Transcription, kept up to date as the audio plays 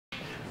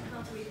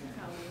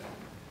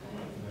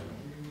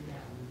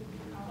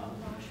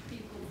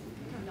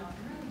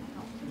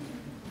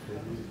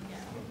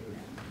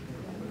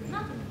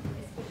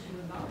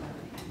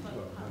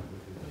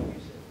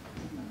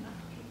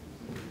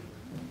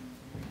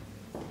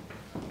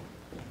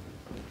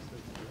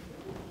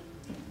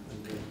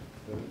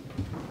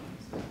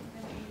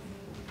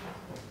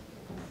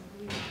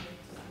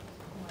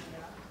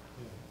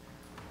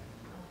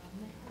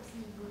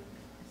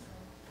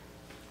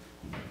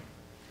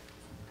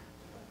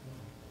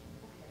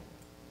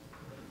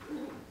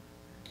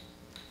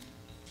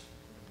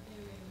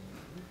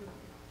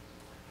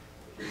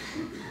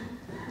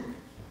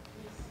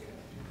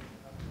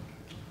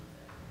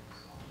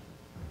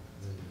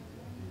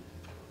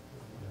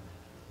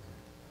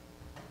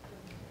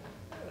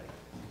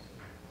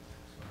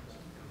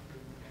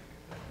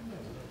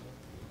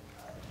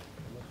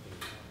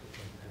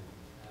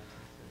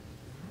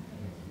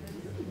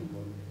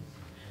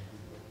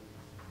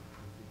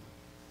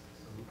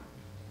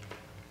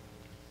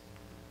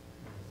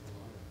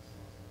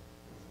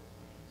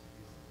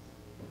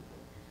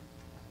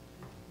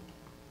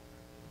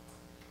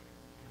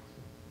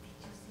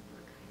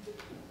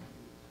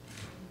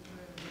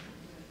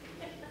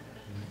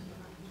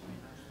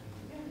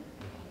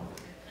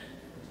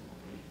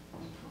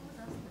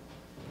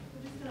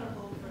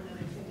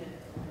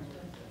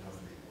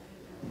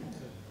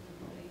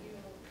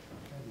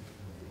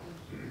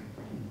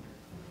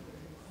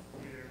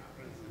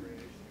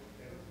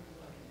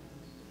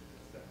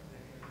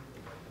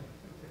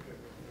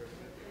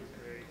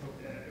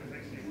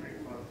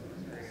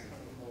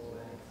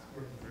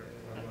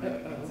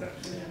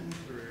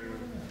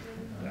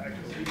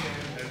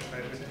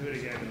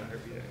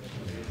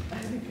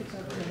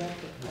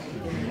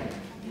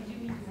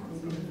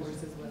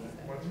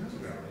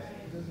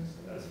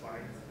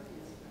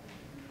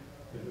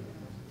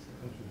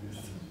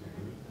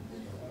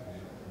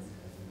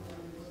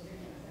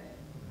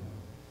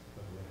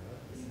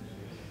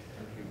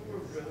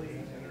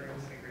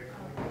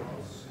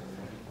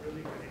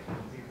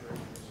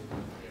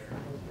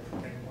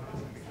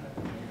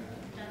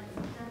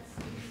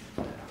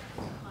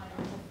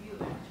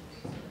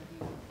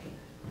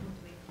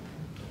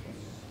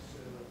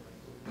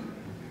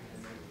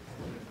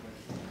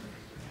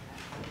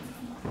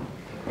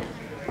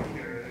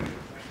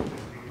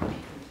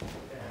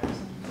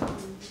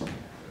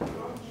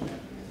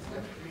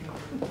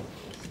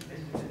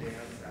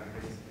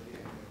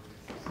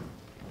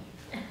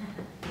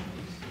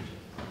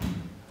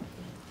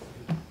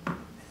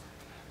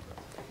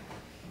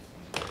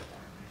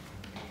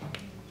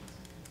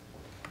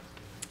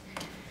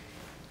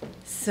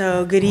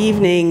So, good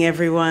evening,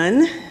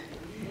 everyone.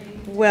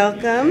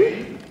 Welcome.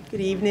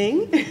 Good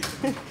evening.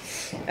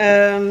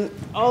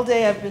 All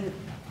day I've been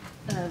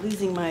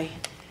losing my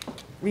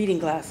reading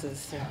glasses,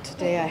 so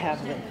today I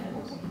have them.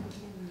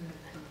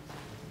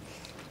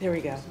 There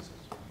we go.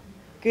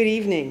 Good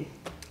evening,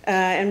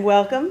 and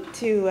welcome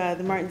to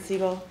the Martin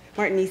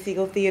E.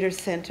 Segal Theater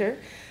Center.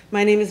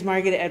 My name is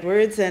Margit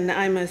Edwards, and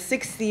I'm a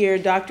sixth-year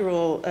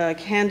doctoral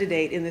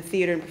candidate in the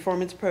Theater and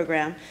Performance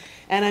Program.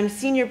 And I'm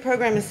Senior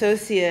Program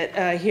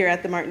Associate here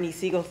at the Martin E.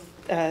 Segal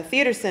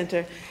Theater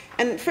Center.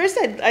 And first,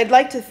 I'd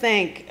like to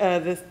thank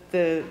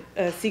the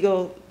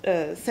Segal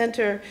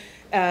Center,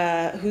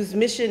 whose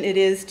mission it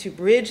is to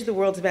bridge the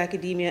worlds of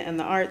academia and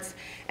the arts,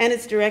 and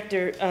its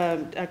director,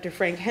 Dr.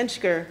 Frank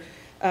Henschker,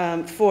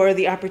 for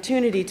the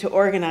opportunity to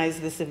organize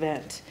this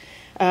event.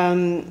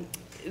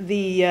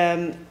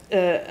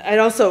 I'd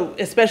also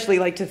especially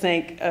like to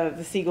thank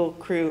the Segal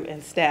crew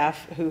and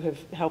staff who have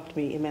helped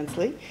me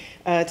immensely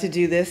to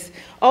do this.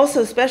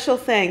 Also, special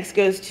thanks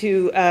goes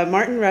to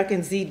Martin Ruck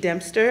and Z.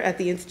 Dempster at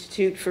the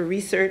Institute for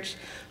Research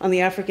on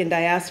the African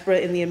Diaspora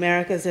in the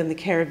Americas and the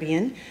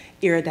Caribbean,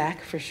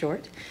 IRADAC for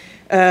short,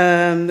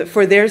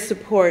 for their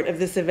support of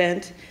this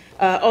event.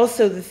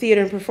 Also, the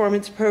Theater and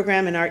Performance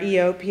Program and our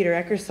EO, Peter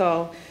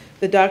Eckersall,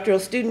 the Doctoral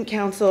Student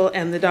Council,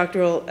 and the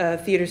Doctoral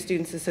Theater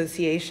Students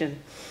Association.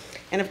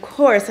 And of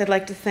course, I'd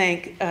like to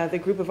thank the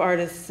group of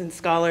artists and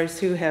scholars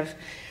who have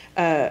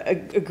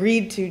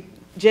agreed to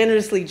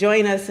generously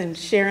join us and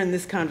share in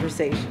this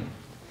conversation.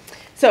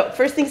 So,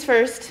 first things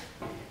first,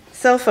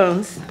 cell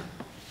phones.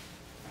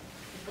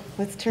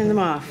 Let's turn them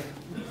off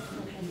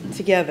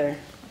together.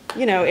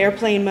 You know,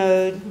 airplane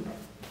mode.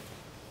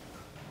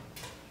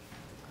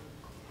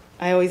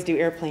 I always do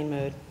airplane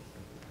mode.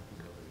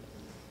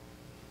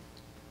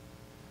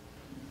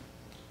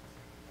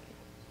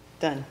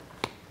 Done.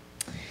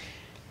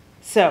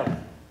 So,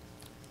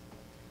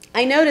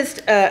 I noticed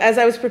as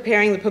I was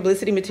preparing the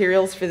publicity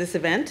materials for this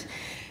event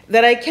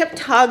that I kept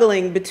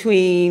toggling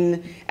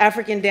between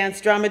African dance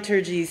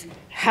dramaturgies,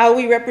 how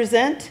we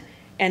represent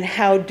and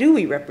how do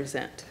we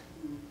represent.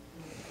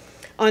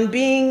 On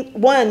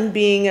one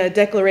being a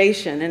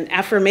declaration, an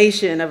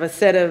affirmation of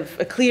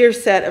a clear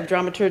set of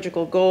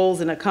dramaturgical goals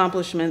and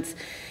accomplishments,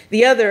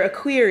 the other a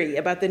query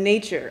about the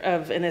nature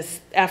of an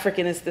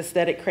Africanist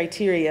aesthetic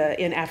criteria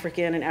in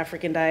African and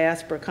African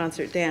diaspora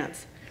concert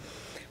dance.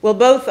 Well,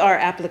 both are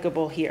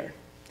applicable here.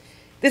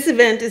 This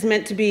event is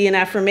meant to be an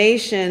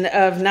affirmation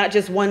of not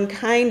just one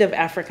kind of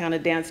Africana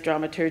dance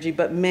dramaturgy,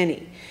 but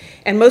many.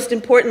 And most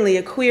importantly,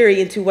 a query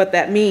into what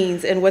that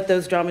means and what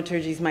those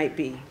dramaturgies might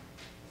be.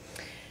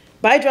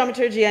 By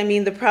dramaturgy, I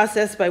mean the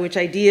process by which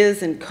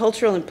ideas and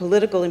cultural and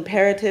political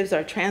imperatives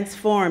are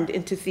transformed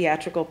into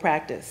theatrical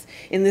practice,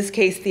 in this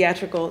case,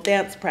 theatrical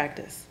dance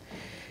practice.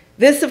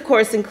 This, of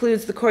course,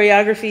 includes the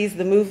choreographies,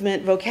 the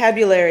movement,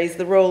 vocabularies,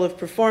 the role of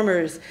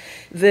performers,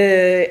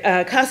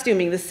 the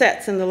costuming, the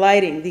sets and the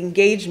lighting, the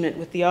engagement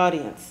with the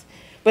audience.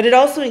 But it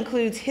also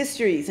includes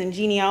histories and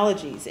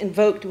genealogies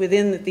invoked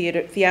within the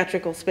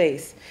theatrical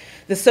space,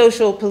 the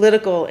social,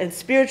 political, and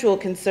spiritual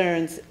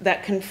concerns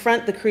that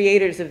confront the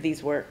creators of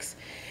these works,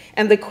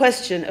 and the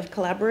question of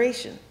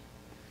collaboration.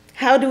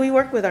 How do we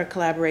work with our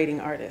collaborating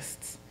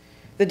artists?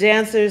 The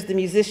dancers, the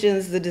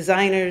musicians, the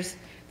designers,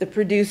 the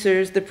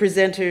producers, the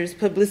presenters,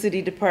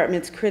 publicity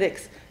departments,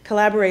 critics,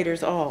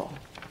 collaborators, all.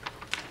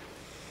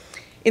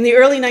 In the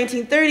early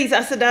 1930s,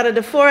 Assadara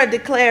Dafora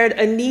declared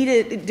a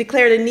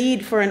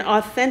need for an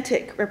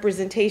authentic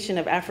representation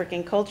of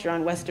African culture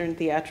on Western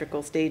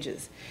theatrical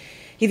stages.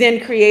 He then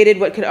created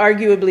what could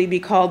arguably be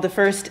called the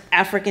first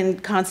African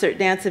concert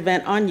dance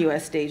event on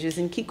US stages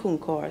in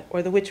Kikunkor,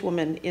 or The Witch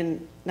Woman,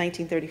 in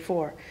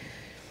 1934.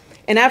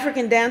 An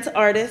African dance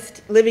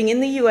artist living in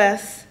the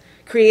US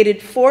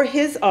created for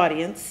his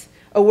audience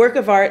a work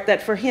of art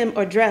that for him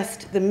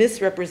addressed the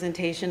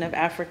misrepresentation of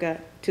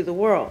Africa to the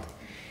world.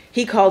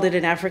 He called it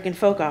an African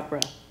folk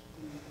opera.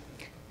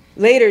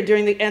 Later,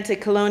 during the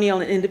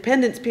anti-colonial and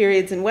independence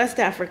periods in West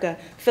Africa,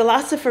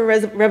 philosopher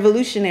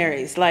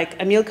revolutionaries like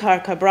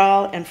Amilcar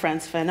Cabral and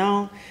Frantz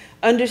Fanon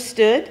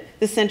understood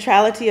the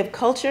centrality of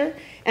culture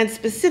and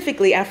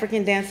specifically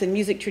African dance and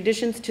music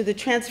traditions to the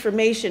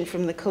transformation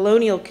from the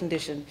colonial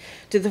condition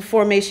to the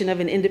formation of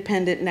an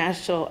independent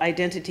national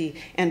identity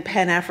and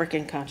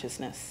Pan-African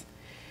consciousness.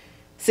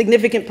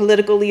 Significant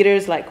political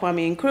leaders like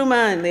Kwame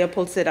Nkrumah and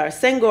Leopold Sedar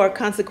Senghor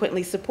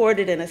consequently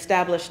supported and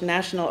established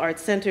national art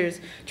centers,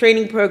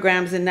 training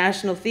programs, and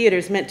national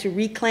theaters meant to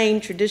reclaim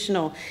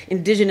traditional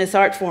indigenous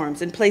art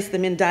forms and place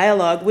them in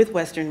dialogue with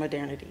Western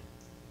modernity.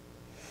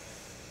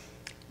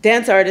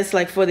 Dance artists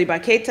like Fodi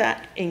Baketa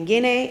in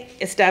Guinea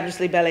established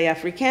Les Ballets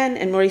Africains,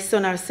 and Maurice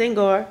Sonar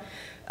Senghor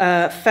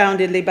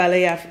founded Les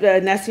Ballets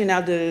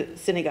Nationaux de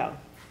Senegal,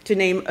 to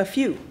name a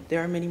few.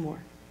 There are many more.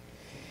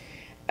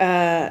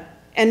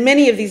 And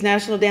many of these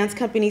national dance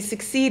companies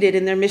succeeded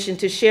in their mission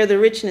to share the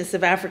richness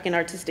of African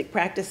artistic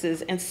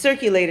practices and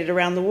circulate it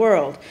around the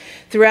world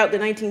throughout the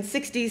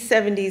 1960s,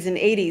 70s, and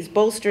 80s,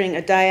 bolstering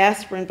a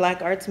diasporan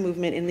black arts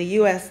movement in the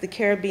US, the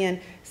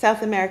Caribbean,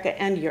 South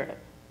America, and Europe.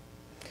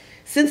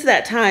 Since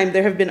that time,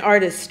 there have been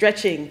artists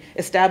stretching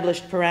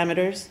established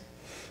parameters,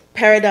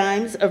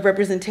 paradigms of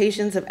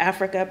representations of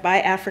Africa by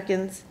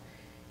Africans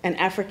and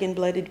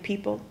African-blooded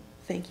people.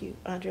 Thank you,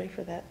 Andre,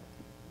 for that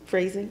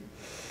phrasing.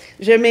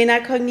 Germaine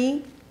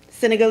Cogny,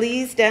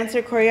 Senegalese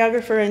dancer,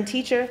 choreographer, and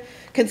teacher,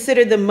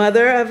 considered the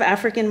mother of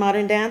African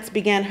modern dance,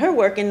 began her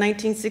work in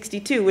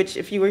 1962, which,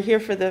 if you were here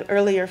for the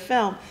earlier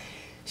film,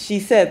 she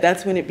said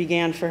that's when it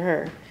began for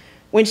her,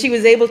 when she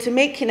was able to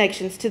make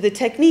connections to the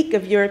technique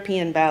of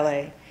European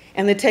ballet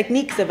and the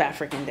techniques of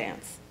African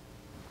dance.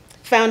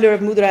 Founder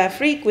of Moudra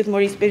Afrique with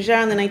Maurice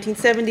Béjart in the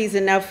 1970s,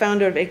 and now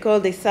founder of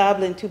École des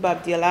Sables in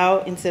Toubab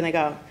Dialaw in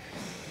Senegal.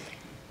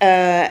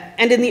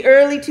 And in the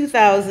early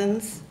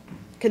 2000s,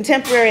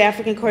 contemporary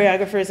African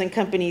choreographers and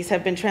companies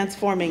have been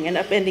transforming and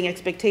upending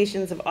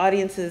expectations of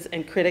audiences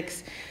and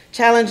critics,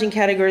 challenging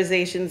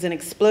categorizations and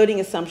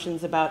exploding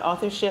assumptions about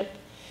authorship,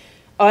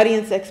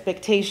 audience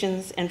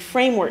expectations, and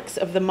frameworks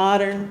of the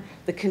modern,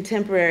 the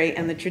contemporary,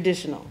 and the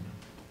traditional.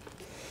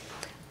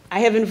 I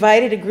have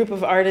invited a group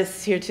of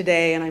artists here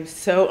today, and I'm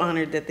so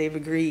honored that they've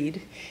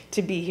agreed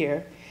to be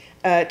here,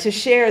 to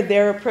share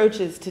their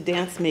approaches to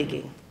dance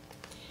making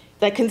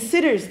that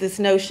considers this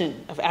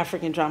notion of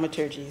African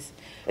dramaturgies,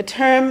 a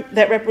term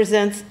that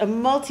represents a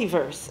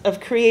multiverse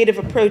of creative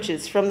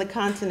approaches from the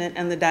continent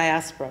and the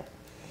diaspora.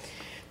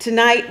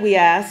 Tonight, we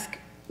ask,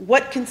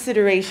 what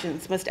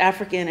considerations must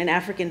African and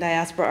African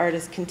diaspora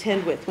artists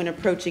contend with when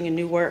approaching a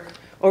new work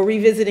or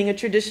revisiting a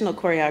traditional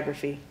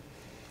choreography?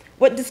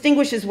 What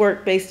distinguishes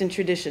work based in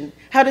tradition?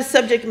 How does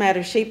subject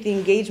matter shape the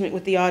engagement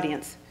with the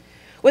audience?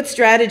 What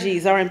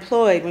strategies are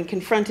employed when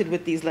confronted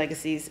with these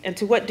legacies, and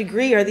to what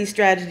degree are these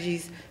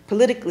strategies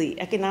politically,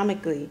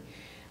 economically,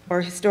 or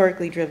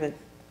historically driven?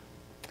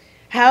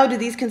 How do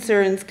these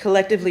concerns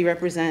collectively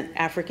represent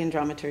African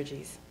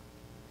dramaturgies?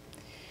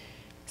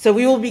 So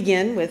we will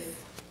begin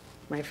with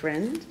my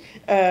friend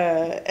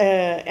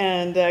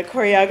and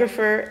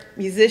choreographer,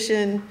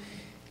 musician,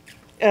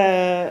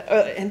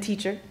 and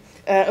teacher,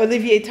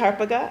 Olivier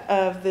Tarpaga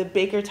of the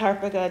Baker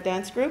Tarpaga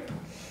Dance Group.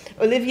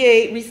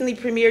 Olivier recently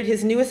premiered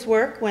his newest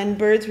work, When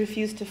Birds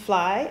Refuse to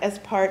Fly, as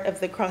part of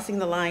the Crossing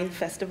the Line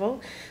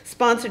Festival,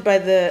 sponsored by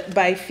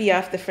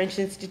FIAF, the French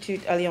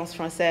Institute Alliance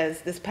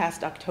Française, this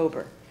past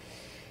October.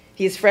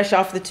 He is fresh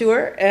off the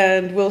tour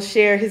and will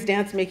share his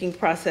dance-making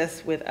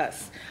process with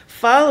us.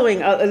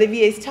 Following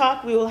Olivier's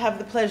talk, we will have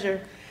the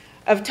pleasure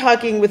of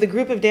talking with a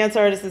group of dance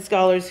artists and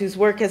scholars whose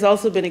work has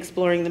also been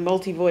exploring the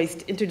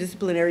multi-voiced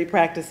interdisciplinary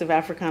practice of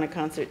Africana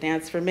concert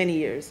dance for many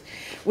years.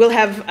 We'll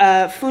have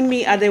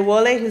Funmi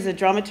Adewole, who's a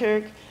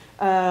dramaturg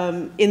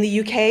in the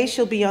UK.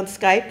 She'll be on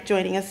Skype,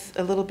 joining us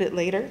a little bit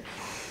later,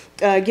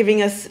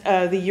 giving us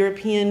the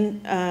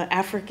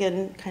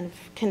European-African kind of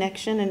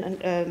connection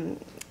and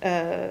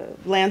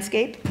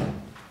landscape.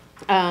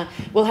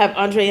 We'll have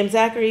André M.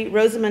 Zachery,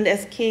 Rosamond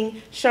S.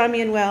 King,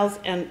 Charmian Wells,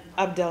 and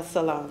Abdel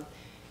Salaam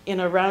in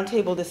a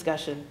roundtable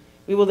discussion.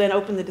 We will then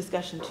open the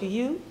discussion to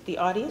you, the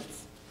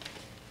audience,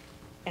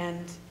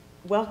 and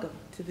welcome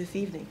to this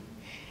evening.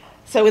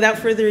 So without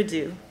further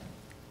ado,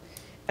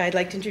 I'd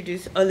like to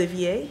introduce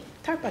Olivier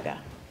Tarpaga.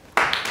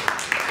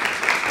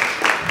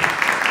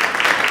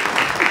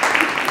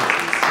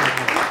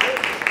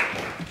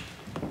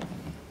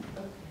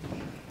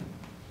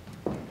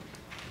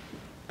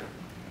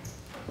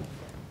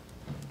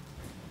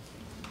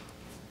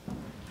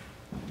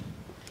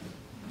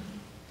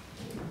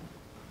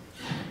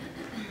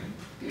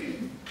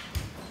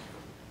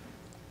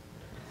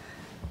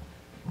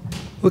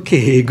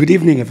 Okay, good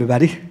evening,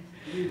 everybody.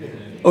 Good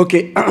evening.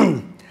 Okay,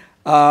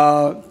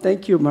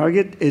 thank you,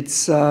 Margit.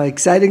 It's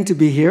exciting to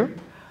be here.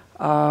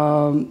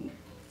 My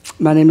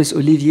name is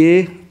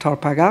Olivier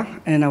Tarpaga,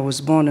 and I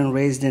was born and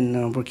raised in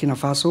Burkina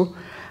Faso.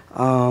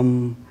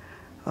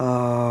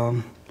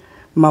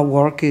 My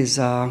work is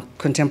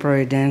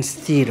contemporary dance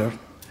theater.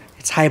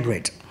 It's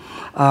hybrid.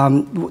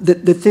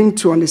 The thing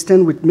to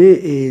understand with me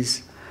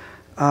is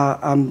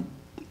I'm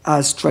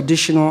as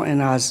traditional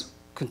and as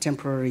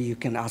contemporary you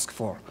can ask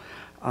for.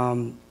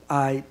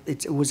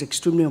 It was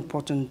extremely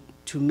important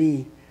to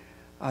me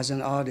as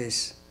an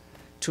artist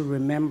to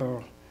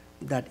remember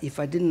that if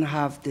I didn't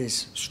have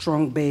this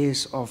strong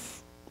base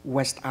of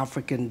West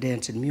African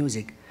dance and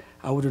music,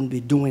 I wouldn't be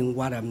doing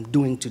what I'm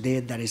doing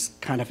today that is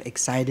kind of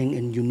exciting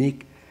and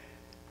unique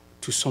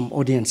to some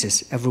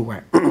audiences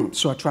everywhere.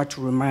 So I try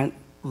to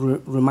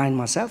remind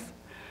myself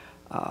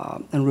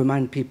and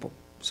remind people.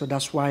 So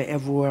that's why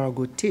everywhere I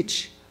go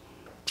teach,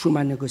 through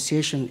my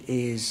negotiation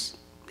is,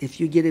 if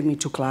you give me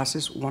two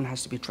classes, one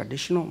has to be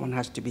traditional, one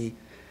has to be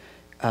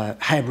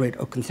hybrid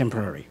or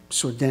contemporary.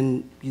 So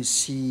then you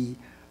see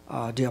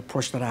the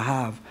approach that I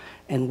have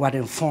and what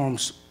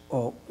informs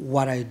or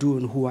what I do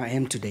and who I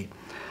am today.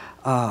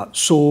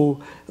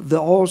 So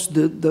the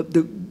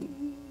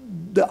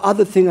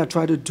other thing I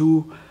try to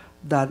do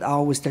that I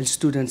always tell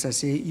students, I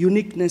say,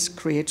 uniqueness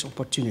creates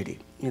opportunity.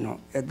 You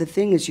know, the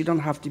thing is, you don't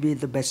have to be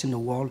the best in the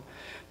world,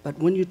 but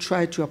when you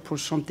try to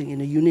approach something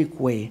in a unique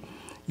way,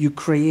 you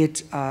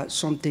create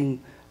something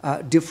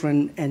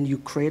different, and you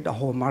create a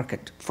whole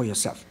market for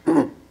yourself.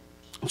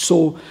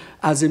 So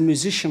as a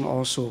musician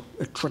also,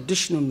 a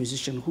traditional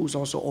musician who's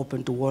also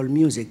open to world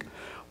music,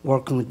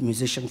 working with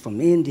musicians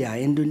from India,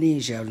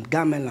 Indonesia, and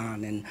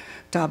gamelan, and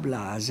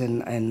tablas,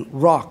 and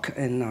rock,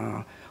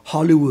 and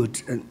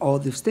Hollywood, and all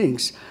these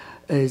things,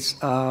 is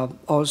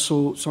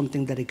also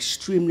something that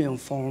extremely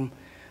informed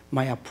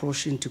my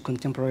approach into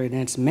contemporary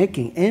dance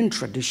making and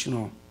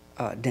traditional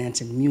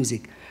dance and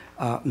music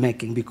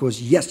making, because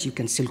yes, you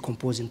can still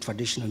compose in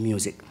traditional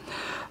music.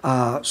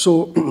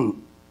 So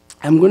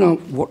I'm going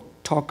to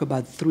talk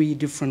about 3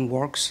 different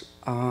works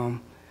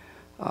from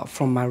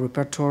my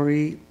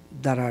repertory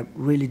that are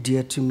really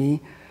dear to me,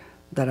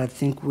 that I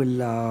think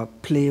will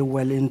play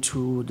well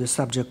into the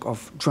subject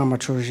of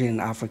dramaturgy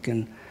and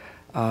African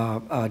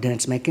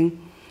dance making.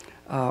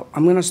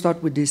 I'm going to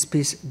start with this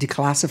piece,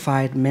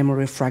 Declassified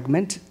Memory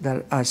Fragment,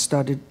 that I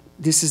started.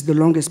 This is the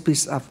longest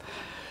piece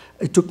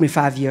it took me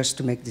 5 years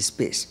to make this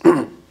piece.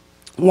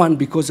 One,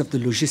 because of the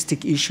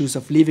logistic issues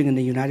of living in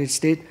the United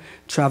States,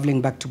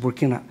 traveling back to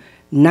Burkina.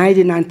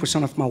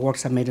 99% of my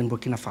works are made in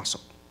Burkina Faso.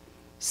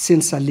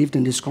 Since I lived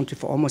in this country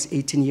for almost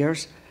 18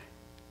 years,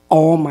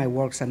 all my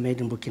works are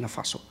made in Burkina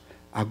Faso.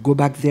 I go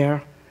back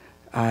there,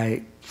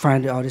 I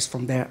find the artists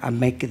from there, I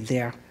make it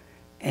there,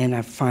 and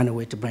I find a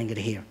way to bring it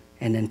here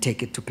and then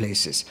take it to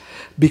places.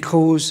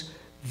 Because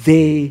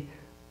they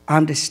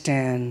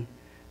understand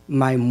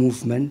my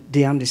movement,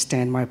 they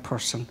understand my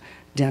person,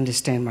 they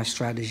understand my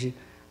strategy.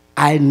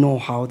 I know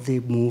how they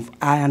move,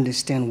 I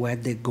understand where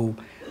they go.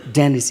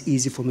 Then it's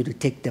easy for me to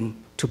take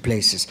them to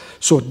places.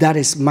 So that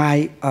is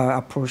my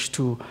approach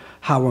to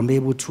how I'm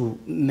able to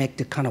make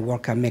the kind of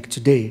work I make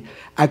today.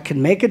 I can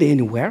make it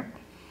anywhere,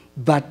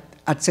 but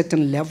at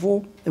certain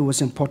level, it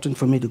was important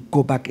for me to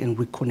go back and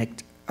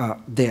reconnect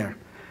there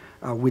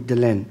with the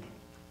land.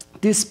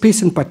 This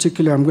piece in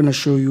particular, I'm going to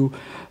show you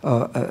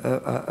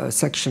a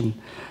section.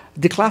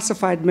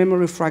 Declassified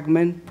Memory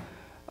Fragment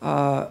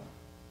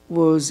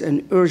was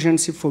an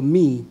urgency for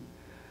me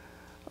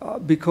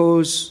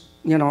because,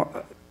 you know,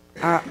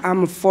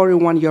 I'm a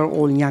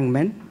 41-year-old young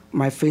man.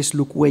 My face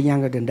look way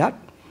younger than that.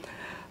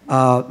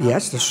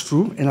 Yes, that's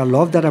true, and I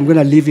love that. I'm going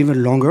to live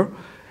even longer.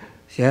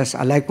 Yes,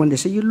 I like when they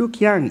say, you look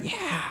young.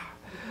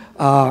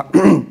 Yeah.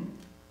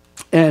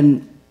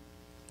 And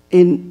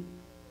in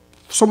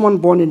someone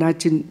born in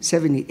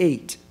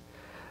 1978,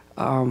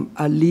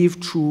 I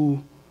lived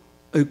through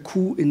a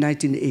coup in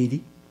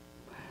 1980.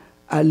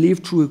 I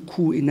lived through a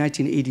coup in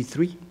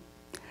 1983.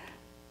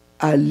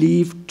 I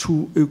lived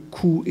through a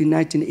coup in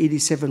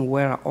 1987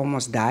 where I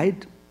almost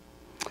died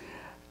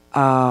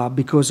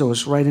because I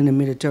was right in the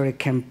military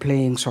camp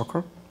playing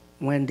soccer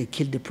when they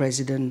killed the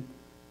president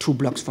 2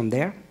 blocks from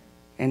there,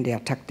 and they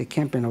attacked the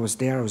camp, and I was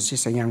there. I was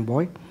just a young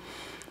boy.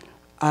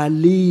 I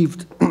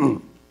lived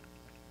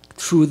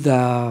through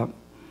the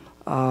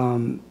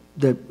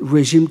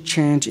regime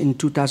change in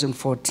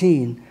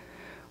 2014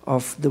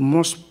 of the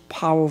most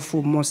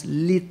powerful, most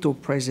lethal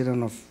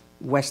president of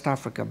West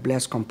Africa,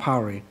 Blaise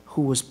Compaoré,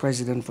 who was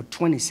president for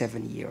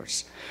 27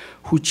 years,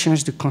 who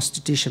changed the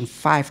constitution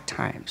 5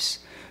 times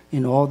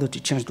in order to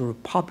change the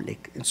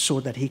republic and so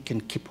that he can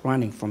keep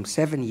running from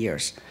 7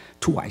 years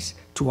twice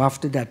to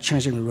after that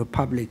changing the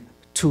republic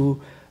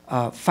to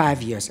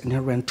 5 years, and he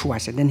ran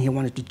twice, and then he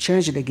wanted to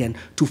change it again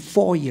to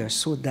 4 years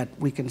so that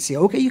we can say,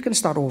 okay, you can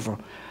start over.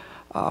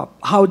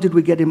 How did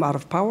we get him out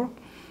of power?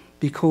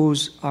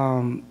 Because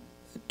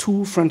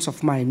 2 friends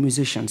of mine,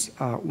 musicians,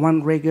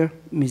 one reggae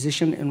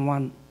musician and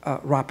one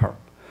rapper,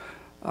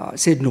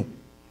 said no.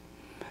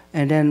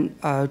 And then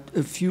a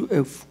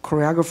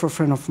choreographer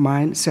friend of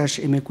mine, Serge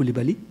Aimé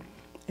Coulibaly,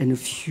 and a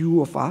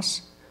few of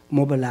us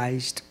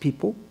mobilized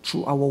people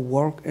through our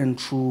work and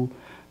through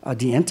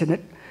the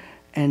internet.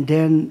 And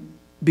then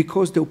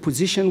because the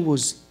opposition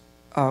was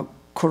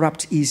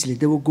corrupt easily,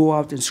 they would go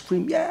out and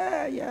scream,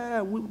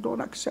 yeah, we don't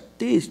accept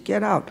this,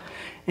 get out.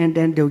 And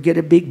then they'll get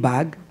a big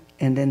bag,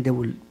 and then they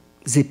will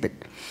zip it.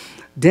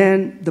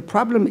 Then the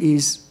problem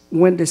is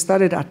when they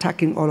started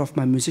attacking all of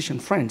my musician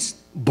friends,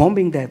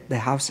 bombing their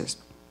houses,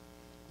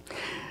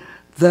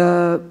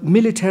 the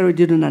military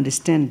didn't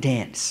understand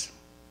dance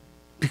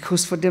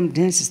because for them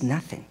dance is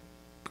nothing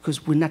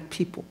because we're not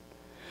people.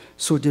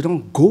 So they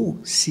don't go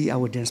see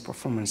our dance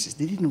performances.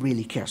 They didn't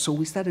really care. So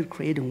we started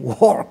creating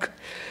work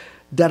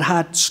that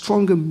had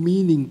stronger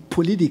meaning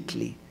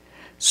politically.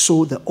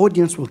 So the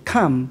audience will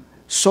come,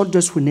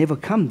 soldiers will never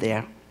come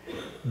there.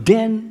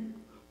 Then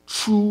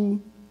through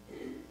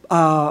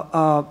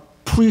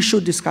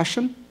pre-show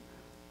discussion,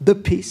 the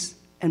piece,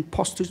 and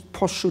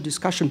post-show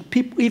discussion,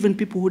 even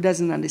people who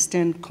doesn't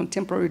understand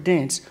contemporary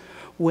dance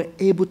were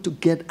able to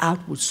get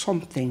out with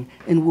something,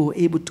 and we were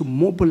able to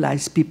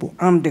mobilize people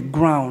on the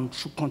ground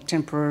through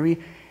contemporary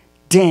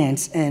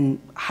dance and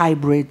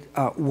hybrid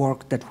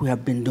work that we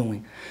have been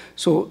doing.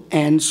 So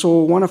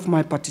one of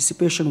my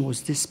participation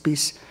was this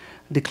piece,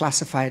 The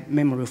Classified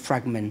Memory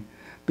Fragment,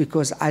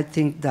 because I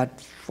think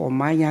that for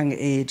my young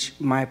age,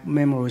 my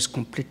memory is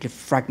completely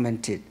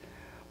fragmented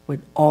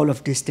with all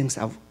of these things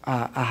I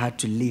had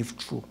to live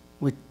through,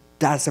 which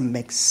doesn't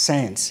make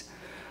sense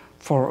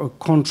for a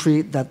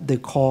country that they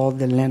call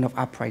the land of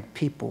upright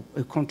people,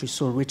 a country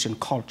so rich in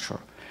culture.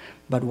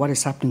 But what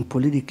is happening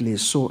politically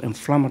is so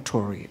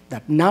inflammatory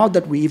that now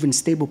that we're even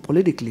stable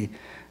politically,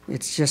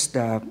 it's just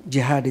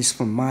jihadists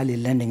from Mali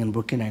landing in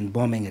Burkina and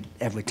bombing it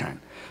every time.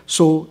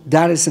 So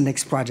that is the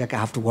next project I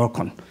have to work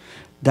on.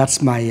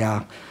 That's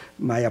my,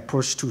 my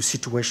approach to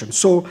situation.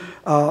 So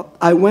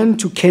I went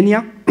to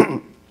Kenya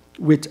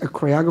with a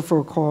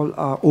choreographer called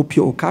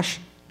Opio Okash,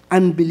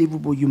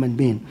 unbelievable human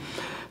being,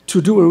 to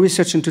do a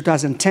research in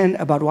 2010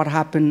 about what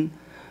happened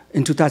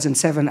in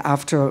 2007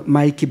 after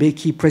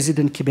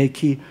President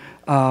Kibaki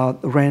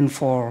ran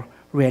for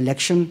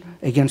re-election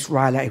against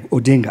Raila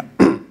Odinga.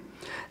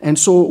 And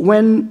so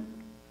when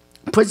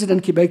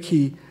President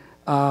Kibaki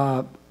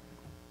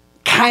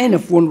kind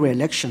of won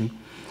re-election,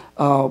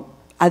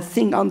 I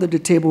think under the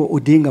table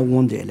Odinga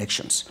won the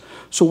elections.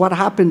 So what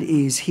happened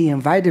is he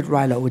invited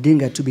Raila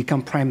Odinga to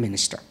become prime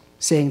minister,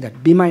 saying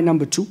that, be my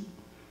number 2,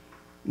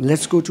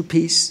 let's go to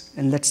peace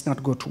and let's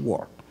not go to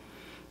war.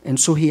 And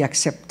so he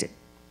accepted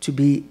to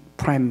be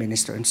prime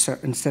minister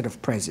instead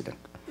of president.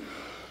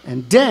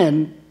 And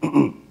then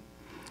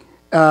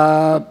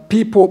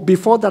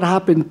before that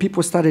happened,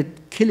 people started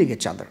killing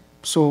each other.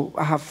 So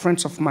I have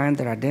friends of mine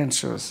that are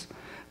dancers,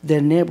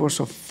 they're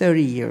neighbors of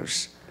 30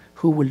 years,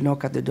 who will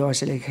knock at the door and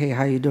say, like, hey,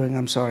 how you doing?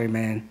 I'm sorry,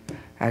 man.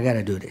 I got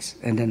to do this.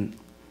 And then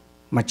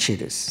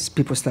machetes.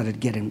 People started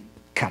getting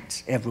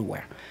cut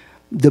everywhere.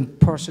 The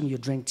person you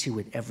drink tea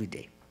with every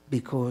day,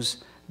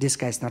 because this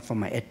guy's not from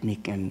my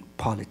ethnic and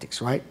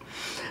politics, right?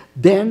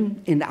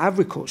 Then in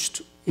Ivory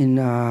Coast, in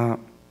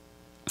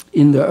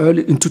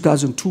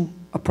 2002,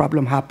 a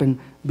problem happened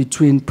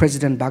between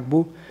President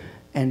Gbagbo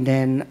and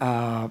then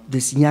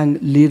this young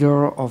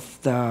leader of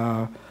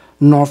the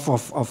north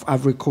of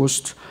Ivory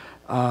Coast,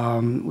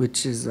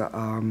 which is,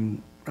 I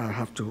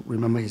have to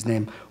remember his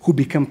name, who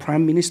became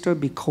prime minister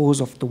because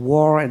of the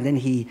war, and then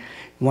he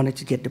wanted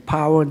to get the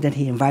power, and then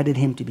he invited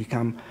him to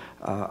become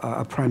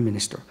a prime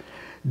minister.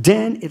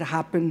 Then it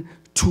happened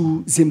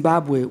to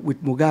Zimbabwe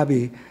with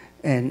Mugabe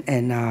and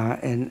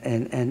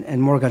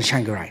Morgan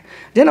Tsvangirai.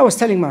 Then I was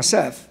telling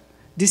myself,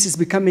 this is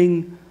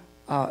becoming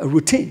a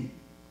routine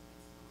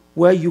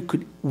where you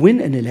could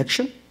win an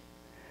election,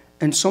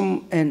 and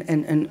so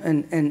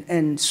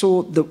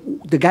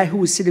the guy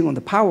who is sitting on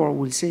the power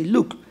will say,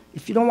 look,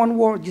 if you don't want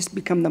war, just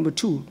become number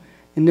 2,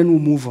 and then we'll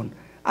move on.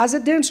 As a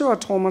dancer, I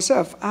told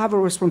myself, I have a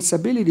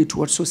responsibility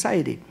towards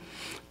society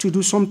to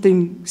do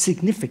something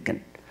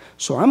significant.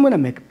 So I'm going to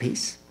make a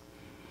piece,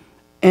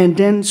 and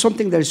then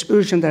something that is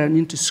urgent that I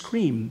need to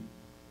scream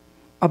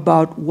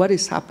about what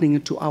is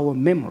happening to our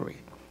memory.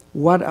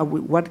 What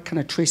kind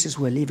of traces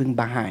we're leaving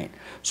behind.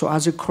 So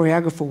as a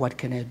choreographer, what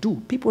can I do?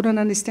 People don't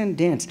understand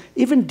dance.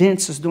 Even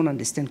dancers don't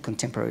understand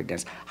contemporary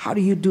dance. How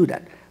do you do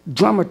that?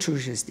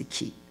 Dramaturgy is the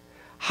key.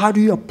 How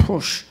do you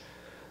approach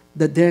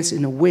the dance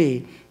in a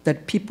way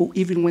that people,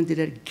 even when they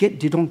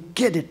don't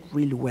get it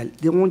really well,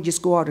 they won't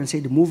just go out and say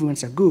the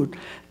movements are good.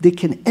 They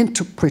can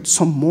interpret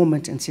some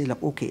moment and say,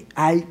 like, okay,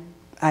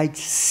 I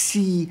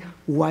see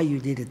why you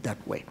did it that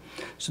way.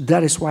 So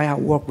that is why I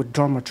work with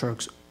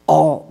dramaturgs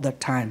all the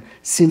time.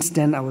 Since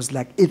then, I was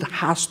like, it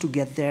has to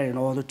get there in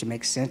order to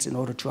make sense, in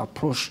order to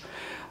approach,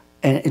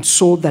 and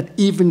so that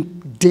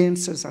even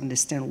dancers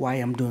understand why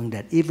I'm doing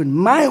that. Even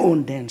my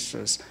own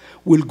dancers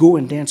will go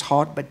and dance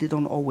hard, but they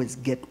don't always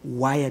get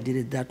why I did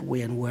it that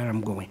way and where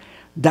I'm going.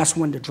 That's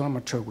when the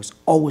dramaturg was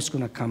always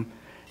going to come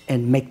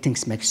and make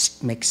things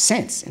make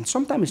sense. And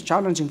sometimes it's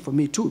challenging for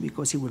me too,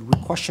 because he will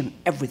question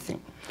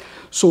everything.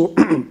 So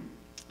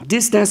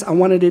this dance, I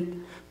wanted it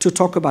to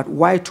talk about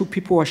why two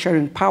people are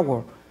sharing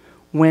power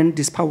when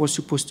this power is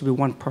supposed to be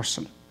one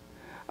person.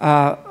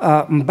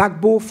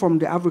 Mbagbo from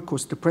the Ivory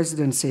Coast, the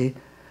president, say,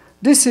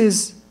 this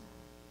is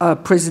a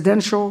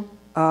presidential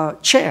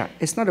chair.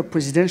 It's not a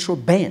presidential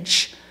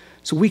bench.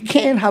 So we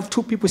can't have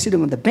two people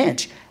sitting on the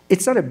bench.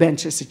 It's not a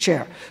bench, it's a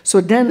chair.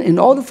 So then in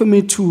order for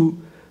me to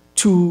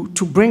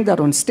bring that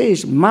on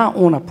stage, my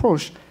own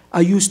approach,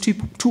 I used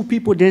two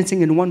people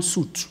dancing in one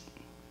suit.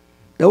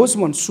 There was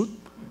one suit.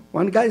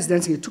 One guy is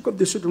dancing, he took off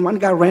the suit, and one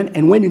guy ran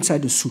and went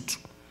inside the suit.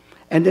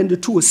 And then the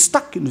two were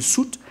stuck in the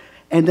suit,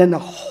 and then the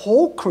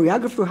whole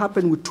choreography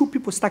happened with two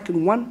people stuck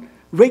in one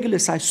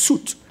regular-sized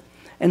suit.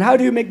 And how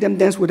do you make them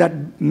dance without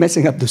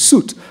messing up the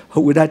suit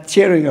or without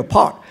tearing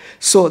apart?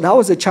 So that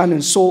was a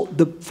challenge. So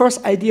the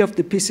first idea of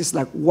the piece is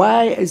like,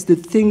 why is the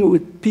thing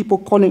with people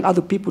calling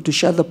other people to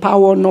share the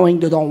power, knowing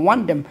they don't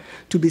want them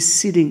to be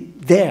sitting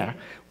there?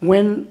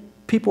 When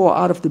people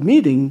are out of the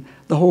meeting,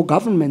 the whole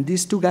government,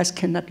 these two guys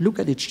cannot look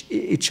at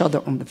each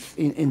other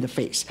in the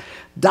face.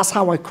 That's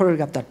how I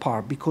choreographed that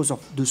part, because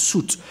of the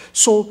suit.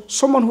 So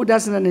someone who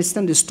doesn't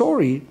understand the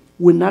story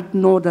will not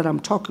know that I'm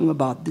talking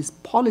about this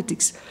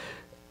politics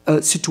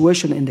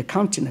situation in the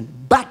continent.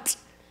 But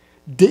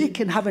they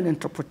can have an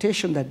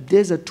interpretation that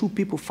there's two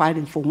people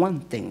fighting for one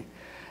thing.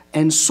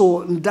 And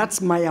so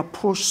that's my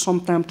approach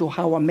sometimes to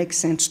how I make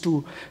sense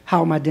to,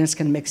 how my dance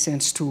can make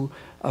sense to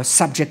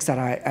subjects that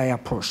I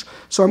approach.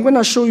 So I'm going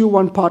to show you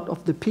one part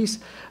of the piece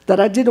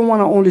that I didn't want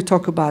to only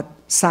talk about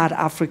sad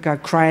Africa,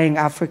 crying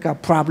Africa,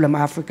 problem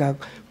Africa,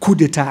 coup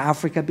d'etat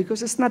Africa,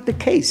 because it's not the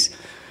case.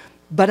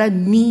 But I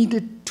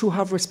needed to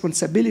have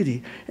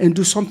responsibility and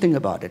do something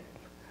about it.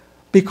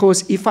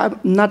 Because if I'm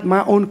not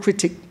my own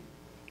critic,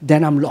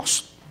 then I'm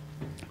lost.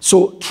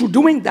 So through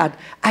doing that,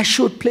 I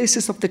showed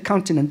places of the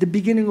continent. The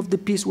beginning of the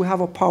piece, we have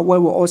a part where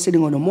we're all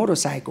sitting on a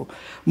motorcycle,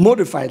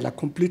 modified, like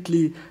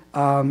completely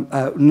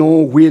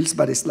no wheels,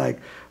 but it's like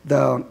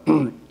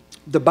the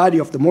body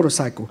of the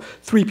motorcycle.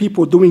 Three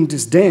people doing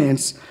this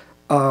dance,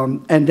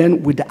 and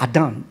then with the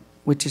adhan,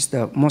 which is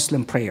the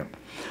Muslim prayer.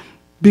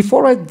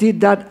 Before I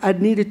did that, I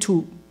needed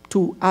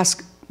to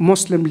ask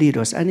Muslim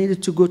leaders. I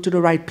needed to go to the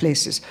right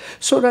places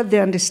so that they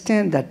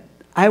understand that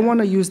I want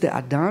to use the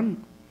adhan,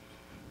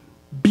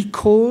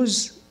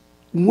 because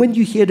when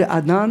you hear the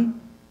adhan,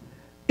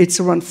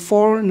 it's around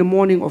 4 in the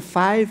morning or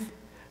 5.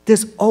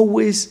 There's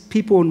always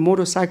people on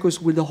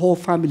motorcycles with the whole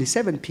family,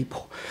 7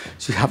 people.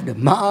 So you have the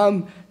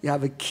mom, you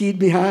have a kid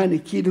behind, a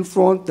kid in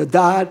front, the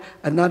dad,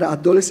 another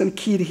adolescent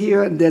kid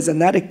here, and there's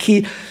another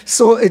kid.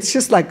 So it's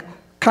just like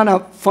kind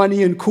of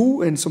funny and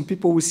cool, and some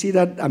people will see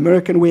that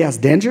American way as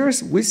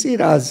dangerous. We see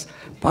it as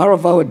part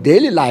of our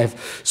daily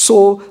life.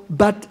 So,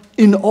 but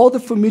in order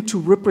for me to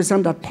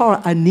represent that power,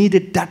 I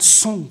needed that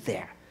song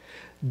there.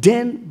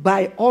 Then,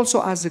 by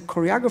also as a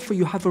choreographer,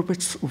 you have a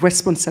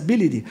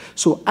responsibility.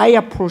 So I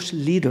approach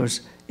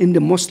leaders in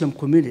the Muslim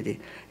community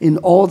in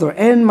order,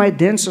 and my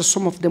dancers,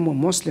 some of them were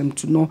Muslim,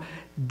 to know,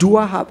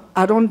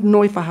 I don't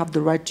know if I have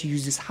the right to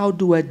use this. How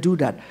do I do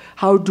that?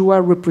 How do I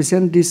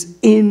represent this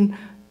in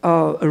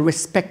a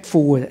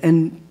respectful way?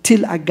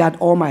 Until I got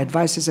all my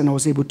advices and I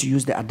was able to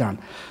use the adhan.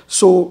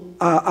 So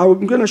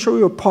I'm going to show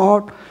you a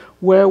part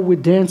where we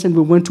danced and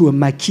we went to a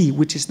maki,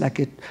 which is like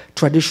a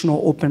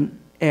traditional open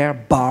air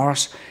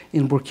bars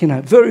in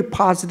Burkina. Very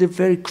positive,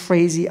 very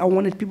crazy. I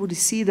wanted people to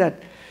see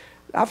that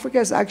Africa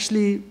is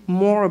actually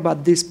more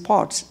about these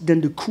parts than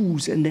the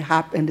coups and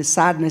the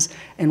sadness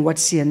and what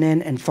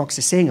CNN and Fox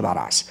is saying about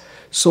us.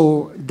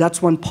 So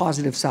that's one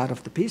positive side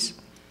of the piece.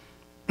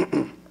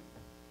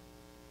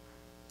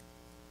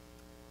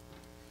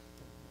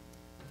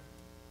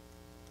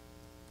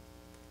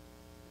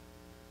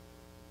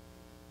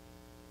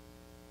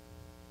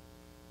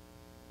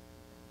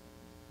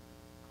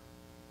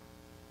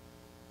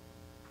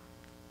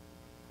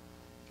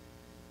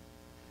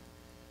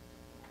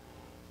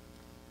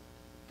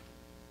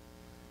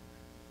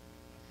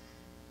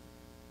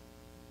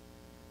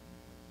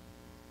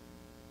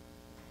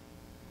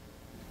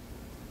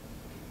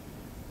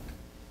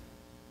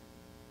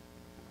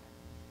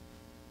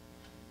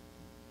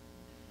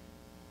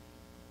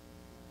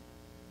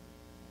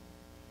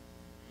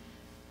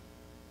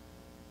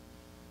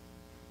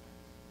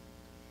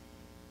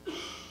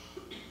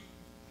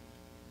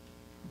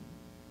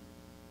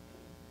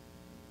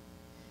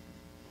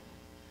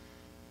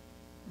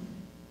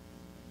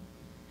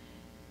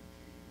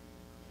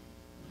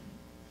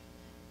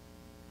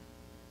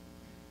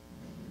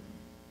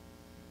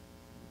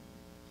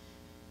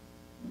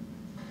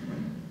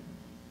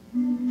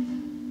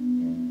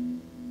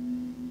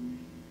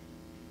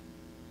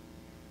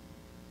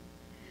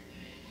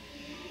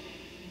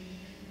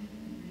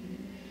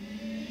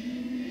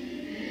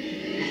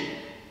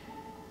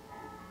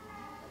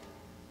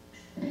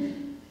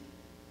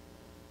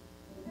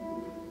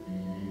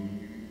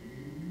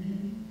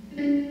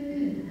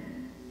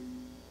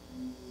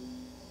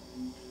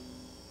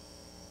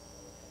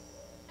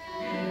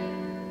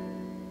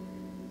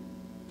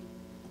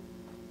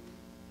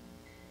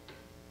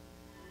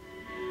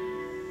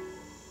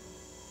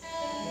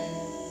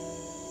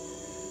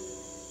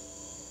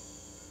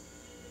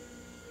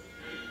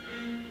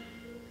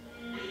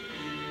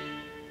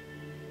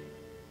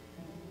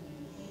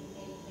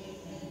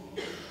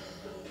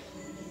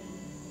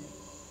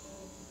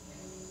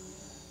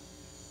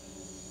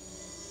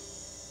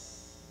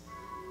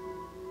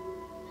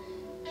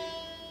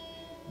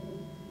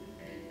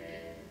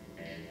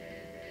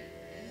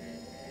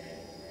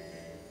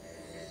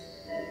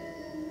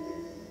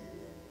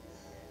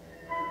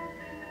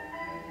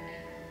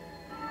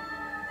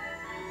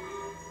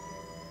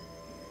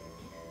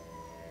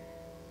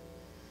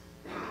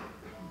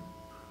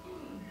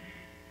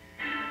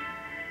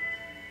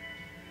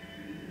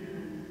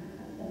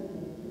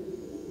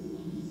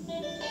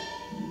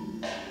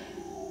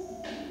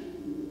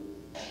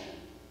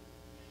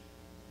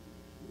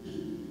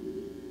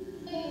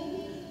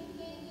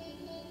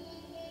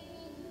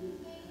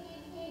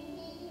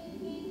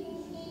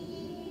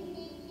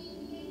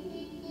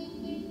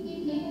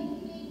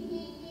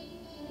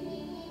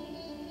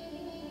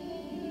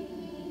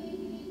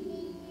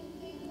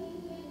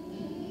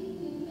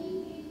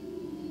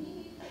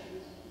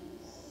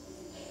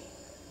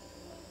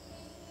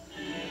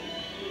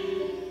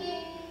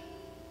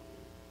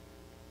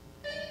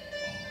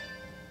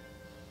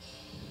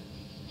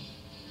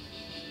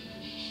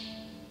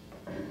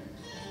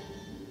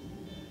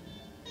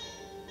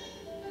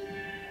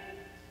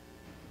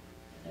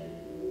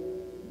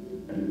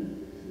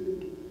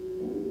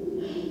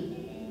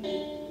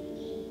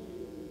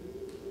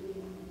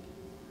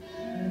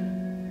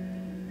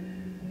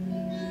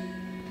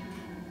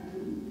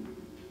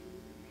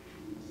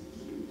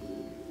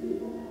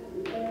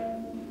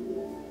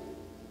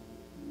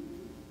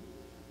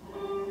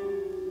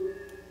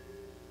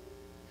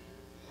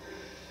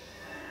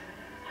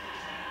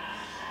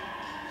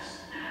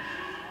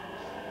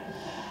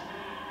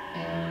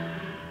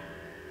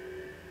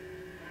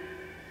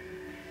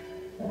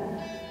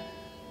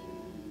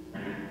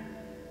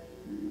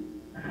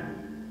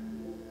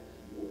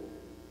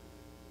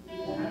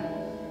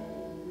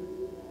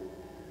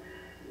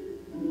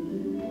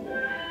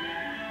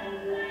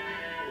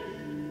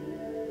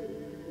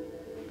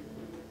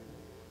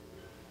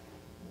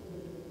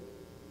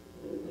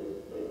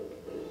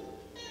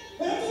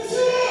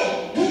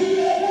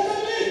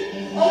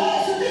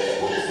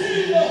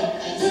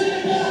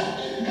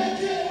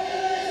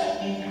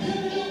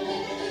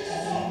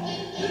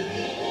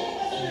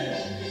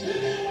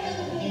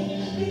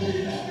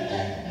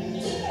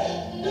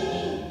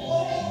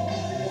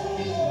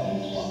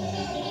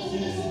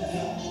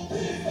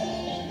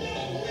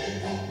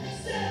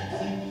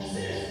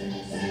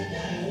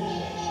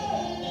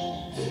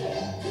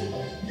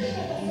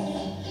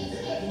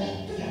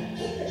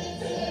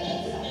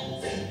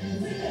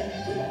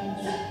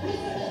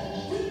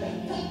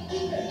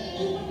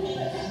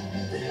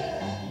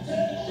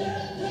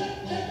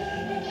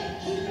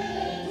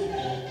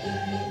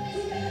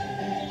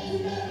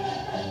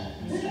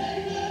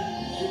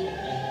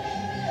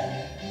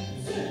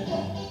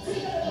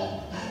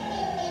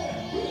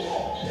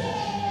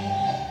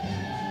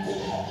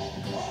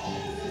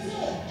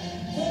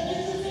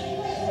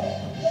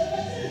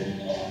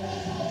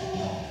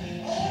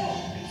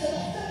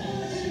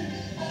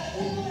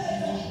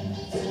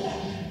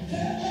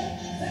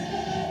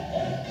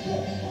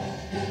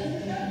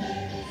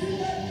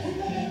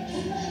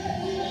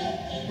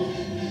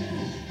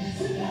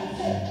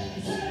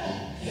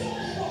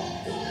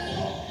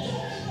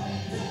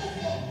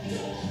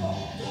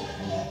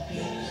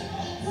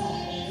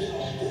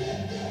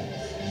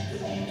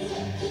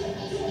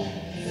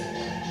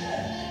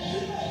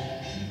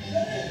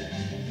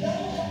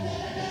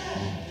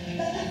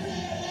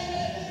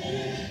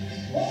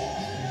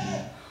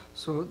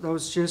 So that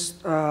was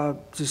just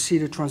to see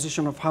the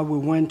transition of how we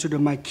went to the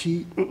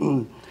maquis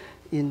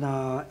in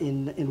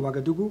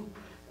Ouagadougou.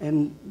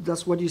 And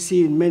that's what you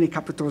see in many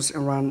capitals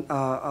around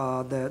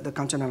the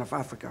continent of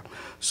Africa.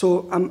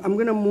 So I'm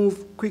going to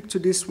move quick to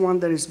this one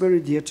that is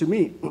very dear to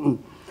me.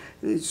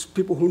 It's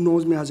people who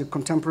knows me as a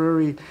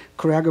contemporary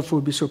choreographer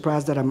will be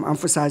surprised that I'm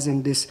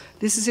emphasizing this.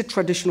 This is a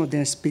traditional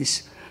dance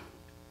piece.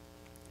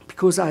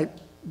 Because I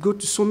go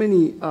to so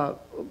many,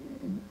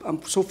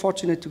 I'm so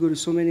fortunate to go to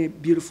so many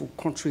beautiful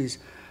countries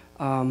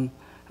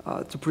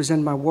to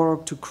present my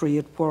work, to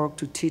create work,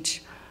 to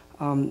teach.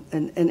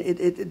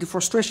 The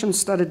frustration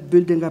started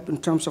building up in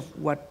terms of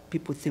what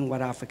people think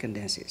what African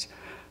dance is.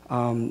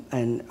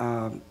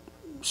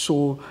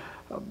 So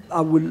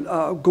I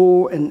will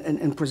go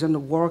and present the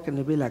work, and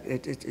they'll be like,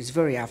 it's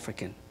very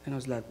African. And I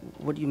was like,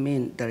 what do you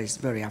mean that it's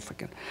very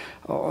African?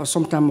 Or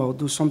sometimes I'll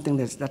do something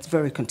that's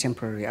very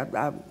contemporary.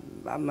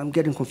 I'm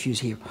getting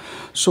confused here.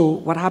 So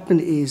what happened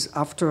is,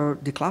 after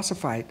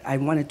Declassified, I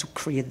wanted to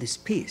create this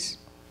piece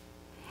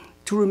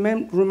to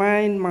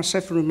remind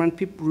myself and remind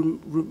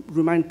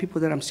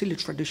people that I'm still a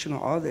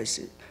traditional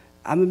artist.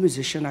 I'm a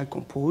musician, I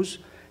compose.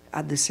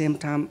 At the same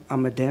time,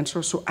 I'm a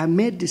dancer. So I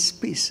made this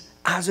piece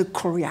as a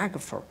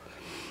choreographer.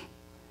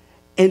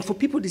 And for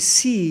people to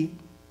see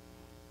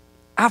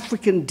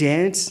African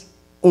dance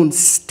on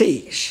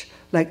stage,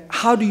 like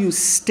how do you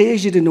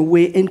stage it in a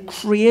way and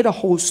create a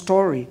whole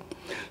story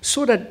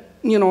so that,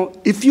 you know,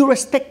 if you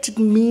respected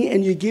me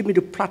and you gave me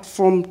the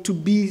platform to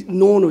be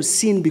known or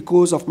seen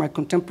because of my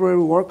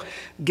contemporary work,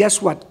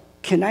 guess what?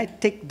 Can I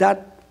take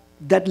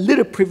that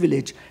little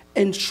privilege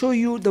and show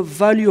you the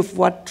value of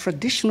what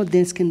traditional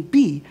dance can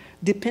be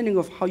depending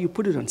on how you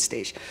put it on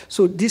stage?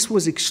 So this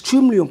was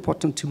extremely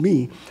important to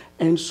me.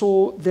 And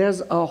so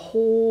there's a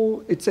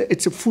whole, it's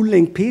a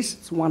full-length piece,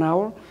 it's 1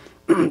 hour.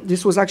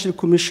 This was actually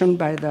commissioned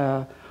by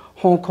the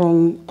Hong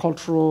Kong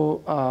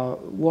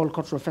World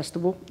Cultural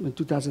Festival in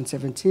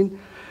 2017.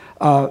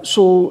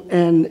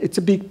 And it's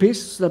a big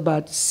piece, it's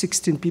about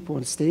 16 people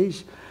on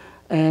stage.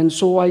 And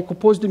so I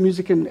composed the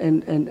music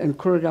and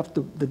choreographed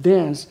the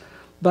dance,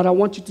 but I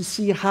want you to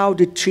see how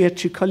the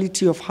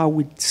theatricality of how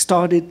we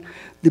started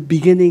the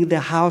beginning, the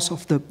house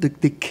of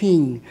the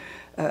king,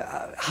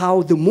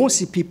 how the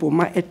Mosi people,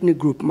 my ethnic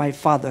group, my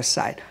father's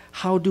side,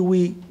 how do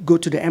we go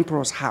to the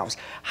emperor's house,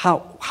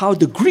 how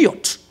the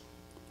griot,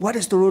 what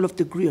is the role of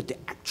the griot, the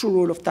actual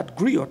role of that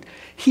griot?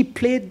 He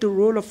played the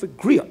role of a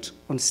griot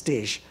on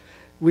stage,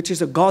 which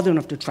is a guardian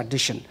of the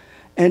tradition.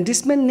 And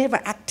this man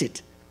never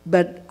acted,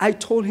 but I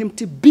told him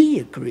to be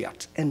a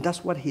griot, and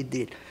that's what he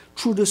did.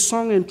 Through the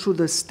song and through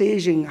the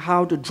staging,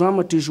 how the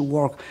dramaturgy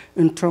work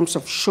in terms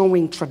of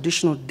showing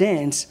traditional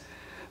dance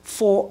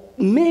for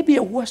maybe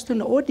a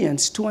Western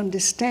audience to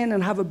understand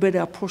and have a better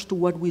approach to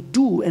what we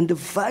do and the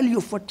value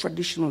of what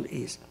traditional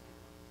is.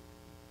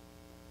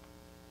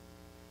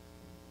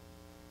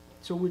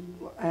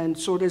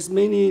 So there's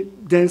many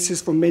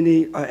dances from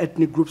many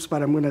ethnic groups,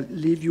 but I'm going to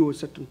leave you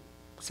certain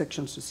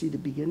sections to see the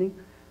beginning.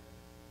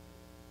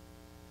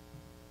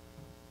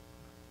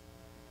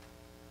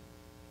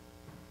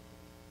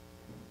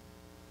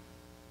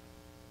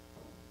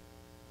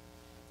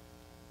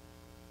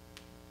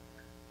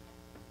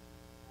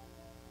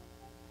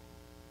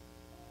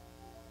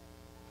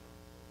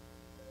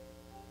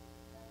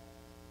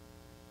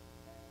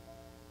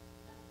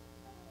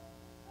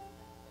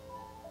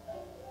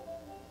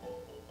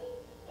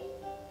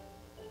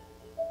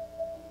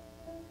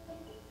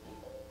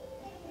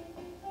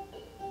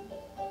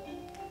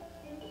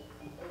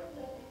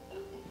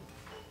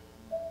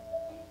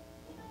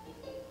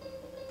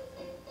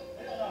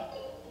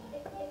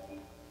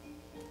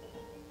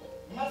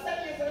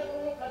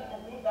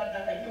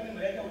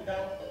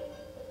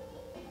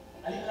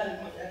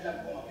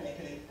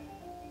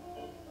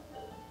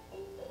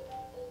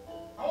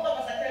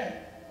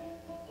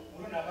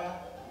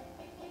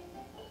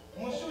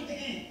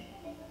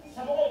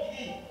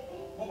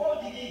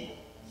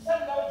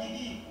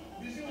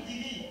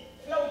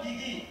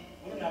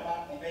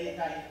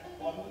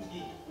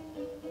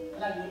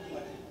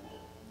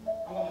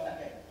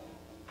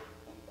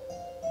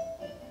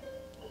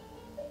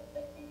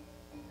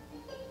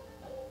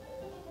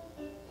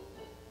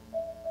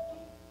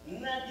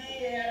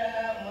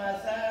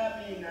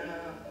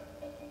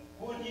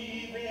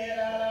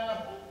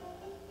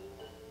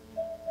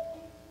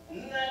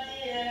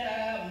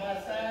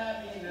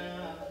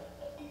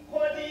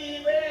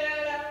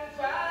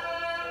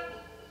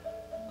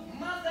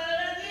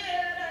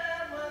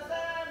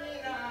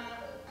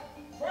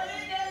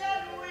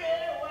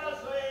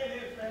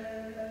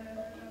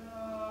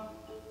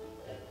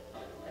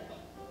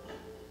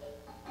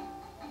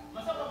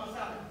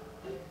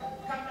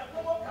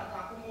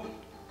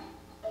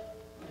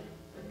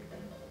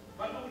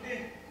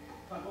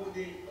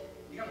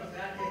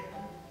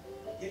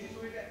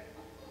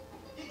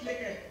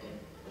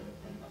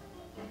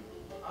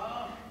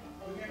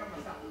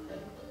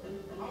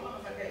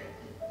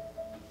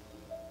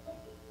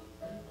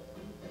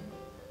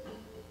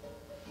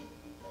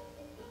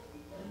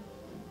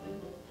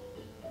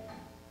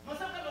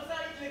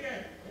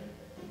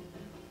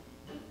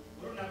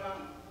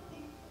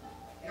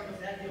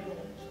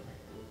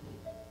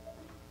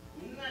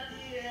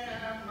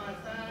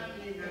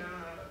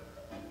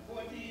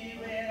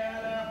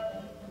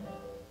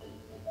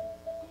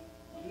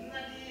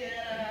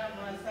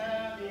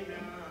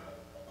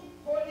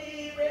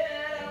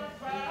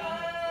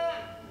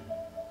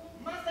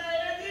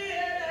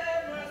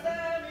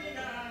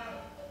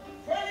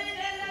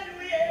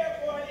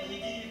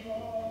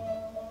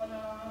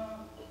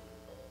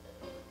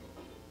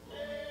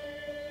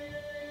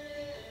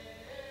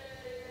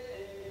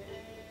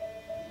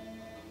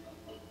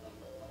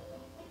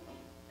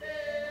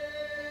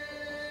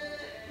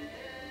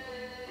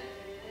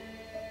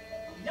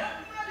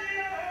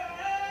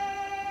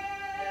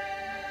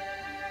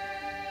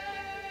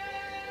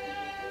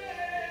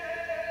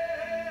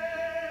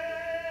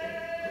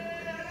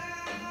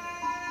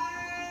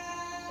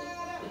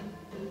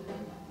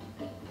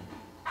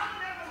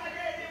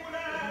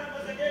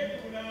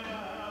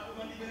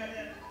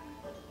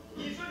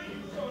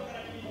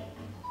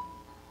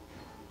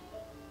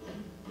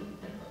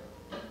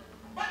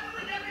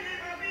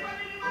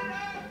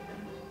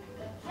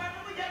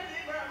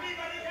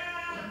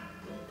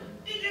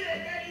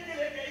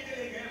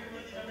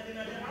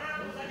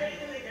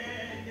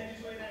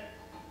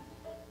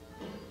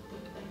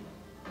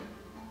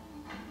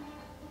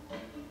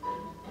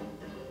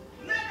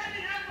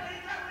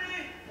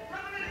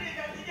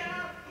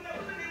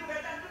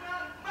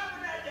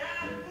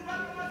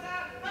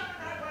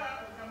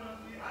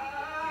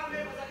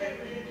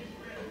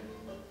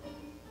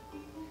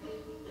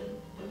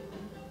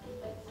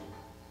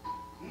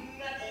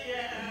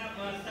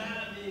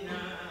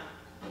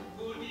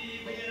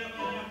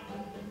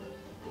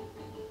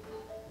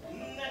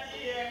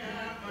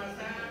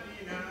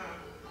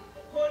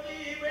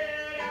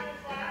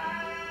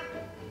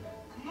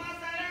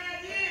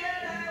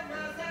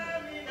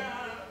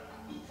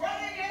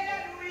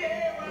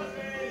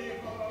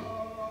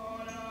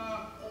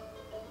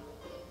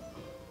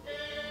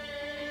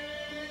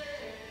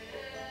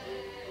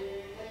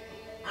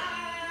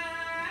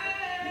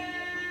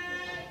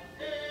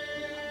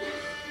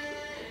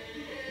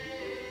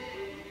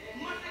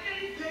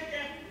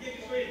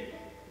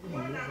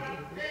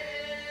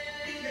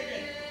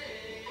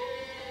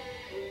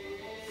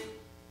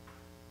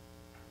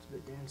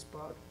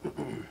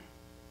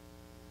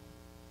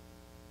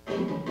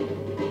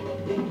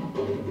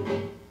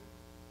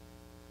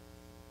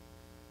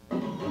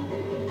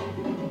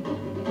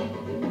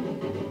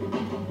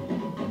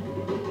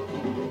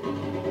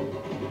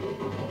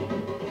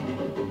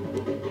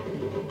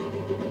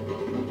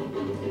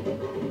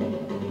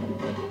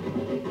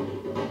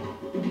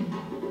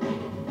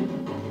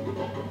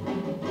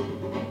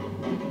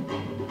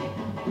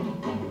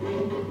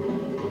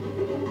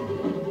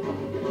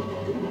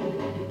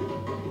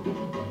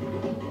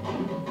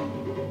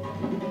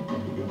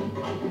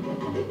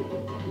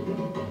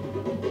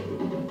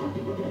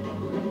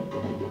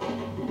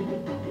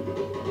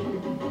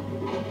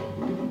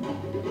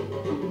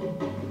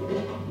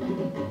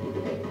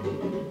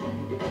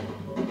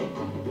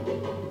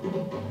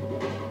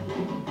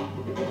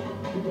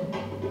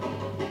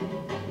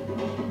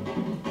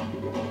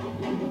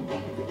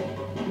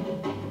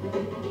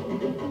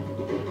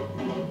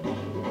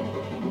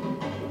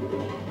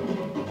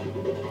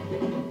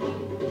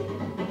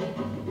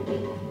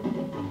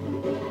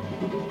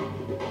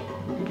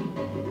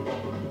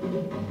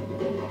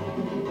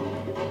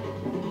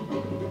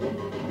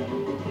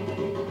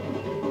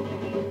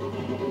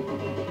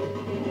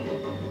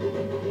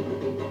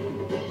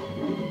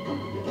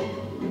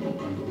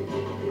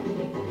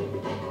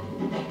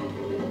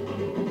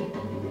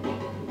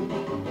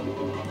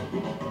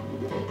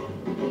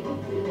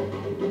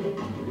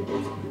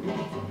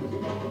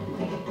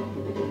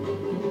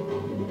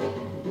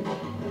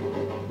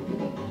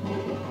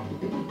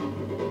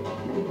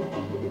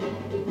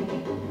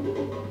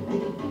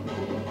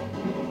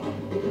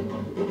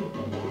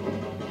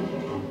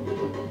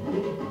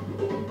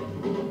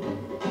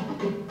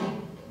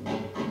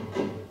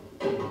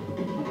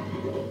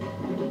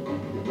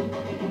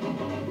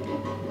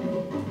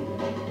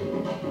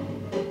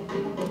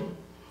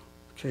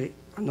 Okay,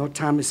 I know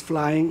time is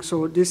flying,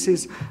 so this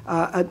is,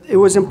 it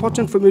was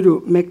important for me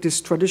to make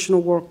this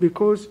traditional work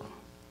because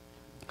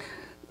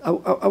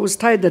I was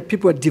tired that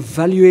people are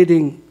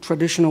devaluating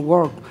traditional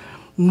work,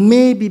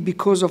 maybe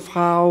because of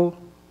how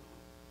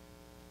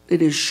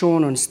it is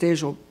shown on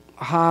stage, or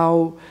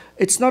how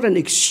it's not an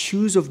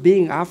excuse of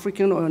being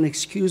African or an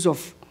excuse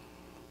of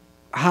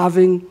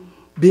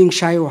being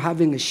shy or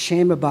having a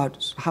shame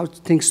about how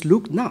things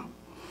look, no.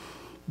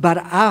 But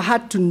I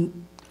had to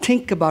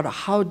think about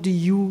how do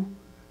you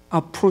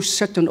approach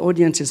certain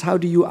audiences, how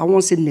do you, I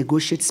won't say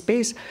negotiate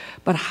space,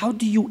 but how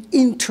do you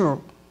enter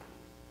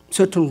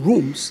certain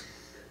rooms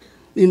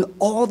in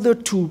order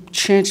to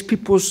change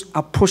people's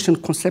approach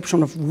and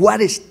conception of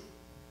what is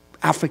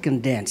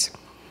African dance.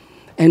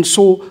 And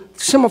so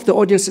some of the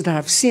audiences that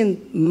have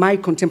seen my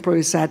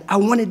contemporary side, I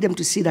wanted them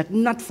to see that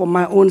not for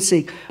my own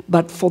sake,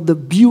 but for the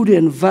beauty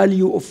and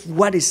value of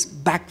what is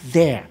back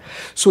there.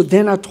 So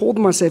then I told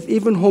myself,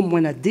 even home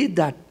when I did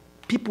that,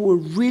 people were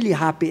really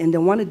happy and they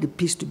wanted the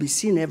piece to be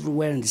seen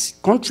everywhere in this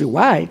country.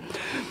 Why?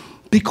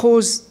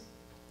 Because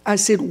I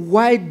said,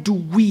 why do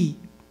we,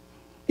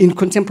 in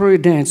contemporary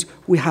dance,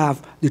 we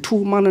have the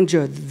tour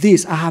manager,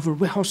 this, I have a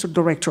rehearsal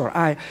director,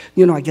 I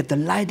get the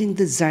lighting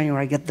designer,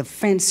 I get the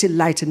fancy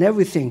lights and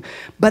everything.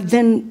 But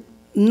then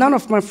none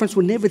of my friends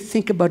would never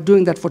think about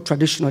doing that for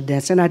traditional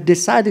dance. And I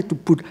decided to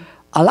put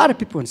a lot of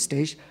people on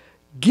stage,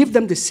 give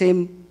them the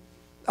same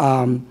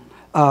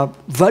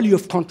value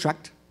of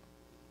contract,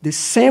 the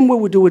same way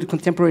we do with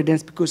contemporary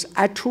dance, because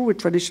I tour with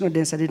traditional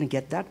dance, I didn't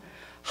get that.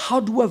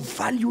 How do I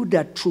value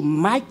that through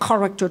my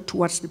character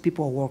towards the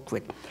people I work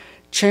with?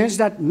 Change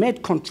that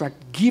med contract,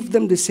 give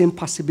them the same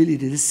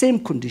possibility, the same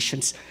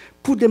conditions,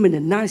 put them in a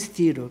nice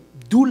theater,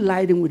 do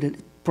lighting with a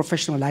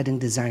professional lighting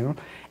designer,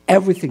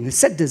 everything, the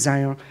set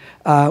designer,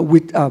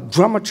 with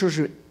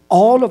dramaturgy,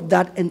 all of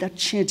that, and that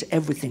changed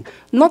everything.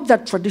 Not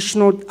that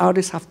traditional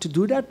artists have to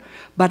do that,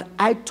 but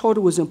I thought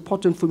it was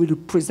important for me to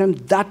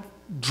present that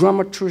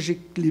dramaturgy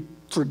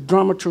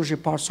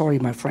part, sorry,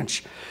 my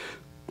French,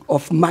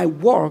 of my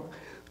work,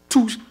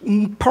 to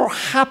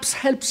perhaps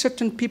help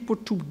certain people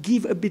to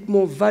give a bit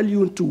more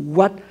value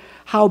into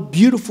how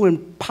beautiful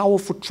and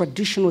powerful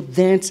traditional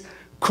dance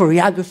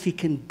choreography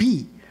can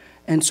be.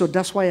 And so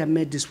that's why I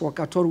made this work.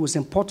 I thought it was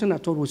important, I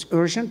thought it was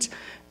urgent,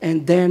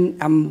 and then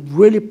I'm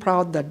really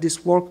proud that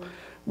this work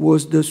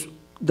was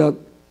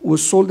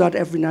sold out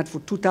every night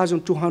for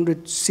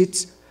 2,200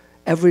 seats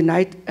every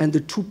night, and the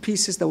two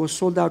pieces that were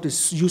sold out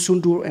is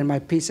Yusundur and my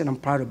piece, and I'm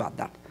proud about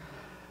that.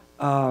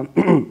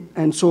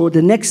 And so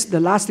the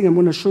last thing I'm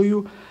going to show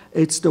you,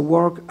 it's the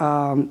work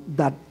my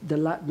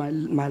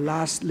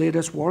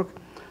latest work,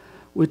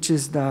 which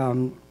is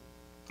the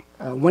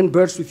When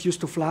Birds Refuse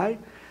to Fly.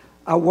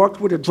 I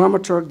worked with a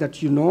dramaturg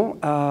that you know,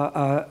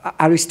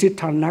 Aristide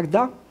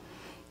Tarnagda,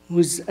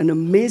 who's an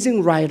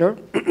amazing writer,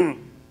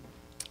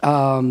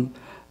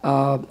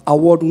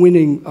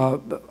 award-winning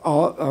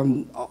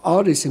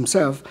artist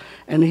himself,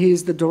 and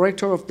he's the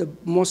director of the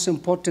most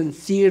important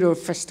theater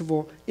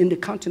festival in the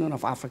continent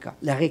of Africa,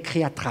 La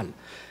Récréatrale.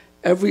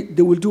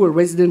 They will do a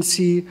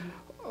residency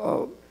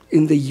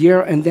in the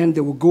year, and then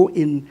they will go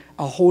in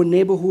a whole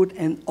neighborhood,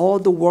 and all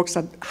the works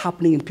are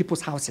happening in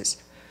people's houses.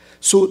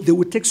 So they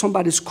would take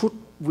somebody's script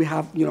we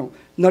have, you know,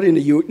 not in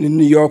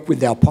New York with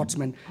the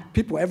apartment.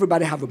 People,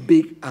 everybody have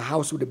a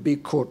house with a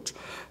big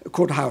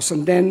courthouse,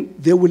 and then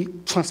they will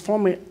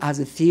transform it as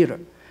a theater.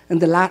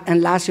 And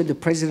last year, the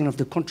president of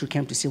the country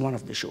came to see one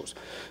of the shows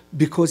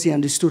because he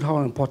understood how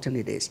important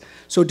it is.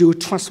 So they would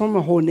transform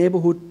a whole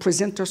neighborhood.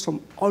 Presenters from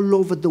all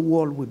over the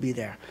world would be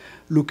there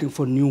looking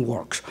for new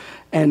works.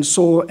 And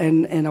so,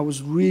 and I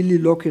was really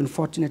lucky and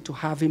fortunate to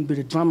have him be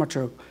the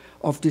dramaturg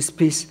of this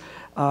piece.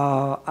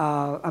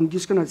 I'm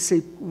just going to say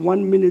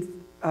 1 minute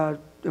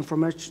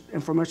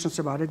information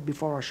about it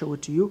before I show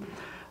it to you.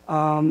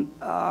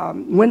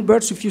 When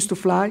Birds Refuse to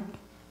Fly,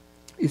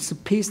 it's a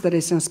piece that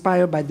is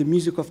inspired by the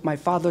music of my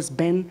father's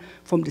band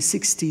from the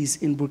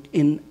 60s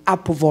in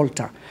Apo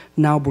Volta,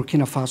 now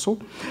Burkina Faso.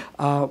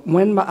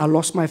 When I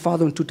lost my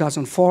father in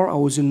 2004, I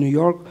was in New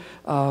York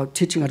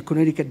teaching at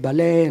Connecticut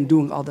Ballet and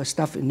doing other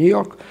stuff in New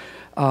York.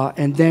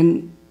 And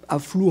then I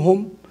flew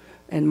home,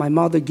 and my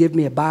mother gave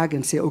me a bag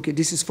and said, okay,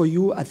 this is for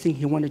you. I think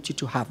he wanted you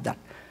to have that.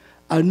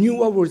 I knew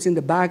what was in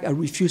the bag. I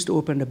refused to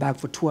open the bag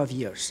for 12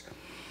 years.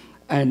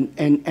 And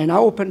I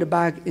opened the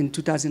bag in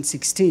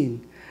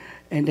 2016.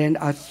 And then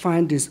I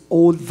find this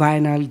old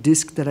vinyl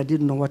disc that I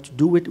didn't know what to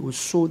do with. It was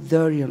so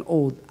dirty and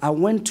old. I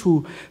went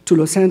to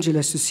Los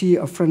Angeles to see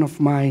a friend of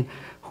mine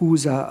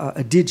who's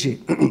a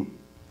DJ.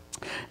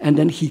 And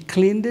then he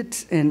cleaned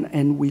it,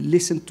 and we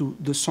listened to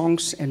the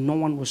songs, and no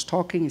one was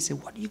talking. He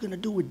said, what are you going to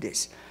do with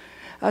this?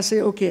 I said,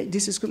 okay,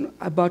 this is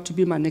about to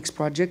be my next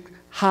project.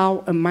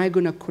 How am I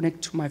going to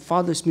connect to my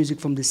father's music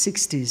from the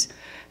 60s?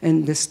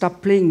 And they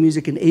stopped playing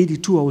music in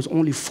 82. I was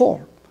only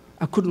 4.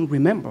 I couldn't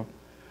remember.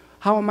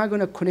 How am I going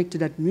to connect to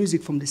that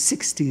music from the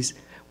 60s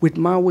with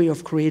my way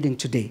of creating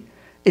today?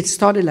 It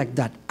started like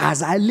that.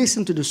 As I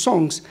listened to the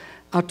songs,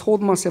 I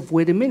told myself,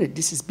 wait a minute,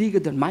 this is bigger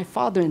than my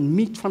father and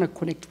me trying to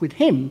connect with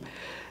him.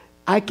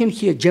 I can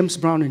hear James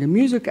Brown in the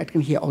music. I can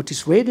hear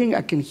Otis Redding.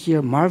 I can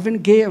hear Marvin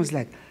Gaye. I was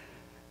like,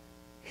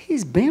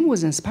 his band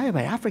was inspired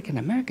by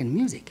African-American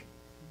music.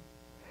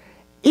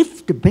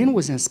 If the band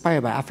was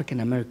inspired by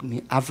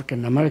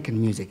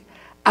African-American music,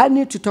 I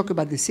need to talk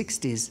about the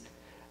 60s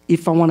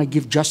if I want to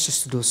give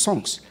justice to those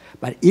songs.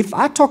 But if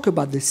I talk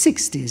about the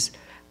 60s,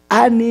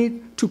 I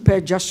need to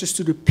pay justice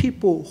to the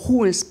people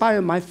who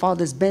inspired my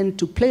father's band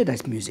to play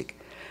that music.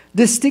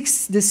 The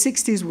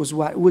 60s was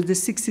what? Well, the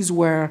 60s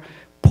were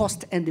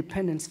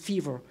post-independence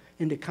fever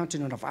in the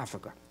continent of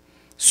Africa.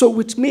 So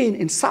which means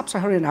in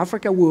sub-Saharan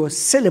Africa, we were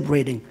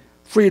celebrating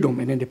freedom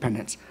and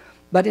independence.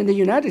 But in the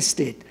United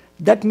States,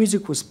 that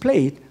music was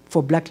played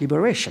for black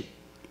liberation.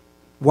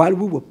 While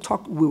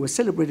we were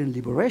celebrating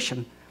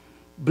liberation,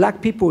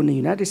 black people in the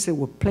United States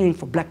were playing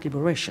for black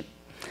liberation.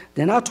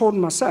 Then I told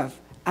myself,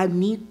 I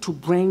need to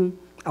bring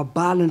a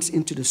balance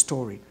into the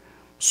story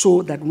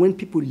so that when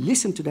people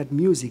listen to that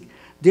music,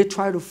 they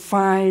try to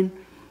find,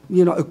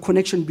 you know, a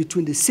connection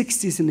between the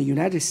 60s in the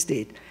United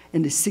States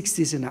and the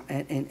 60s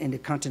in the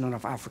continent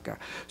of Africa.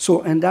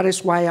 So, and that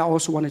is why I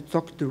also want to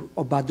talk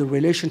about the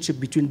relationship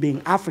between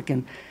being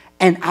African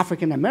and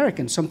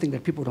African-American, something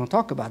that people don't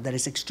talk about, that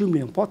is extremely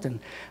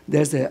important.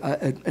 There's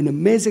an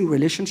amazing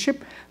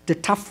relationship, the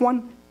tough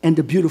one and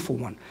the beautiful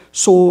one.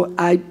 So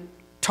I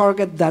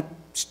target that,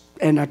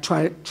 and I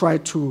try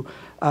to,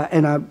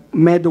 and I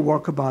made the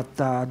work about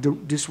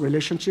this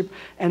relationship.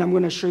 And I'm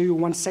going to show you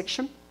one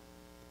section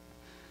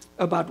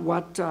about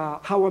what,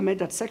 how I made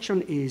that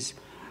section is,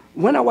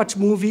 when I watch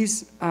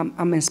movies,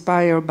 I'm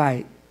inspired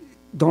by,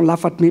 don't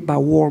laugh at me, by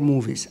war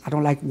movies. I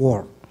don't like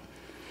war.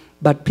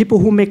 But people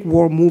who make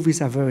war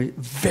movies are very,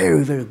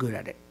 very, very good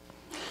at it.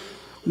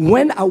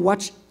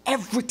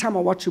 Every time I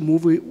watch a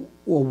movie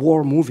or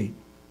war movie,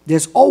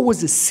 there's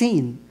always a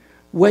scene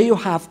where you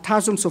have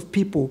thousands of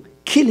people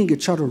killing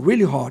each other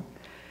really hard,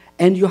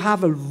 and you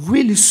have a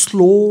really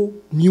slow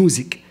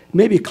music,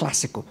 maybe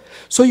classical.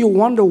 So you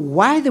wonder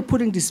why they're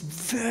putting this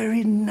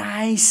very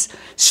nice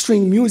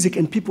string music,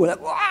 and people are like,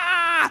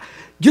 ah!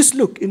 Just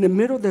look, in the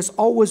middle, there's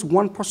always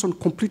one person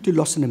completely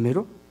lost in the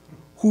middle,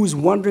 who's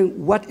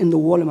wondering, what in the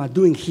world am I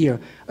doing here?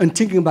 And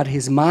thinking about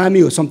his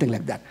mommy or something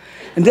like that.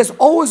 And there's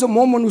always a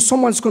moment where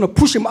someone's going to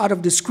push him out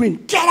of the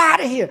screen. Get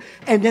out of here!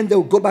 And then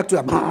they'll go back to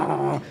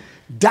that.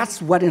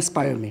 That's what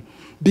inspired me.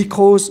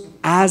 Because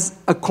as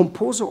a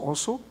composer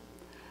also,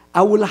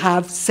 I will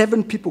have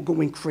 7 people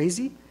going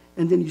crazy,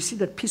 and then you see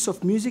that piece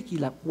of music,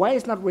 you're like, why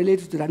is it not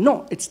related to that?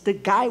 No, it's the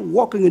guy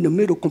walking in the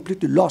middle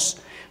completely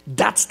lost.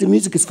 That's the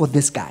music is for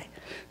this guy.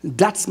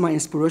 That's my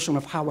inspiration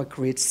of how I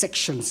create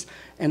sections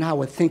and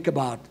how I think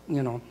about,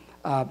 you know,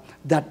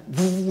 that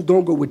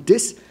don't go with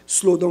this,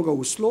 slow don't go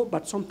with slow,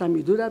 but sometimes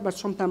you do that, but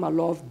sometimes I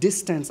love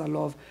distance, I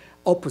love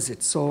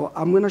opposites. So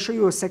I'm going to show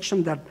you a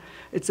section that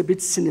it's a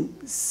bit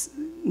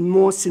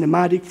more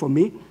cinematic for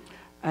me,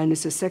 and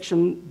it's a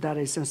section that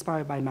is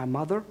inspired by my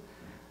mother.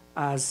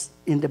 As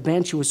in the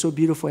band, she was so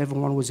beautiful,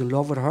 everyone was in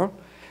love with her,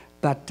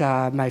 but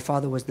my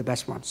father was the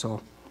best one,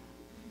 so.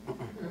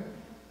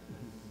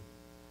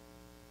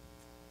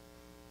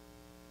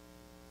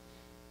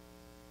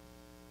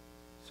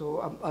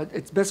 So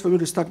it's best for me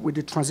to start with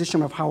the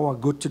transition of how I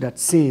go to that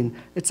scene.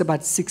 It's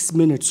about 6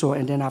 minutes, so,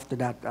 and then after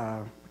that,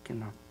 we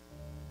can.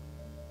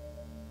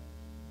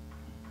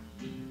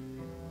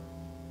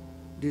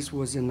 This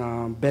was in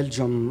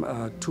Belgium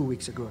 2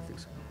 weeks ago, I think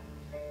so.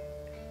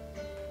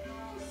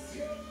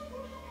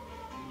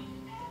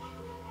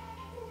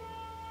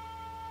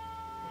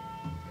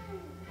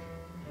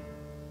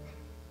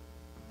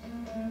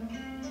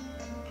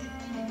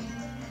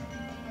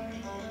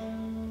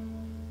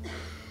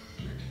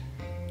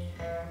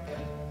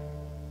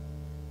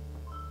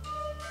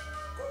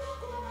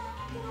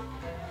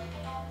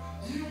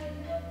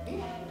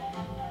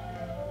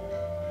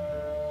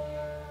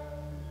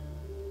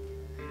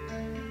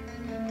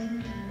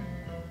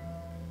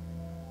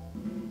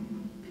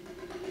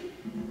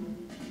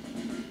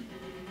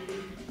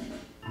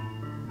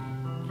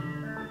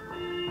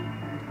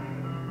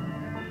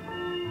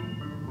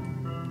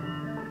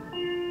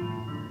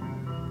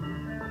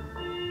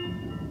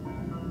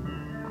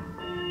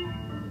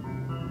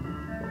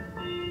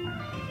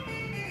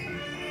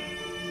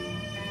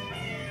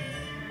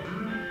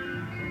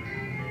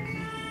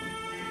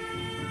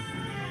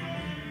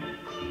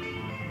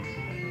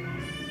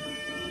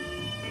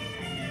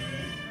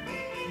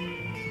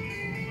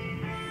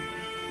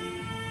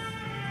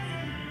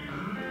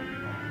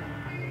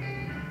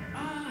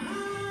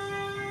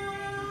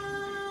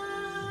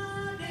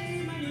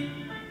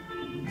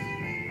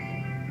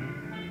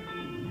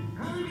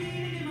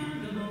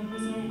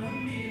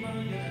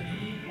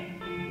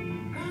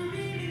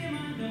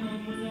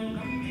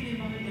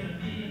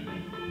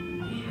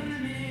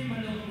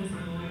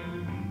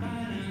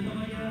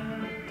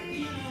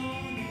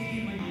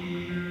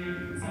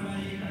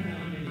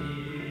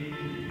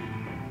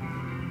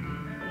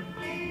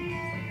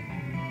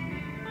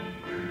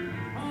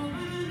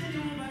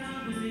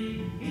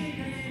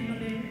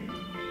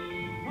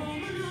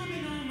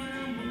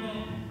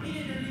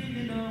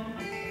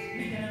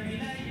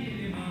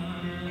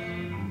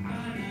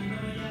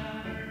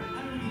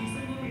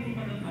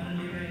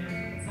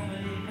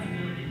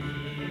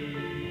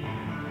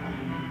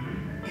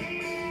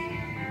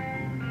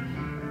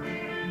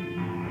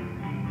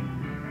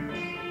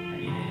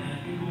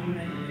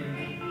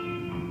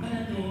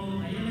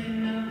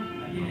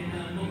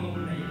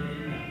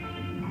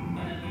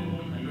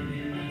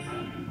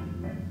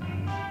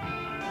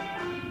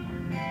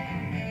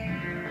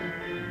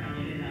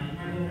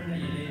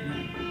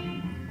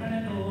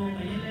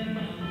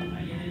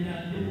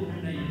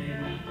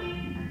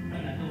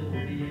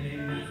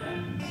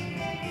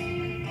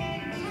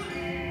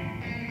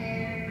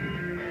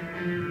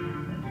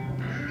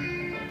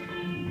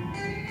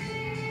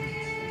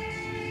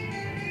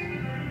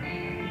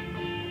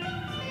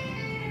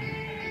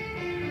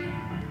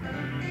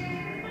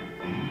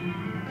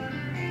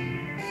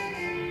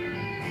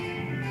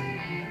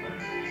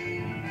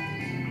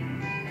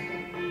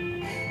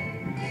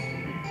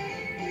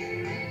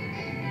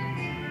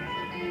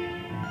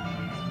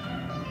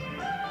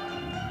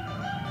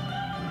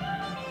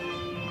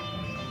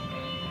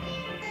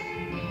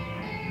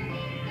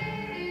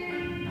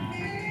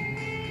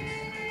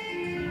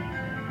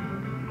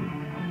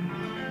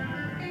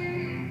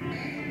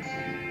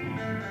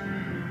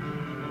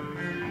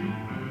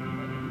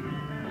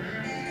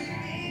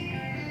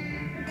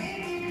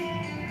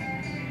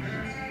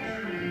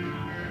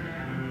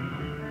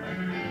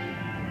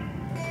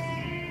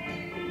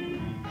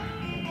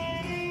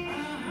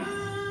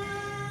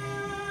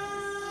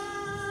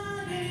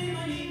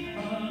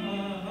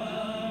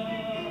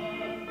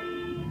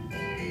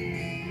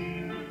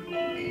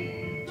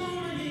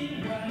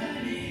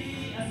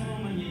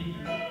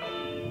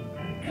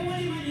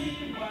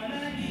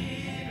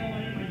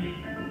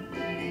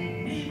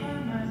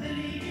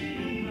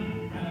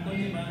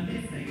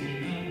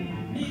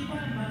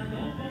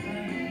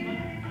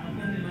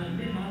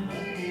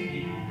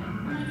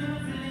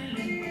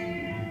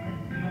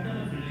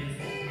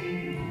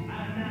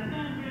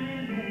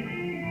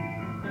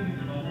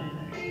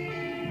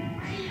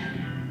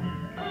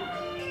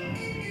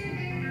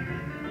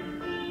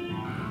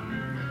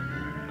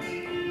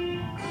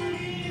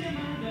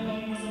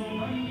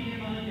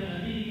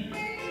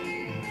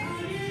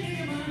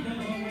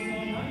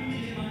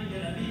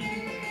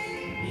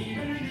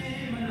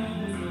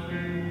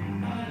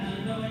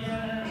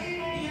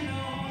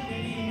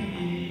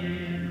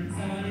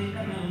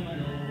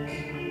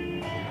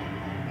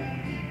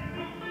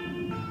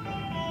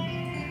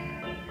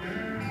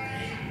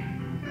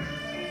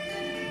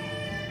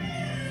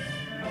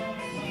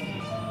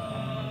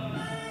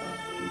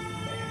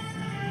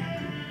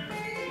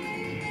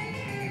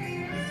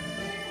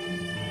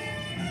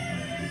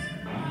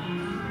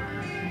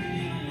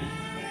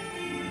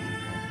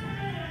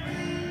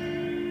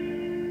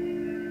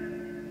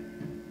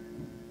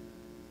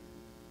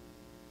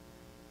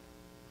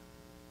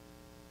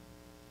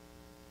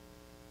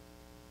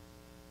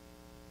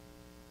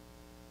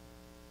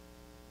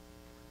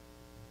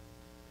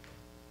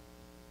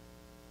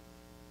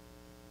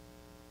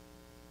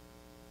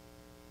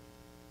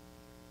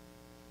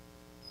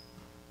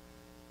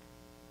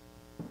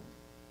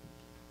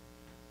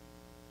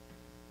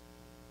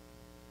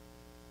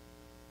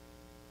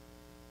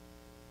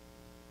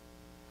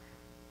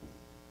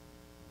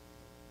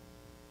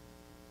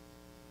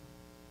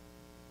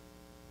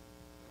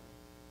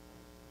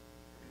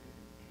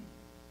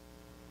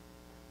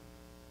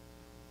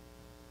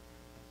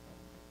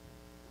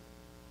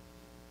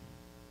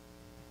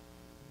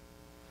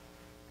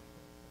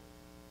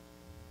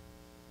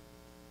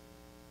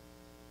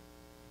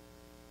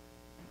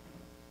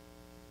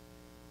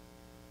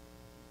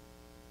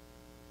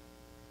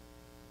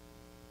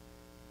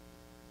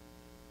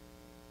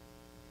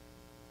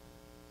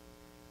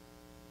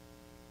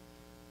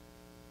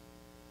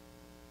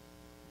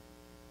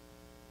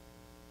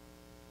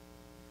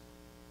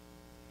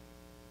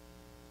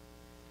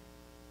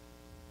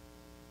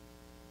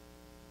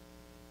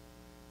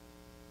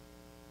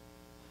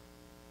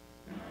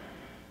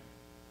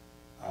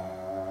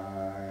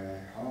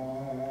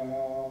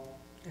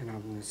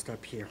 gonna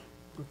stop here.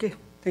 Okay,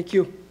 thank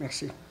you.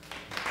 Merci.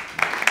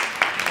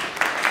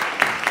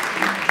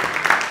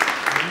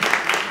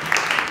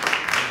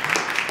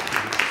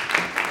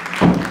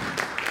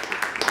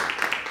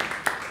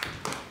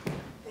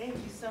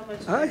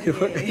 Thank you.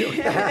 Thank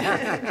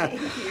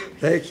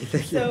you.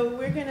 Thank you. So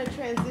we're going to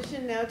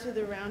transition now to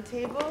the round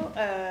table,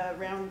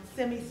 round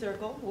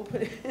semicircle, we'll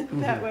put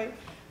it that way.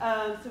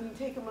 So we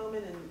take a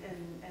moment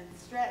and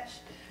stretch.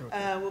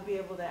 We'll be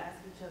able to ask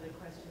each other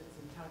questions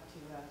and talk to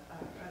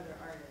our other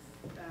artists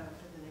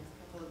for the next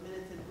couple of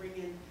minutes and bring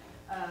in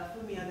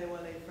Funmi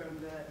Adewole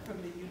from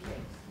the UK,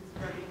 who's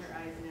rubbing her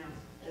eyes now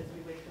as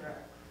we wait for her.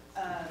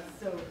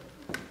 So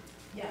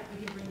yeah,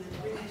 we can bring the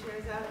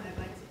chairs out, and I'd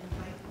like to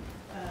invite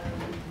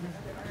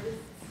other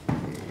artists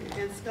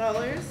and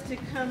scholars to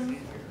come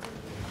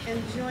and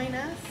join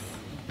us.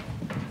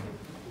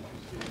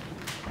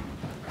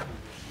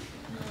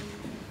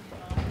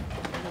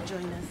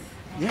 Join us.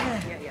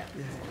 Yeah. Yeah.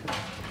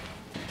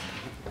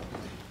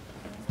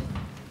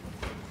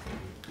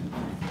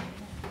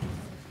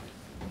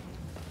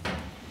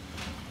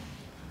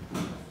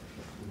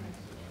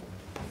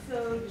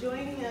 So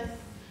joining us,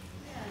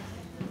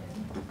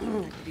 I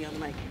have to be on the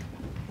mic.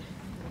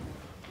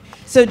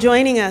 So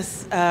joining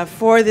us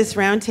for this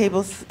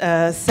roundtable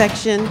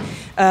section,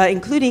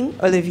 including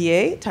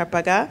Olivier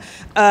Tarpaga,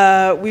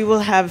 we will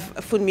have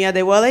Funmi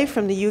Adewole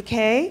from the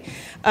UK,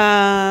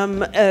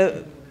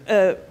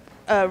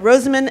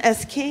 Rosamond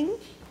S. King,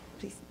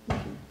 please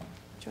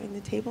join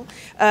the table,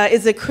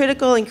 is a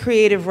critical and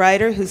creative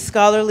writer whose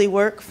scholarly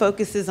work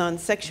focuses on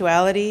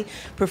sexuality,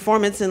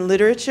 performance, and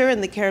literature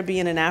in the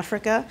Caribbean and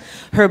Africa.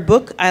 Her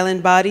book,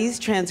 Island Bodies,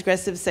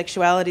 Transgressive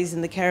Sexualities in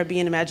the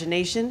Caribbean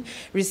Imagination,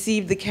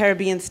 received the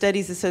Caribbean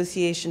Studies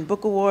Association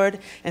Book Award,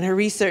 and her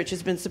research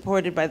has been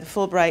supported by the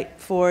Fulbright,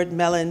 Ford,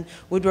 Mellon,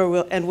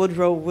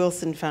 Woodrow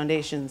Wilson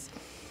Foundations.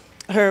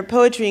 Her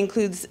poetry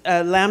includes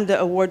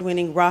Lambda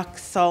Award-winning Rock,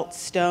 Salt,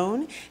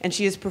 Stone, and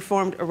she has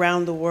performed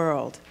around the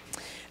world.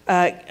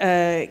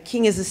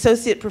 King is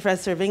Associate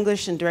Professor of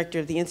English and Director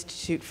of the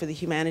Institute for the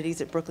Humanities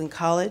at Brooklyn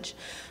College,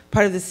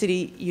 part of the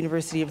City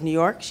University of New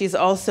York. She is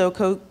also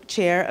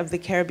co-chair of the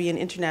Caribbean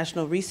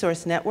International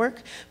Resource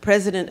Network,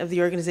 president of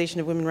the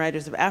Organization of Women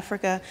Writers of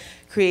Africa,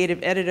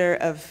 creative editor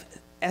of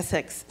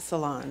Essex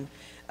Salon,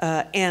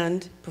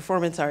 and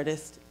performance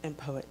artist and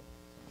poet.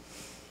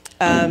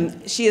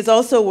 She has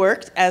also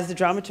worked as the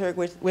dramaturg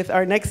with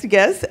our next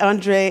guest,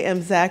 André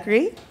M.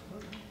 Zachery,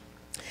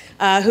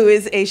 who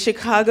is a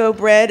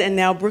Chicago-bred and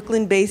now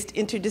Brooklyn-based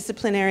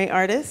interdisciplinary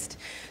artist,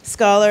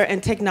 scholar,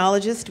 and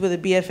technologist with a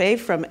BFA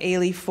from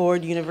Ailey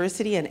Ford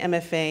University and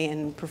MFA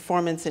in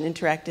Performance and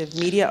Interactive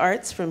Media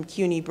Arts from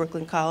CUNY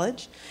Brooklyn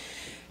College.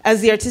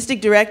 As the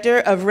artistic director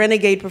of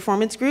Renegade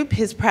Performance Group,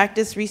 his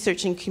practice,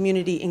 research, and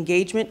community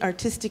engagement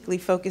artistically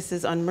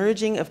focuses on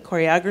merging of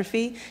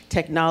choreography,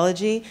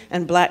 technology,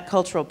 and Black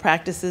cultural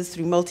practices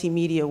through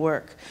multimedia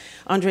work.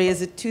 André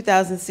is a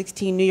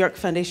 2016 New York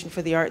Foundation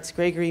for the Arts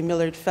Gregory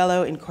Millard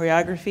Fellow in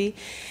Choreography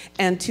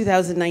and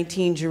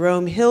 2019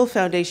 Jerome Hill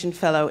Foundation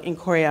Fellow in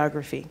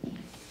Choreography.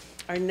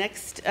 Our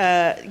next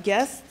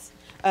guest,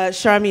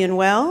 Charmian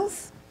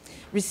Wells,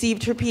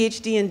 received her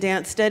Ph.D. in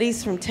dance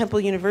studies from Temple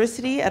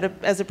University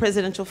as a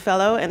presidential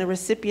fellow and a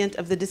recipient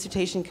of the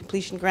dissertation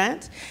completion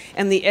grant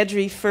and the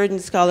Edry Furden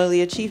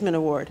Scholarly Achievement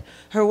Award.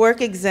 Her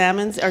work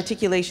examines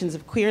articulations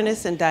of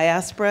queerness and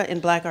diaspora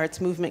in Black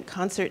arts movement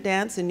concert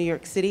dance in New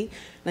York City,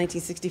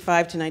 1965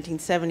 to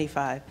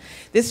 1975.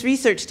 This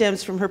research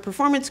stems from her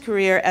performance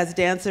career as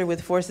dancer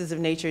with Forces of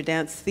Nature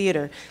Dance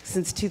Theater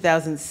since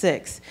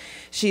 2006.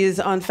 She is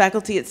on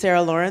faculty at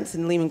Sarah Lawrence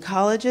and Lehman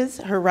Colleges.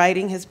 Her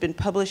writing has been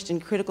published in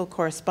Critical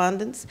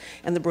Correspondence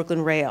and the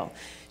Brooklyn Rail.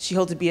 She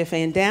holds a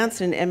BFA in dance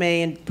and an MA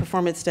in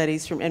performance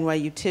studies from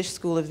NYU Tisch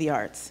School of the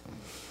Arts.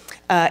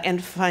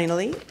 And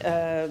finally,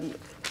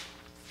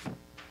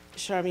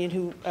 Charmian,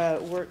 who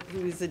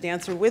is a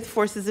dancer with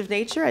Forces of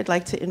Nature. I'd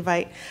like to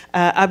invite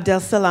Abdel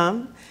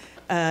Salaam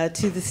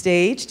to the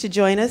stage to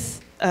join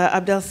us.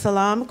 Abdel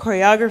Salaam,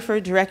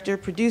 choreographer, director,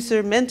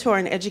 producer, mentor,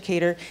 and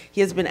educator.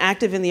 He has been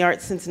active in the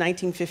arts since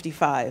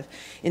 1955.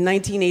 In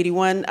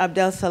 1981,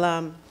 Abdel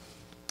Salaam,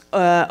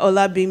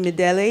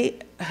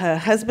 Olabimidele, her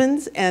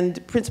husbands,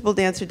 and principal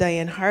dancer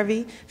Diane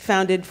Harvey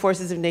founded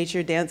Forces of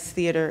Nature Dance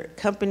Theater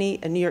Company,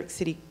 a New York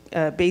City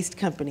based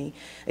company,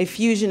 a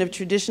fusion of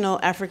traditional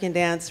African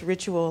dance,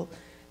 ritual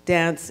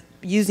dance,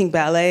 using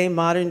ballet,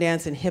 modern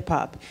dance, and hip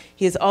hop.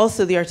 He is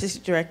also the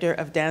artistic director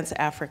of Dance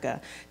Africa.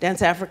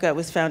 Dance Africa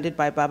was founded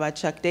by Baba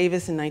Chuck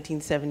Davis in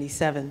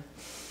 1977.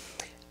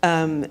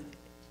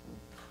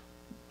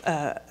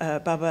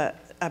 Baba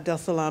Abdel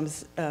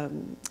Salaam's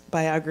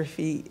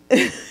biography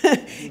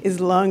is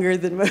longer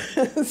than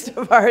most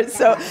of ours,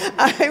 so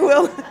I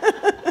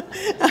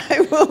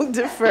will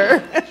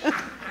defer.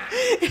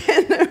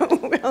 And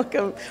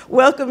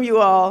welcome you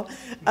all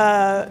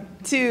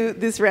to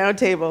this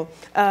roundtable.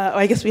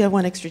 I guess we have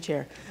one extra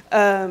chair.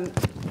 And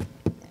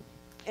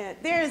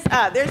there's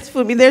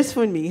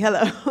Funmi.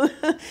 Hello.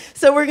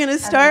 So we're going to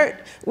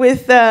start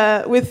with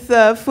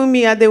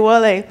Funmi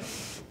Adewole.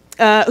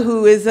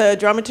 who is a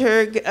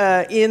dramaturg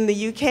in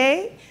the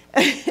UK.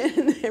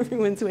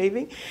 Everyone's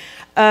waving.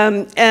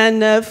 And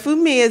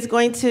Funmi is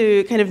going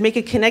to kind of make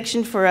a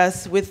connection for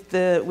us with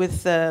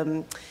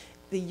the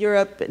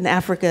Europe and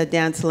Africa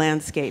dance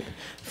landscape.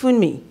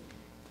 Funmi.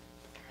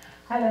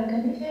 Hello,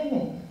 can you hear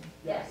me?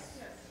 Yes.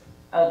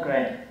 Oh,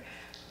 great.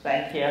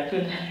 Thank you. I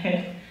couldn't.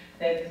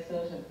 There's a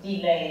sort of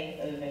delay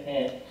over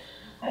here.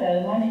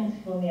 Hello, my name is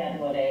Funmi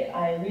Adewole.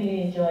 I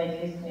really enjoyed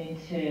listening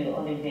to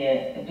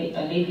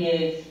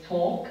Olivier's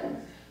talk,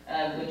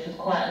 which was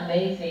quite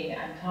amazing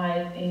and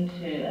ties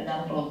into a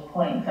number of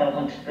points I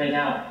want to bring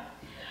up.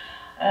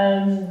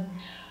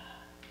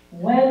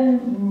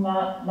 When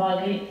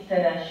Margit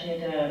said I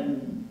should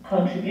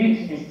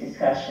contribute to this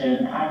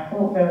discussion, I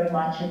thought very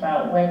much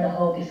about when the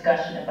whole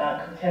discussion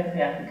about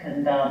contemporary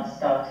African dance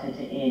started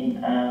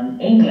in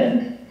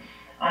England.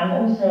 I'm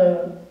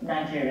also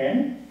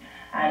Nigerian,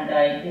 and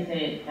I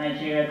visit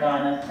Nigeria,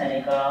 Ghana,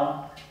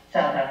 Senegal,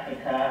 South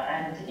Africa,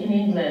 and in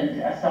England,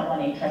 as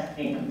someone interested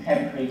in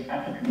contemporary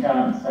African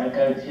dance, I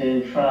go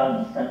to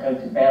France, I go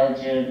to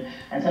Belgium,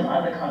 and some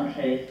other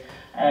countries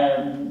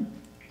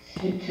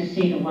to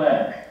see the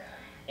work.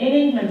 In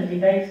England, the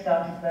debate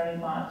started very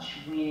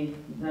much with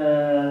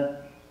the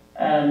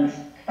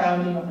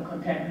founding of the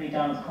contemporary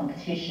dance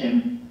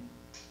competition.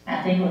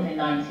 I think it was in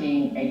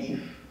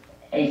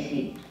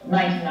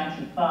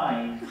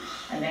 1995,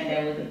 and then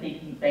there was a big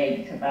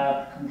debate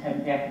about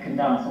contemporary African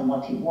dance and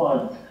what it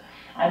was.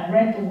 I've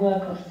read the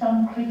work of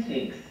some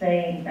critics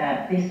saying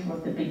that this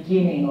was the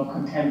beginning of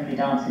contemporary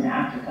dance in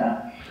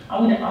Africa. I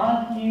would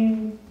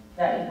argue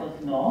that it was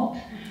not.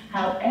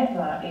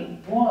 However, it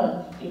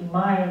was, in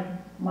my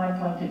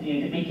point of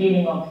view, the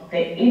beginning of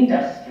the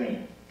industry,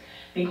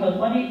 because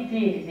what it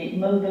did is it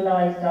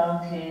mobilized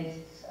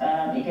artists,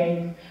 it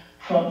gave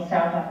from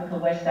South Africa,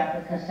 West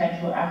Africa,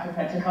 Central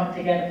Africa to come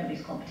together for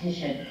this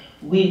competition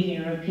with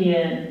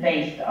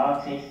European-based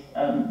artists,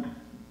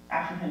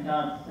 African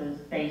dancers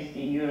based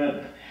in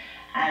Europe,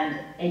 and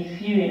a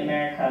few in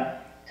America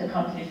to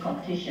come to this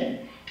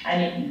competition.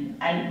 And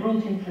it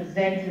brought in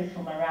presenters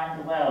from around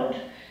the world,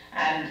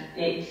 and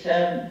it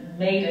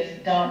made us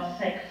dance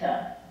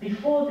sector.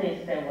 Before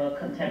this, there were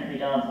contemporary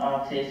dance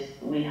artists.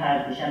 We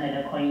had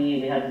Jamila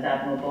Koyi, we had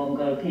Zabno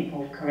Bongo,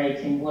 people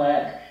creating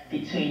work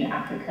between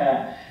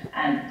Africa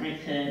and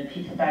Britain,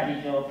 Peter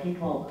Badijo,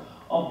 people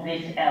of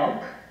this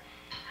ilk.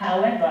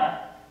 However,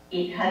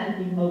 it hadn't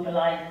been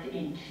mobilized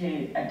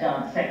into a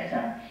dance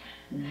sector.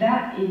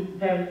 That is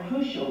very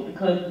crucial,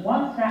 because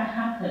once that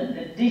happened,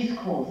 the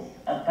discourse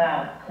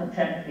about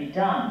contemporary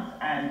dance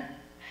and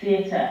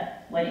theatre,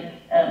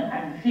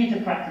 and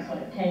theatre practice when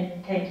it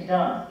came to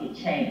dance, it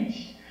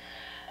changed.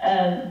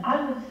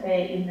 I would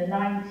say in the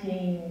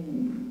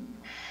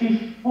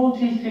 1940s,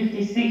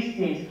 50s,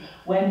 60s,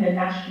 when the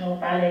national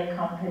ballet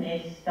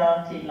companies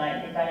started,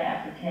 like the Ballet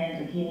Africain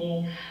de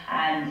Guinea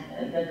and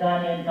the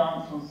Ghanaian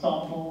Dance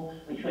Ensemble,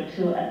 which were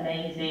two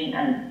amazing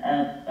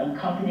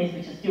companies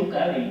which are still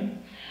going.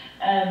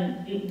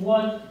 It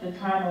was the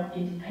time of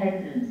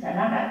independence, and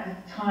at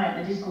that time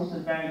the discourse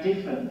was very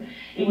different.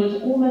 It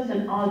was almost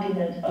an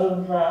argument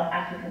over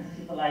African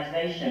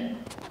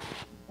civilization.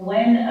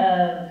 When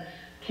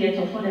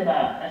Curated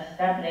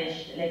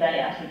established Les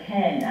Ballets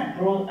Africains and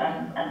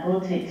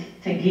brought it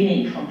to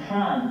Guinea from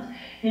France,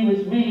 he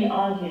was really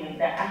arguing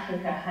that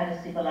Africa had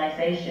a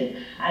civilization,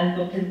 and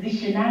the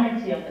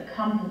positionality of the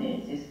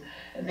companies is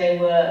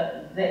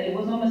it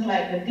was almost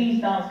like that these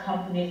dance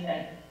companies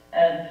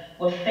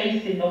were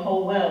facing the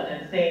whole world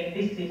and saying,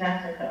 this is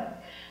Africa.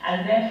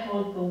 And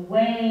therefore, the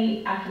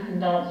way African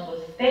dance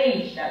was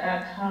staged at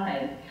that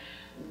time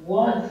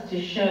was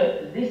to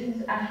show this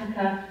is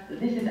Africa,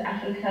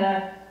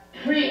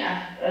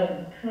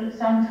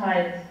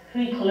 sometimes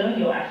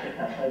pre-colonial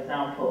Africa, for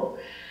example.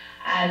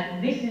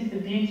 And this is the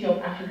beauty of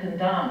African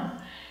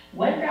dance.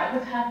 When that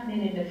was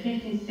happening in the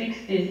 50s,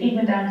 60s,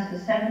 even down to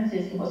the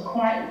 70s, it was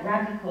quite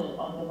radical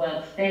on the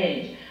world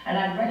stage. And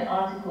I've read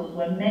articles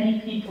where many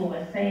people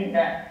were saying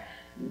that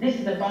this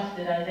is a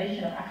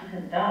bastardization of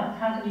African dance.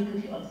 How can you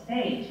put it on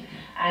stage?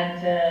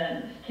 And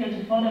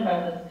Curated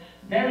was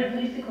very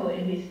political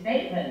in his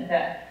statement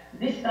that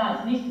this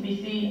dance needs to be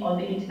seen on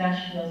the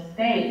international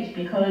stage,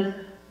 because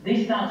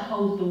this dance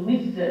holds the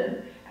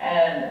wisdom,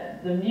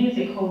 the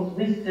music holds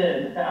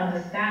wisdom, the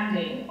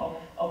understanding of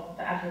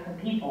the African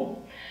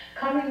people.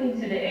 Coming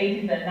into the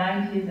 80s and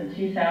 90s and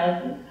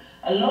 2000s,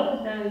 a lot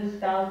of those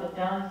styles of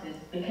dances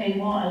became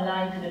more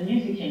aligned to the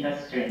music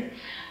industry,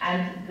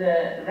 and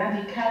the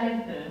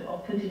radicalism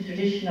of putting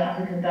traditional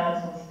African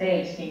dance on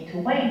stage seemed to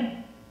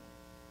wane.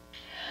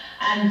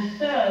 And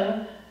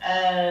so,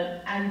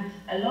 and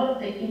a lot of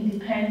the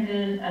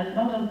independent, a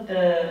lot of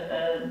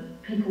the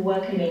people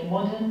working in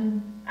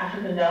modern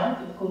African dance,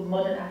 it was called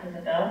modern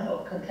African dance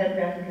or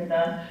contemporary African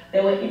dance,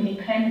 they were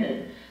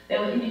independent. They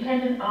were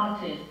independent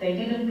artists. They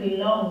didn't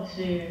belong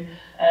to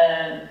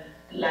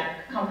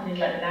like companies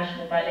like the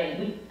National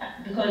Ballet.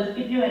 Because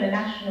if you were in a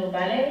national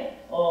ballet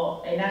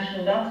or a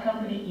national dance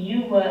company,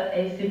 you were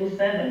a civil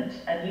servant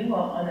and you were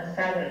on a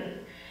salary.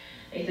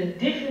 It's a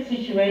different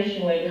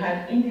situation where you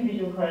had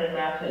individual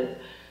choreographers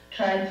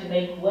trying to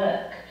make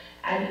work.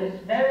 And it was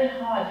very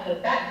hard for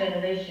that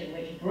generation,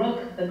 which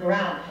broke the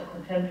ground for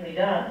contemporary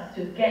dance,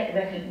 to get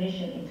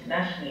recognition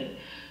internationally.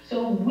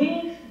 So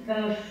with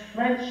the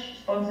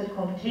French-sponsored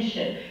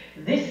competition,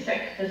 this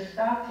sector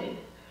started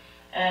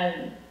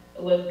and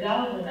was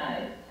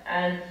galvanized.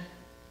 And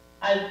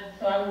I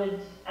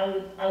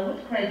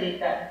would credit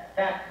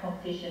that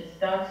competition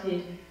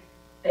started,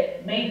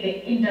 that made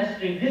the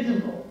industry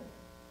visible.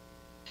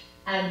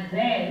 And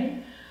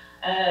then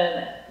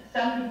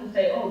some people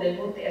say, oh, they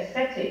brought the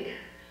aesthetic.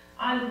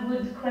 I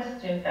would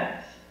question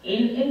that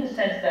in the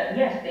sense that,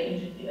 yes,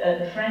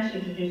 the French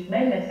introduced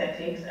many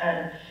aesthetics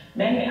and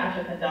many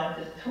African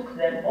dancers took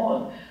them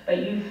on, but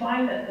you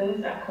find that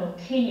those that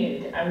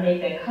continued and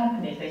made their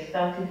companies, they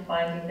started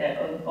finding their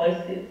own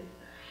voices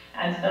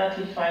and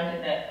started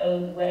finding their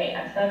own way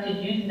and started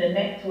using the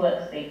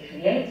networks they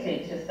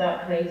created to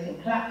start creating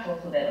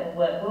platforms for their own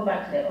work, go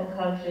back to their own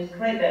countries,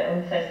 create their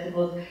own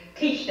festivals,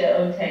 teach their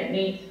own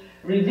techniques,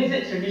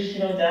 revisit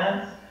traditional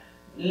dance,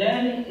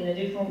 learn it in a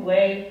different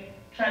way,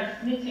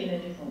 transmit it in a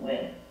different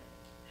way.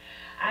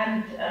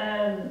 And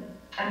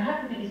I'm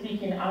happy to be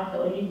speaking after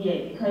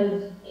Olivier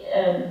because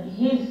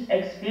his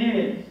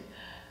experience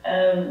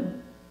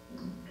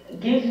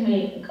gives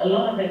me a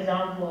lot of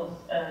examples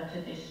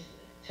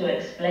to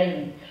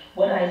explain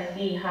what I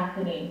see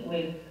happening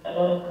with a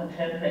lot of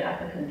contemporary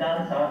African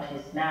dance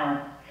artists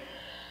now.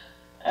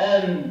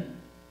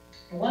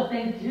 What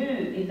they do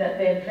is that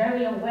they're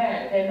very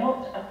aware. They're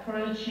not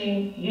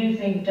approaching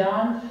using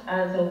dance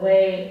as a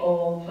way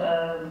of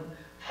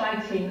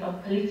fighting a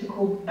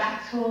political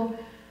battle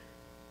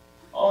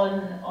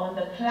on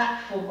the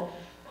platform of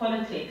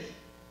politics.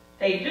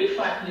 They do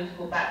fight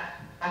political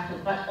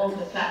battles, but on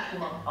the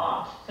platform of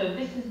art. So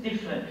this is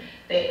different.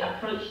 They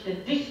approach the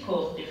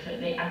discourse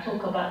differently and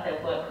talk about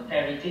their work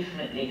very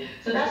differently.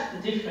 So that's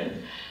the difference.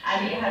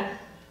 And it has,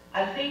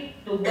 I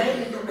think the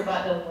way they talk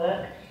about their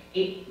work,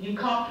 you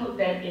can't put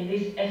them in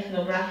this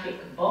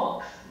ethnographic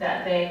box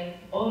that they're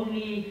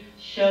only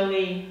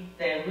showing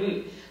their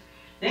roots.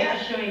 They are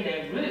showing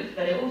their roots,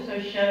 but they're also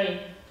showing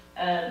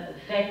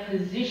their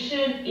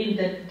position in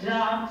the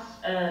dance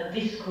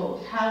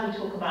discourse, how we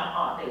talk about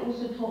art. They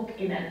also talk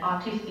in an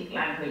artistic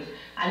language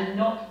and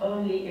not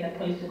only in a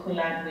political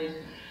language.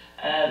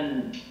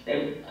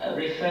 They're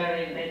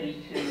referring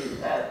maybe to,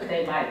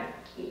 they might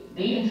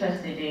be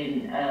interested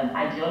in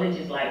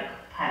ideologies like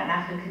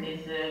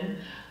Pan-Africanism,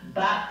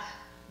 but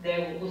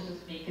they will also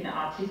speak in an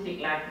artistic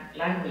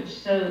language.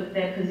 So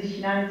their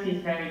positionality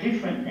is very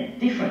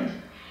different.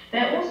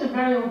 They're also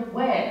very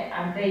aware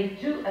and they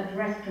do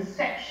address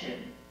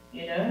perception,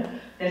 you know.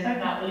 There's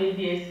something like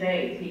Olivier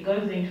says, he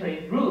goes into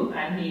a room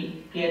and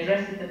he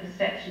addresses the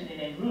perception in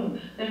a room.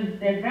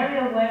 They're very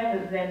aware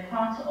that they're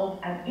part of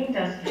an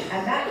industry,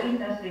 and that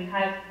industry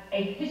has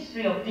a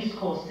history of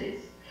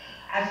discourses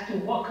as to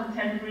what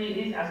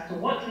contemporary is, as to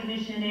what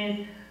tradition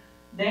is.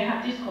 They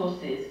have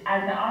discourses,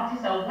 and the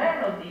artists are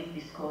aware of these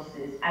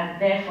discourses and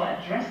therefore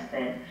address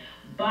them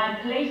by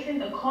placing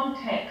the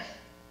context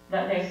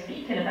that they're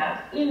speaking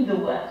about in the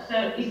work.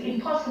 So it's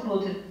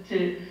impossible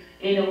to,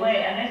 in a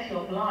way, unless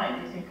you're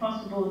blind, it's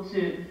impossible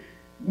to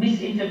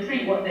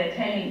misinterpret what they're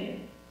telling you.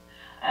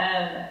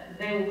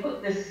 They will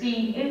put the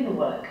scene in the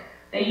work.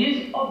 They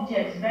use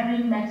objects very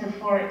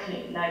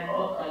metaphorically, like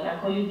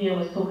Olivier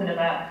was talking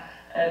about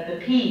the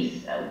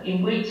piece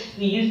in which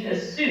he used a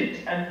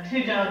suit and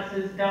two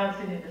dancers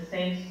dancing in the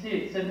same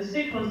suit. So the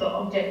suit was the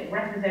object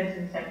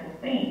representing several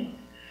things.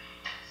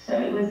 So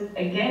it was,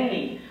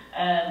 again,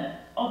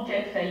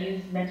 objects are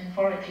used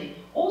metaphorically.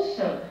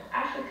 Also,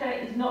 Africa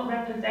is not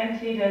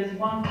represented as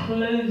one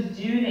closed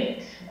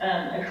unit,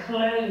 a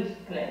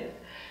closed place.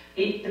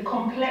 The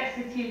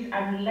complexities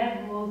and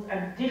levels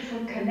and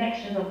different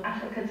connections of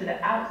Africa to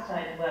the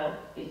outside world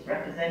is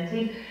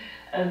represented.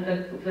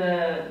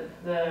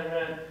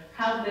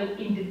 How the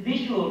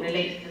individual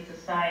relates to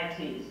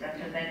society is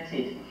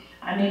represented.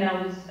 I mean,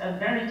 I was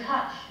very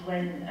touched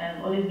when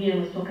Olivier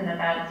was talking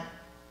about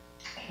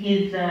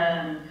his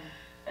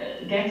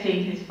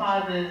getting his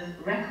father's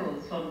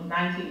records from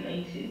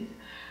 1980s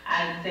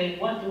and saying,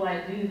 what do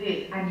I do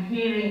this? And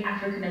hearing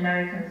African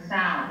American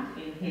sound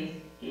in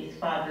his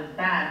father's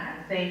band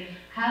and saying,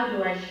 how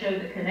do I show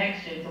the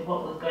connections of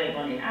what was going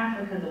on in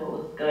Africa and what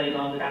was going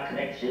on with our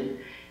connections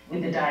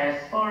with the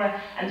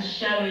diaspora, and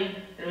showing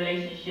the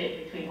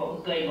relationship between what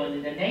was going on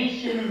in the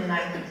nation in the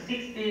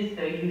 1960s,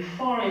 the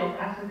euphoria of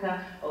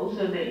Africa, but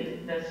also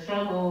the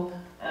struggle,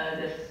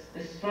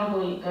 the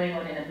struggle going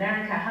on in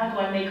America. How do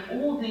I make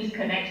all these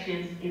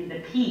connections in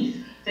the piece?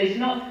 So it's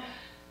not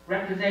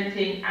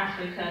representing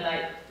Africa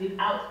like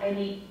without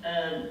any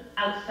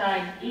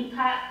outside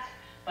impact,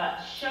 but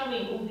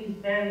showing all these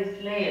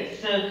various layers.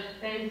 So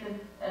there's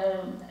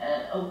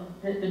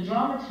the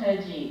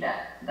dramaturgy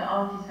that the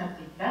artists have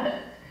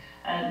developed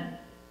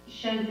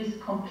show this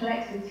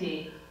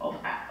complexity of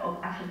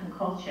African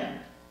culture.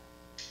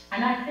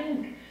 And I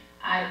think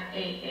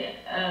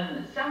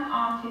Some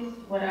artists,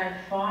 what I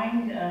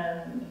find,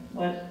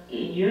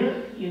 in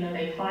Europe, you know,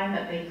 they find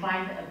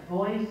a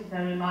voice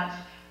very much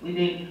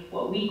within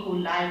what we call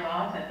live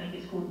art. I think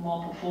it's called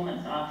more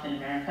performance art in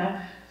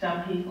America.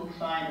 Some people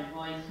find a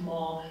voice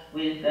more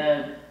with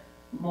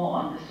more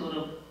on the sort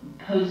of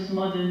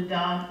postmodern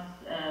dance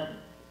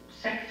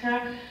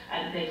sector,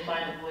 and they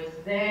find a voice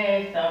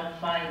there. Some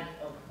find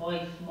a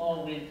voice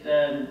more with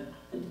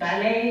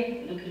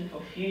ballet, looking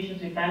for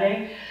fusions with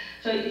ballet.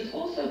 So it's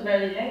also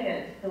very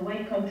layered. The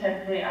way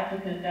contemporary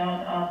African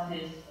dance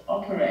artists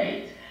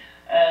operate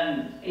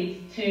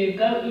is to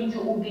go into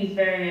all these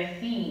various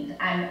scenes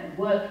and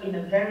work in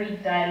a very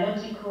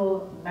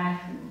dialogical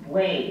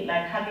way,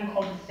 like having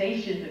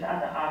conversations with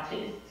other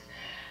artists.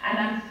 And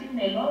I'm seeing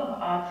a lot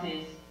of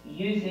artists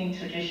using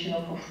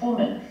traditional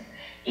performance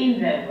in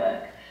their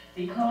work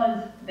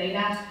because they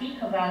now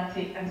speak about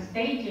it and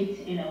stage it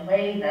in a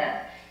way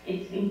that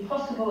it's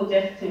impossible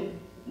just to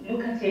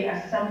look at it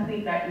as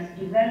something that is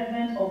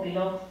irrelevant or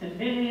belongs to the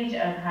village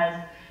and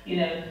has, you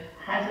know,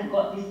 hasn't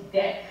got this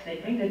depth.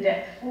 They bring the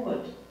depth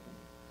forward.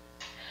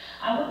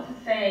 I want to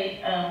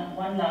say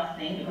one last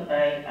thing because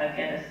I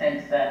get a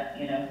sense that,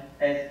 you know,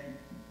 there's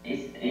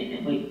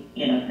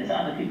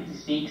other people to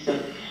speak. So,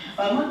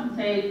 but I want to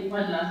say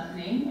one last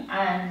thing,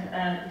 and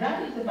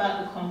that is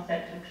about the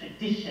concept of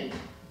tradition.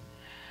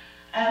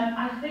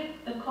 I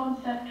think the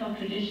concept of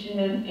tradition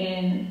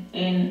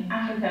in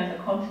Africa as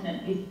a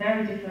continent is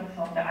very different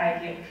from the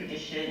idea of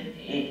tradition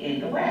in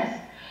the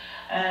West.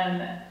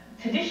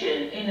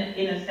 Tradition,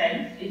 in a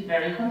sense, is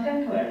very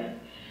contemporary.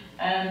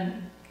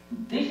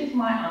 This is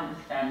my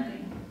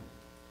understanding.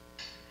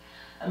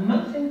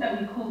 Most things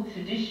that we call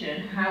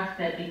tradition have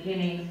their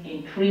beginnings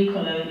in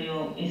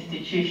pre-colonial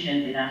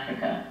institutions in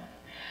Africa.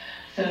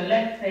 So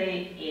let's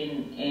say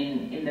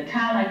in the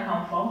town I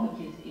come from,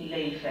 which is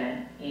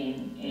Ile-Ife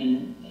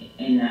in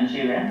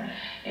Nigeria,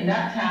 in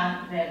that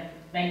town there are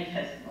many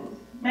festivals.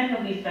 Many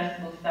of these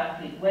festivals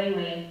started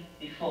way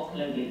before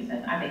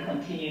colonialism, and they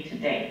continue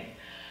today.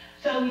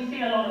 So we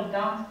see a lot of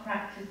dance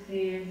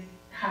practices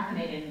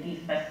happening in these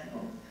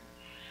festivals,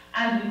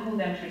 and we call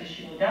them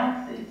traditional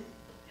dances.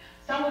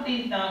 Some of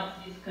these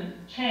dances can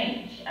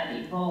change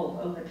and evolve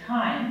over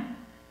time.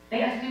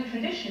 They are still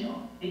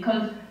traditional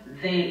because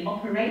they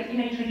operate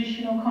in a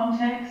traditional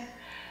context.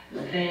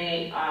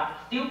 They are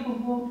still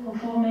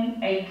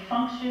performing a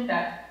function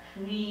that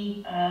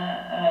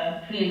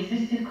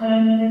pre-existed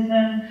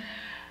colonialism,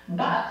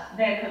 but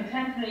they're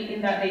contemporary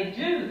in that they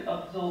do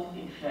absorb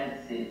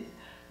influences.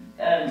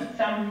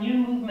 Some new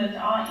movements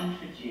are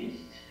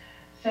introduced.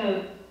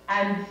 So,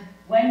 and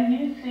when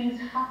new things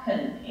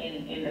happen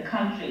in the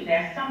country, they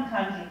are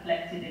sometimes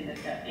reflected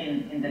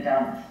in the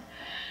dance.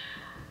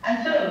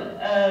 And so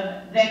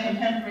they're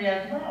contemporary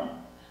as well.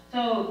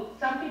 So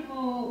some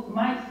people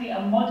might see a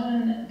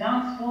modern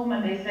dance form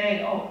and they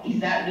say, oh, is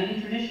that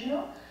really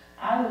traditional?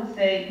 I would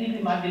say people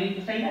in my village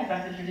would say, yes,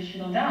 that's a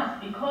traditional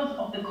dance because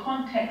of the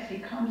context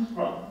it comes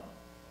from.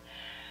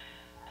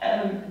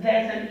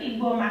 There's an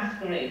Igbo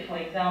masquerade, for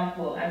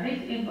example, and this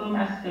Igbo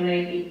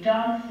masquerade, it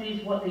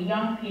dances what the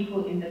young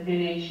people in the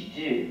village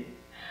do.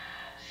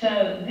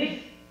 So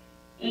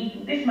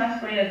this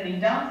masquerade has been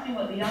dancing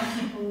what the young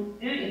people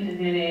do in the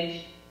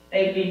village.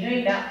 They've been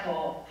doing that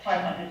for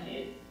 500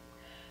 years.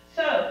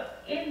 So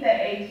in the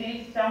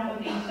 80s,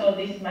 somebody saw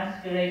this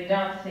masquerade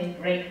dancing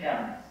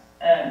breakdance,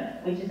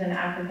 which is an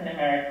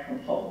African-American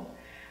form.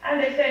 And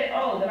they said,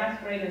 oh, the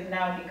masquerade has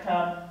now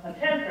become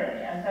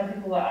contemporary. And some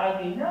people were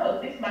arguing,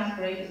 no, this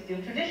masquerade is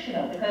still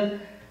traditional because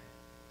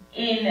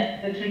in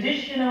the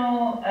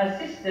traditional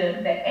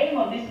system, the aim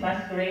of this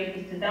masquerade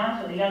is to dance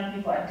what the young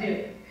people are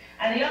doing.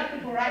 And the young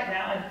people right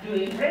now are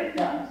doing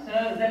breakdance.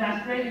 So the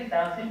masquerade is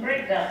dancing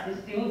breakdance.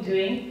 They're still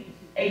doing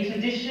a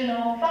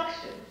traditional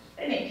function.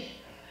 Finish.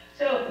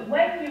 So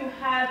when you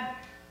have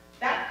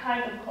that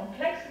kind of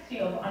complexity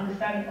of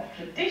understanding of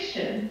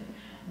tradition,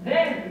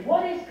 then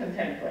what is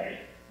contemporary?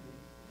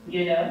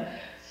 You know?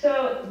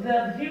 So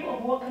the view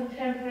of what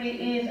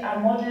contemporary is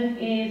and modern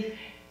is,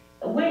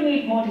 we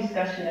need more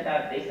discussion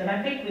about this. And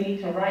I think we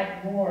need to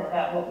write more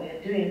about what we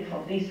are doing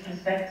from these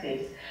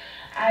perspectives.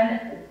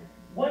 And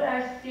what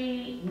I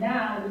see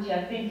now, which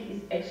I think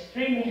is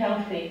extremely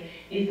healthy,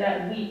 is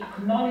that we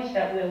acknowledge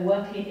that we're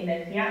working in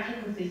a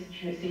theatrical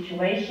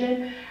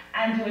situation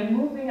and we're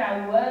moving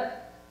our work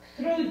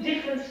through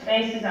different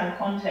spaces and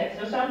contexts.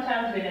 So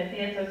sometimes we're in a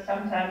theater,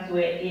 sometimes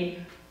we're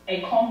in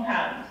a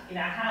compound, in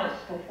a house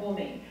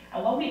performing.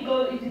 And when we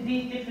go into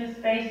these different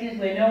spaces,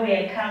 we know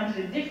we're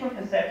encountering different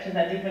perceptions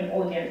and different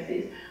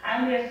audiences.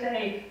 And we're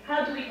saying,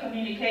 how do we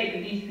communicate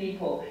with these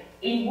people?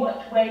 In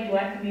what way do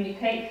I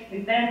communicate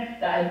with them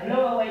that I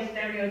blow away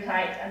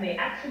stereotypes and they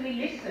actually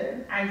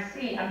listen and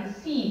see and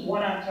perceive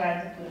what I'm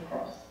trying to put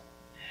across?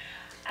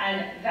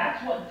 And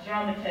that's what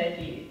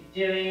dramaturgy is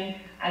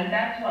doing, and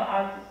that's what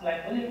artists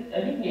like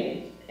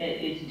Olivier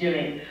is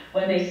doing.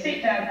 When they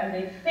sit down and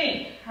they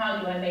think,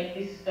 how do I make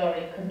this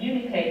story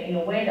communicate in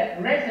a way that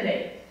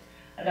resonates,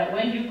 and that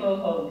when you go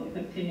home, you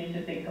continue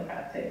to think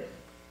about it.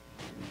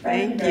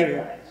 Thank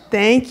you.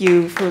 Thank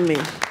you, Funmi.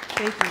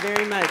 Thank you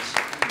very much.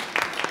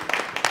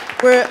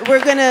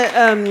 We're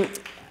gonna,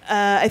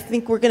 I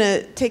think we're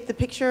gonna take the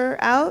picture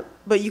out,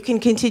 but you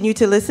can continue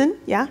to listen,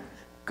 yeah?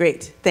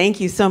 Great,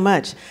 thank you so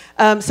much.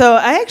 So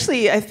I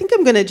think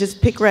I'm gonna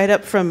just pick right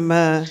up from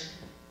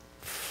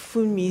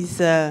Funmi's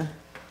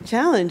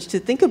challenge to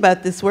think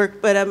about this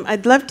work, but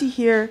I'd love to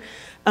hear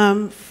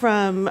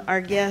from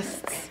our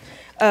guests.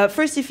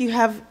 First, if you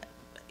have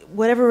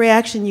whatever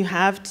reaction you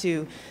have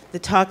to the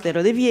talk that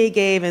Olivier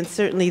gave, and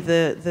certainly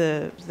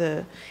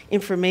the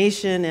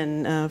information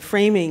and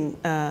framing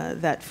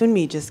that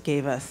Funmi just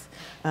gave us,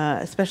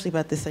 especially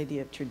about this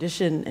idea of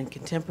tradition and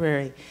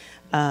contemporary,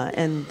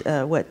 and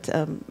what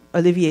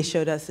Olivier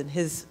showed us in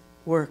his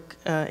work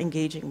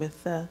engaging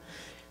with the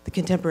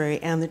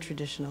contemporary and the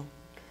traditional.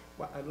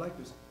 Well,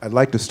 I'd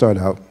like to start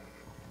out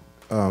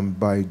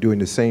by doing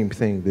the same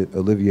thing that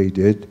Olivier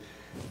did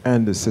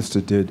and the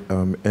sister did,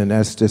 and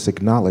that's just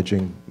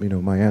acknowledging,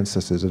 my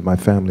ancestors and my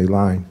family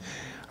line.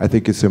 I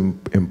think it's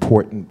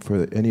important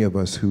for any of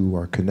us who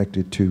are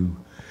connected to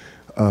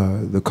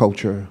the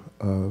culture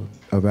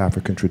of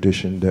African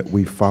tradition that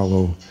we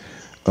follow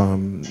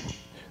the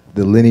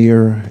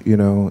linear,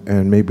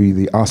 and maybe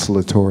the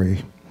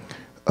oscillatory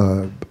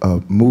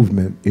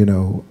movement,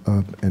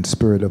 and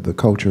spirit of the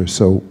culture.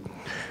 So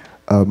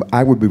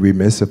I would be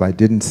remiss if I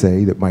didn't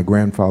say that my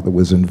grandfather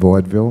was in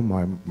vaudeville.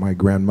 My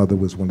grandmother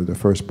was one of the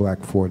first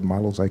black Ford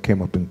models. I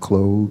came up in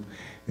clothing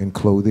and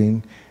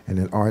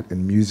in art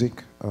and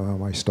music.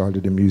 I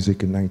started in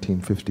music in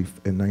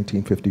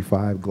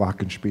 1955,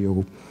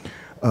 glockenspiel,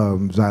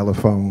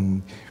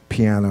 xylophone,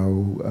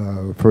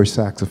 piano, first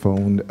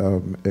saxophone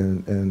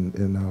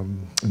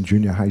in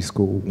junior high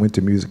school. Went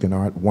to music and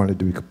art, wanted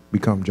to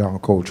become John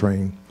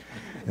Coltrane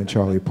and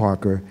Charlie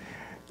Parker.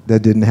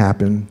 That didn't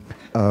happen.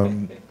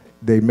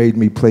 They made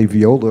me play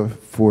viola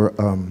for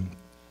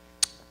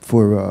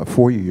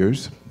 4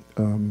 years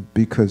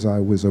because I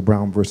was a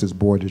Brown versus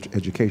Board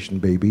education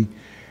baby,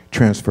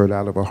 transferred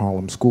out of our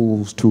Harlem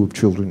schools, 2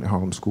 children in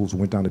Harlem schools,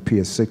 went down to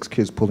PS6,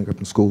 kids pulling up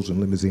in schools in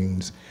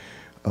limousines,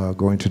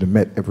 going to the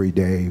Met every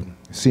day,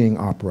 seeing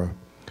opera,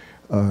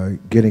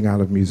 getting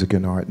out of music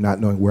and art, not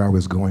knowing where I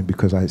was going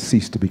because I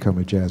ceased to become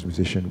a jazz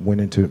musician,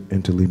 went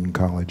into Lehman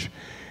College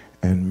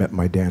and met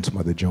my dance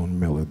mother, Joan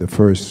Miller, the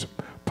first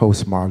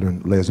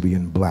postmodern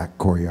lesbian black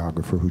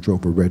choreographer who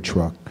drove a red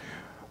truck,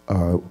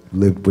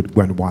 lived with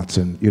Gwen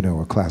Watson,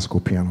 a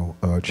classical piano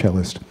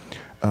cellist,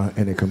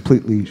 and it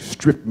completely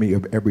stripped me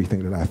of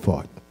everything that I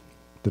thought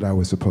that I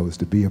was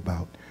supposed to be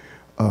about.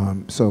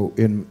 So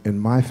in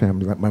my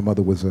family, my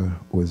mother was a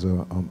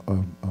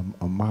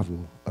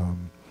model,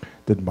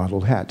 did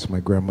model hats.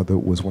 My grandmother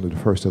was one of the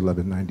first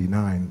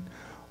 1199,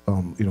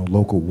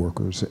 local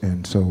workers,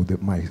 and so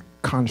that my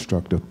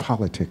construct of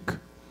politic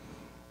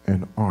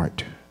and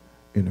art,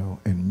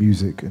 and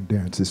music and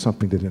dance is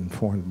something that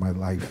informed my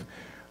life.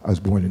 I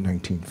was born in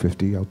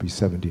 1950. I'll be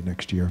 70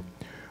 next year.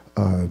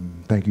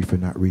 Thank you for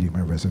not reading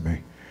my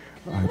resume.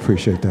 I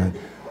appreciate that.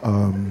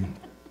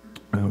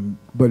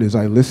 But as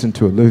I listened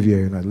to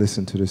Olivier and I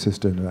listened to the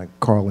sister, and like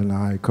Carl and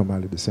I come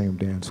out of the same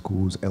dance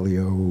schools,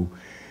 Elio,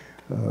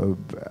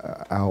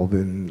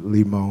 Alvin,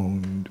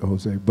 Limon,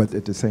 Jose, but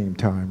at the same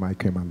time, I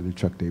came out of the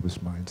Chuck Davis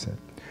mindset.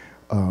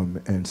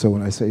 And so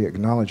when I say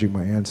acknowledging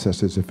my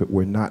ancestors, if it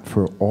were not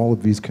for all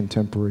of these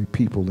contemporary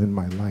people in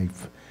my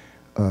life,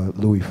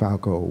 Louis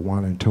Falco,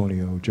 Juan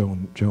Antonio,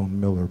 Joan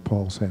Miller,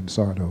 Paul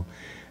Sansardo,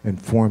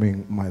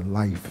 informing my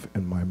life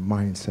and my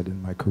mindset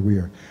and my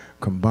career,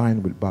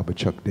 combined with Baba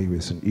Chuck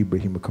Davis and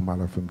Ibrahima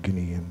Kamara from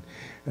Guinea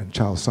and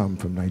Charles Sam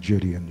from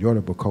Nigeria and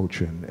Yoruba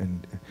culture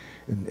and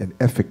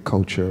Efik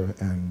culture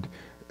and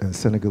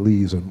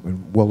Senegalese and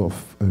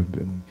Wolof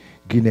and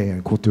Guinea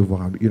and Cote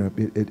d'Ivoire,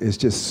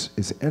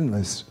 it's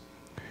endless.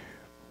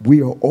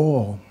 We are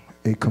all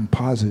a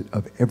composite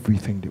of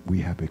everything that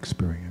we have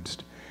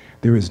experienced.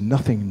 There is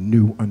nothing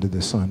new under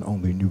the sun,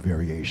 only new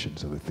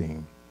variations of a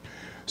theme.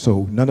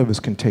 So none of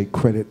us can take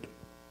credit,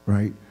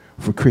 right,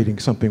 for creating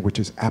something which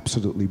is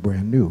absolutely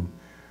brand new,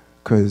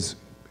 because,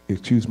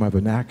 excuse my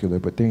vernacular,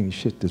 but there ain't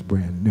shit that's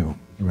brand new,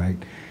 right?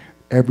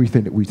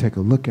 Everything that we take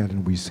a look at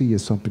and we see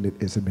is something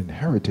that is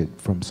inherited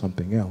from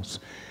something else.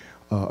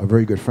 A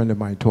very good friend of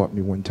mine taught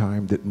me one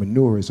time that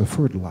manure is a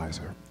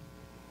fertilizer,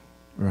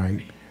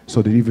 right?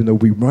 So that even though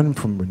we run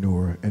from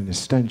manure and the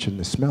stench and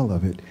the smell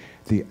of it,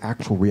 the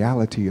actual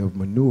reality of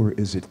manure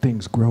is that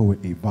things grow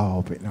and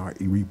evolve and are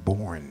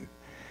reborn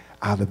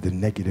out of the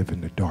negative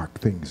and the dark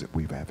things that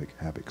we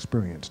have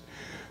experienced.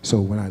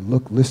 So when I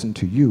listen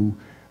to you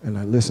and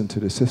I listen to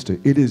the sister,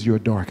 it is your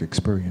dark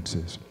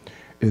experiences,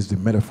 is the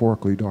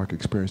metaphorically dark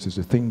experiences,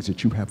 the things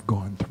that you have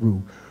gone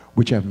through,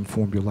 which have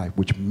informed your life,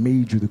 which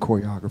made you the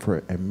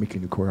choreographer and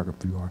making the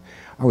choreographer you are.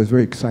 I was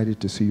very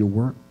excited to see your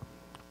work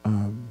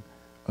and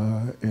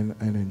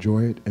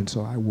enjoy it. And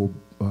so I will,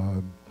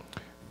 I'm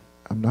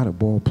not a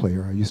ball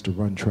player. I used to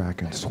run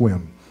track and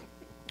swim.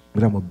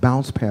 But I'm gonna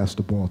bounce past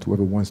the ball to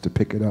whoever wants to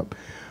pick it up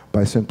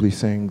by simply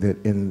saying that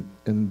in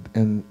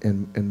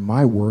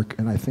my work,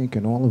 and I think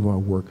in all of our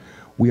work,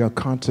 we are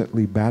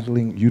constantly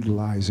battling,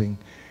 utilizing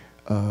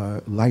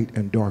light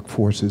and dark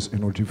forces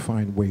in order to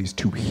find ways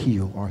to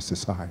heal our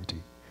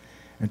society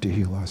and to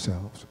heal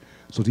ourselves.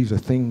 So these are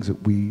things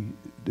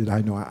that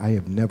I know I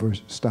have never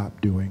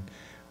stopped doing.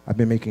 I've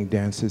been making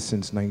dances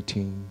since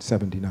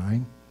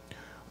 1979,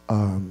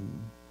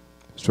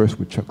 first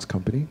with Chuck's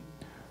company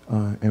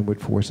and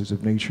with Forces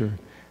of Nature.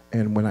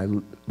 And when I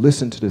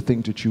listened to the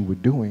things that you were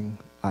doing,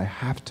 I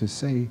have to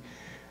say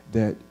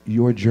that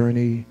your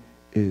journey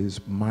is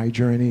my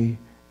journey,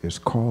 is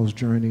Carl's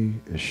journey,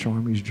 is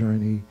Charmi's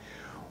journey,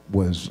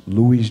 was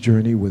Louis'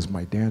 journey, was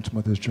my dance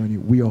mother's journey.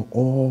 We are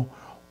all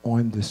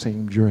on the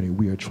same journey.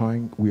 We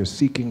are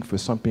seeking for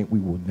something we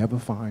will never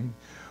find,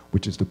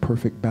 which is the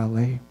perfect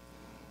ballet,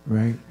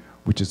 right?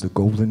 Which is the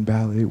golden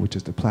ballet, which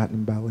is the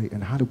platinum ballet.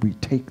 And how do we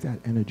take that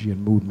energy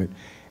and movement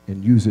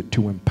and use it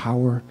to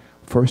empower,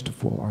 first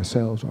of all,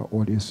 ourselves, our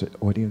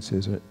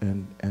audiences,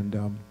 and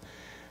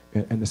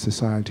the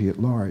society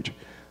at large.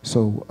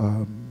 So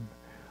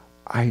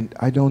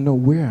I don't know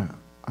where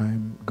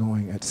I'm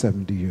going at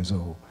 70 years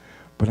old,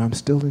 but I'm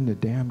still in the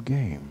damn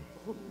game.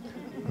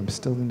 I'm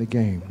still in the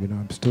game, you know,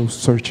 I'm still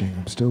searching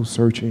and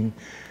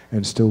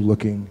still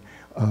looking,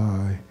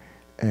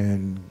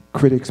 and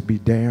critics be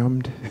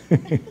damned.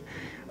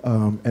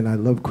 And I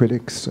love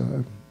critics.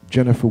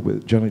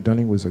 Jenny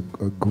Dunning was a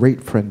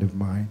great friend of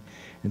mine,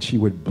 and she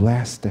would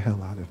blast the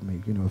hell out of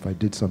me, you know, if I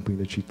did something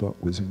that she thought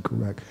was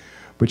incorrect.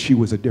 But she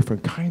was a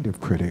different kind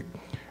of critic,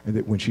 and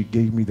that when she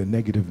gave me the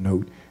negative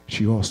note,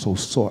 she also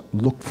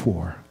looked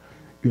for,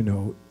 you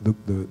know,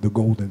 the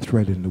golden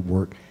thread in the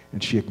work,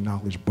 and she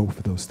acknowledged both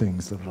of those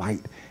things, the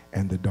light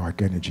and the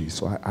dark energy.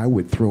 So I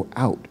would throw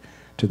out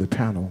to the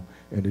panel,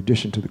 in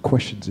addition to the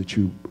questions that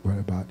you brought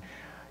about,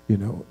 you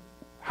know,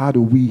 how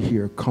do we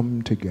here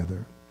come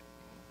together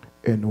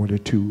in order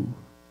to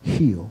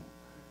heal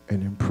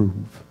and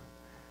improve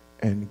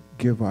and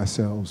give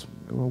ourselves,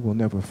 well, we'll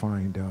never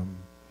find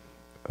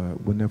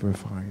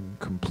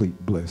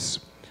complete bliss,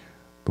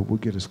 but we'll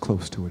get as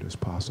close to it as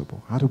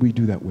possible. How do we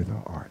do that with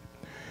our art?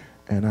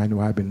 And I know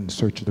I've been in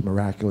search of the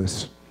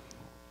miraculous.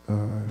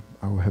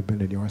 I will have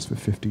been in the arts for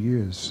 50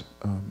 years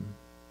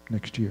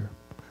next year.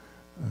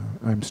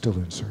 I'm still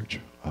in search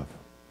of.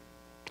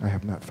 I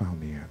have not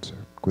found the answer,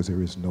 because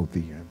there is no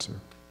the answer.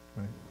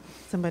 Right?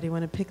 Somebody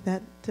want to pick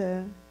that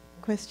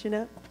question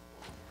up?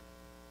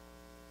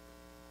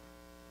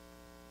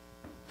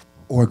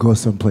 Or go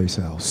someplace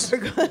else.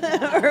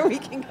 Or we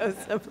can go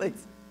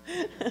someplace.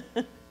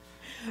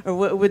 Or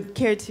would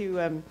care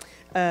to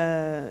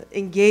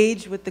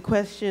engage with the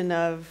question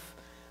of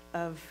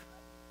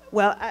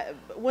well,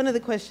 one of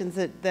the questions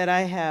that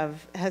I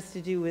have has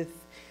to do with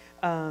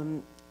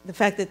the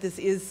fact that this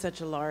is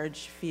such a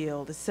large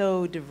field, it's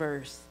so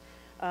diverse,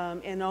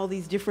 and all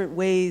these different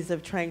ways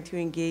of trying to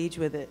engage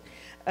with it.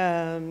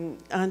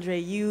 Andre,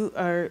 you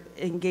are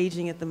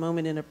engaging at the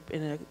moment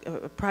in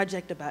a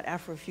project about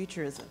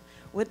Afrofuturism.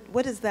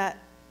 What does that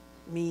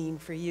mean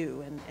for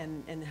you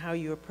and how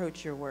you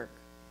approach your work?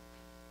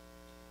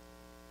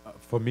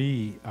 For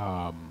me,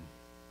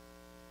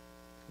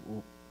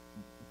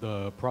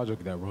 the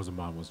project that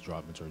Rosamond was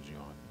dramaturgy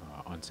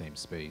on Same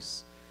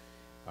Space,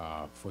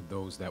 for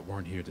those that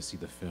weren't here to see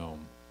the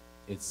film,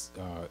 it's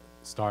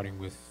starting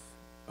with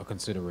a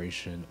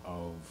consideration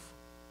of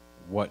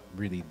what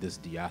really this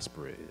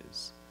diaspora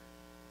is.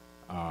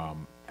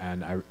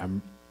 And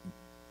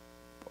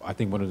I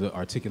think one of the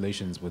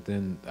articulations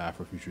within the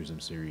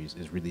Afrofuturism series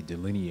is really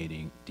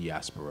delineating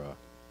diaspora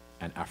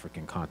and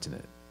African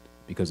continent,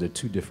 because they're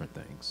two different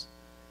things.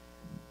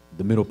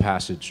 The Middle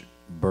Passage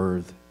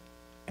birthed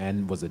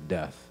and was a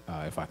death,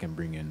 if I can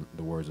bring in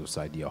the words of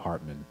Saidiya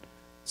Hartman,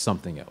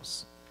 something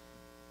else.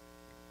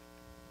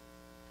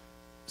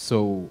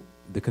 So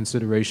the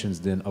considerations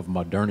then of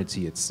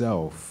modernity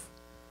itself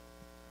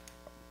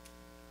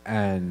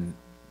and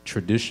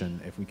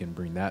tradition, if we can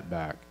bring that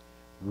back,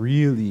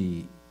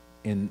 really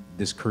in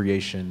this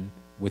creation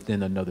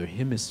within another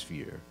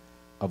hemisphere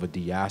of a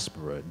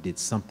diaspora did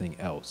something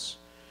else.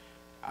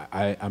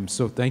 I'm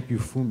so thank you,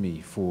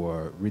 Funmi,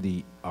 for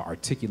really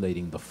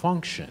articulating the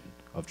function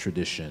of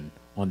tradition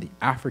on the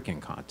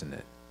African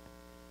continent.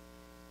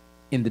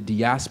 In the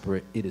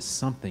diaspora, it is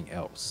something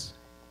else.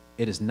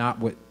 It is not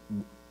what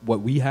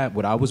we had,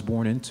 what I was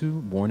born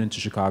into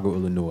Chicago,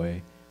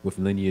 Illinois, with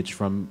lineage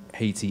from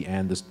Haiti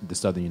and the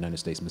southern United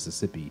States,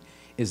 Mississippi,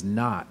 is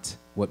not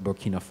what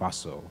Burkina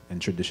Faso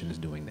and tradition is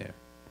doing there.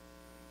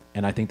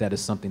 And I think that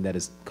is something that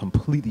is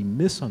completely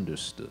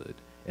misunderstood,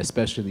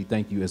 especially,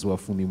 thank you as well,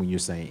 Funmi, when you're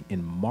saying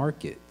in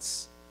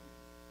markets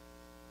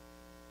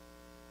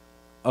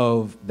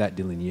of that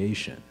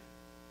delineation.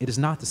 It is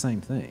not the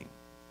same thing.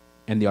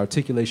 And the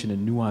articulation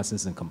and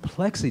nuances and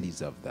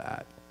complexities of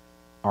that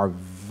are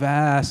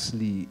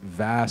vastly,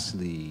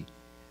 vastly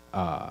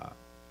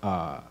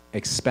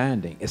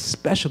expanding,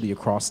 especially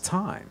across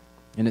time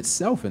in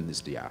itself in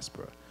this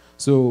diaspora.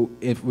 So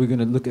if we're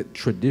gonna look at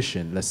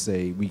tradition, let's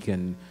say we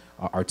can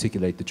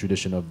articulate the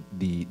tradition of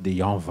the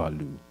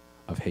Yanvalu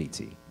of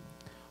Haiti.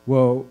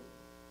 Well,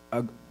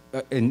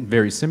 and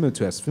very similar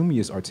to as Funmi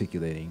is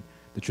articulating,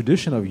 the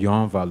tradition of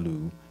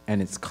Yanvalu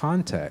and its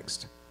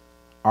context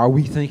are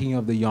we thinking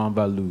of the Yan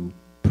Valu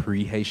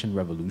pre-Haitian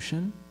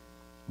Revolution,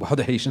 while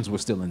the Haitians were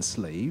still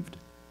enslaved?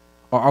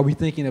 Or are we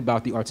thinking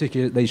about the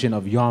articulation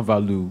of Yan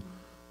Valu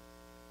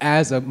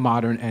as a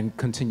modern and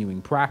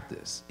continuing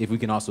practice? If we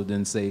can also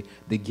then say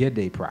the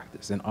Gede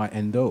practice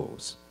and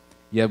those.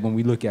 Yeah, when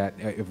we look at,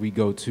 if we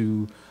go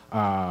to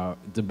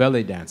the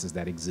ballet dances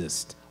that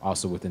exist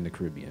also within the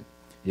Caribbean.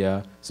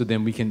 Yeah, so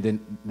then we can then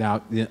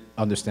now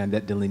understand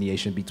that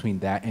delineation between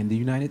that and the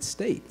United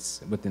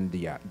States within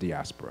the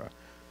diaspora,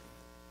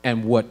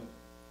 and what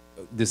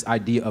this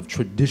idea of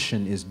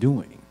tradition is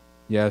doing.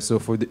 Yeah, so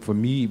for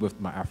me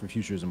with my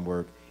Afrofuturism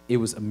work, it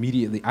was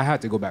immediately, I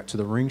had to go back to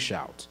the ring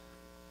shout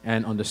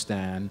and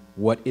understand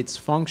what its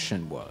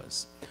function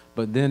was.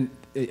 But then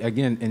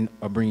again, in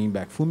bringing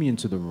back Funmi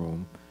into the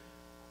room,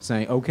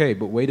 saying, okay,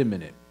 but wait a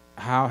minute,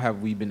 how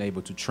have we been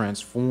able to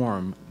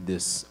transform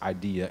this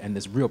idea and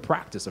this real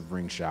practice of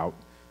ring shout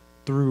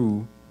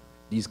through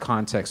these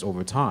contexts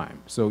over time?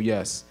 So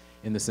yes,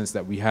 in the sense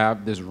that we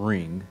have this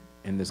ring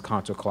and this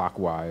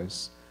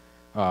counterclockwise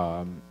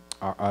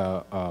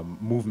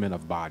movement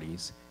of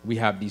bodies. We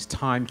have these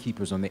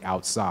timekeepers on the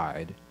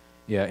outside,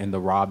 yeah, in the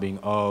robbing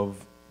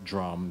of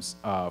drums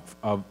of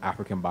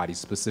African bodies,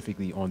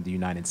 specifically on the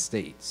United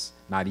States,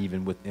 not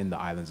even within the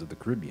islands of the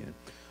Caribbean.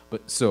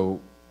 But so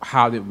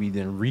how did we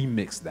then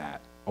remix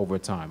that over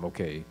time?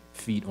 Okay,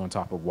 feet on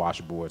top of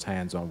washboards,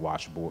 hands on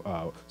washboard,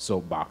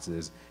 soap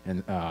boxes,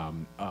 and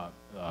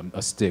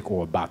a stick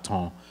or a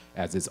baton,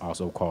 as it's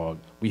also called.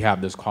 We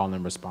have this call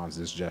and response,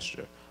 this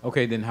gesture.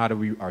 Okay, then how do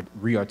we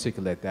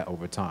re-articulate that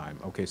over time?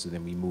 Okay, so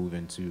then we move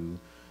into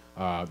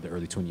the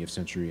early 20th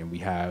century, and we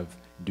have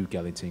Duke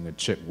Ellington, or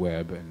Chick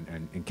Webb,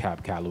 and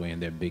Cab Calloway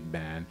and their big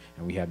band,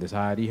 and we have this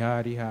hidey,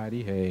 hidey,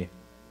 hidey, hey.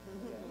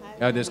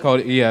 This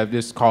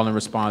call and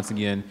response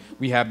again.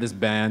 We have this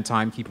band,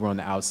 timekeeper on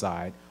the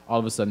outside. All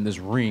of a sudden, this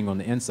ring on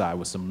the inside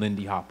with some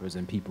Lindy Hoppers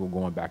and people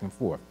going back and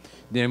forth.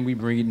 Then we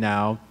bring it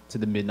now to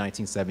the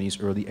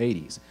mid-1970s, early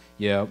 80s.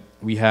 Yeah,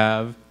 we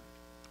have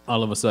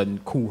all of a sudden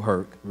Kool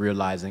Herc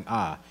realizing,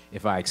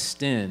 if I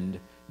extend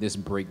this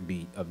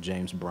breakbeat of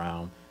James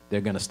Brown, they're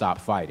gonna stop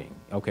fighting.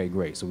 Okay,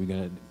 great. So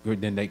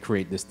then they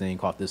create this thing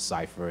called this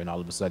cipher, and all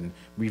of a sudden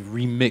we've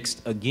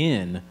remixed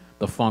again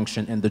the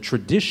function and the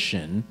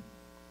tradition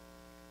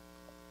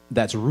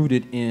that's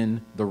rooted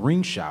in the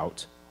ring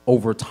shout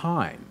over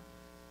time.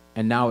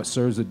 And now it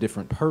serves a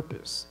different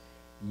purpose.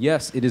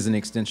 Yes, it is an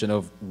extension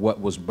of what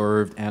was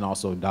birthed and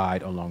also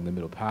died along the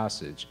Middle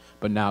Passage,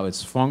 but now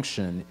its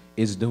function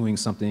is doing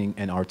something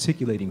and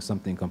articulating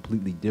something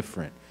completely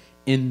different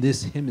in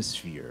this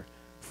hemisphere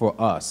for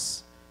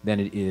us than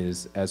it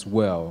is as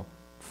well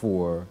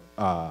for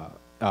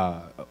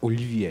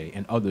Olivier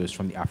and others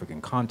from the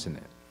African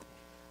continent.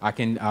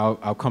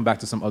 I'll come back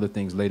to some other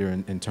things later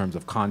in terms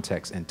of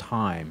context and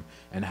time,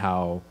 and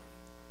how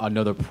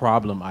another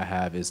problem I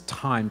have is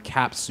time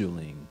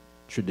capsuling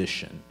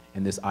tradition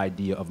and this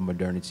idea of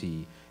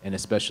modernity, and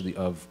especially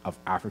of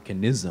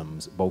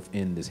Africanisms, both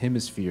in this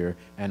hemisphere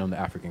and on the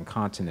African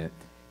continent,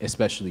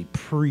 especially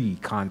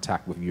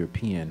pre-contact with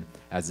European,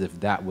 as if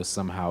that was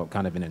somehow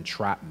kind of an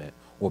entrapment,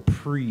 or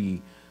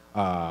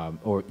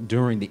or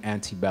during the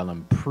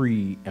antebellum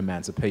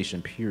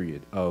pre-emancipation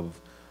period of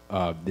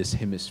this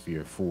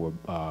hemisphere for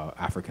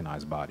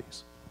Africanized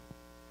bodies.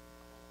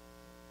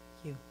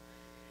 Thank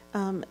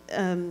you.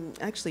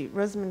 Actually,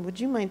 Rosamond, would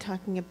you mind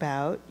talking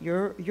about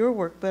your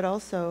work, but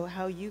also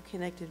how you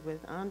connected with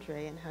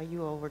Andre and how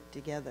you all worked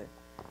together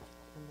on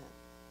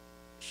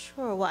that?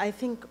 Sure. Well, I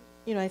think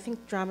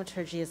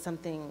dramaturgy is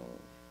something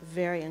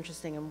very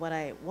interesting, and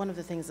one of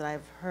the things that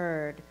I've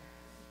heard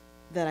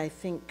that I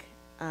think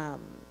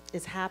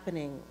is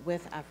happening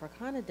with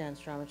Africana dance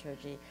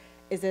dramaturgy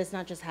is that it's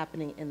not just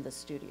happening in the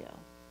studio,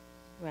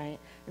 right?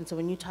 And so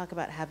when you talk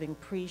about having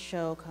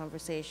pre-show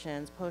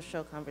conversations,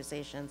 post-show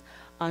conversations,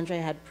 Andre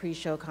had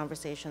pre-show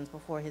conversations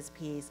before his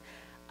piece,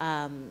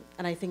 and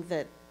I think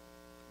that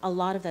a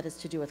lot of that is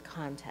to do with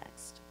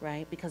context,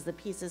 right? Because the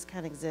pieces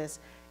can exist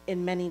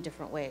in many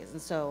different ways.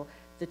 And so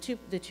the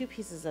two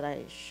pieces that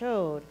I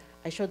showed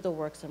the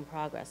works in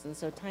progress. And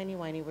so Tiny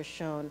Whiny was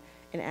shown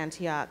in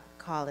Antioch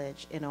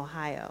College in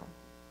Ohio.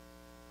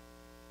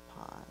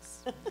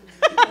 Pause.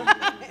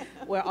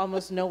 Where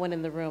almost no one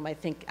in the room, I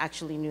think,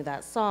 actually knew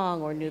that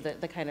song or knew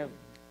the kind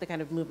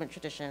of movement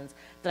traditions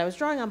that I was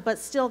drawing on, but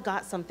still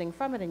got something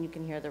from it, and you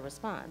can hear the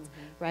response,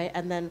 right?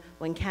 And then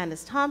when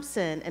Candace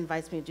Thompson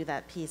invites me to do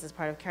that piece as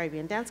part of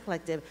Caribbean Dance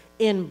Collective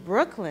in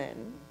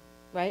Brooklyn,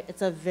 right?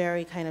 It's a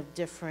very kind of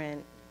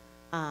different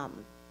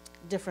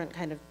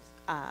kind of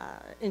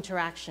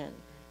interaction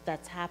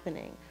that's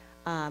happening.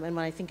 And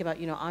when I think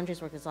about,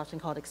 Andre's work is often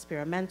called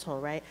experimental,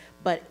 right?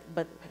 But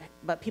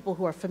people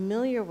who are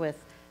familiar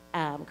with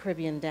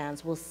Caribbean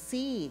dance will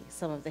see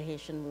some of the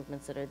Haitian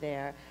movements that are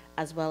there,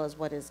 as well as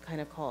what is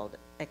kind of called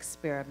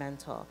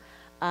experimental.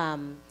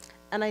 And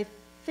I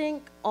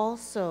think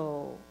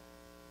also,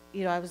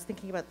 I was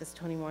thinking about this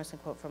Toni Morrison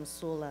quote from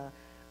Sula,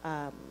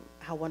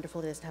 how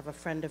wonderful it is to have a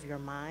friend of your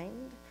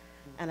mind.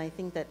 And I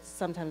think that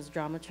sometimes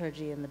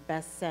dramaturgy in the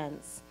best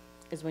sense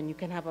is when you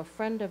can have a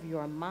friend of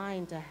your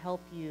mind to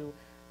help you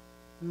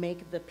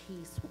make the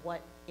piece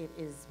what it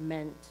is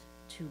meant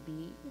to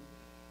be.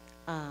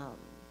 Yeah.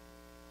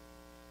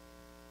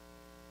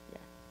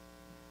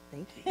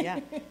 Thank you. Yeah.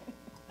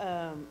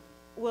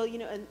 Well, you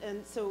know,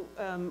 and so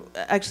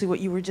actually, what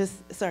you were just,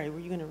 sorry, were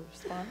you going to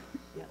respond?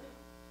 Yeah.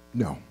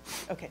 No.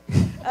 Okay.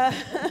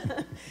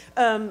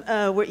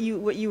 What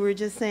you were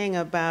just saying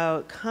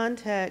about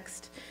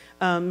context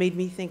made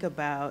me think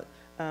about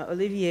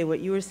Olivier, what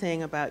you were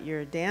saying about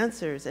your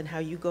dancers and how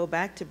you go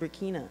back to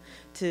Burkina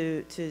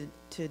to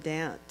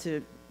dance,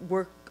 to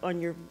work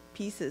on your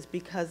pieces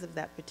because of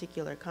that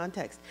particular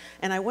context.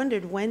 And I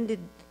wondered, when did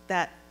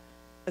that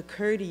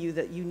occur to you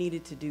that you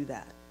needed to do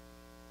that?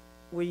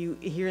 Were you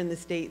here in the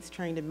States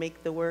trying to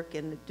make the work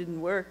and it didn't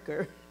work,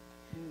 or?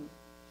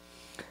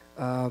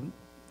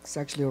 It's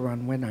actually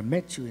around when I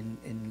met you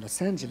in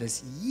Los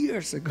Angeles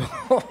years ago.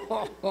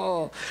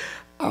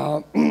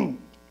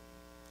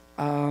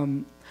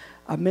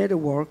 I made a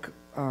work.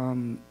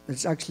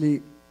 It's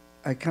actually,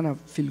 I kind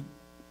of feel,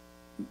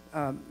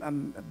 I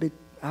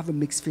have a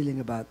mixed feeling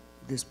about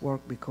this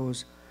work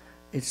because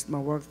it's my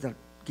work that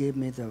gave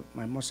me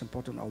my most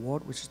important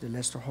award, which is the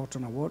Lester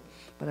Horton Award.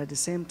 But at the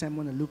same time,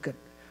 when I look at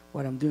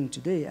what I'm doing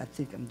today, I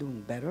think I'm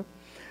doing better.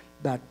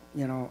 But,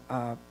 you know,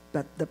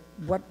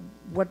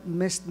 what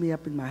messed me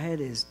up in my head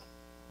is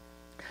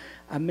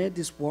I made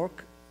this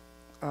work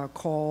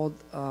called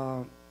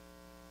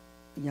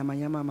Yama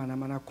Yama Mana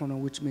Mana Kono,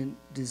 which means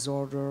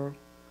disorder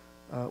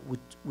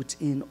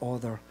within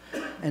order.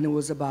 And it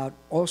was about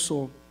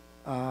also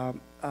a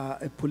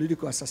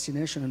political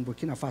assassination in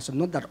Burkina Faso.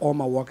 Not that all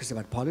my work is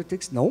about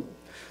politics, no.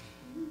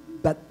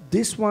 But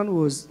this one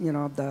was, you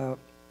know,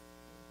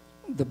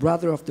 the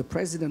brother of the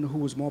president who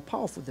was more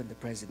powerful than the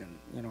president.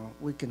 You know,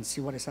 we can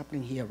see what is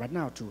happening here right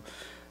now too.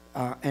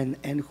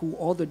 And who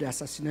ordered the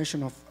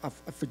assassination of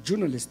a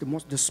journalist,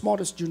 the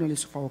smartest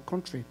journalist of our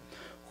country,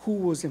 who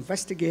was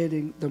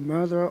investigating the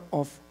murder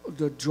of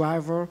the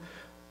driver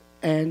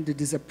and the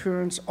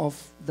disappearance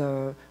of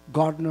the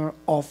gardener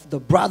of the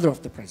brother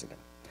of the president.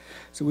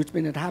 So which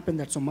means it happened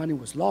that some money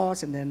was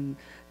lost, and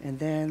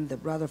then the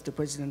brother of the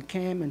president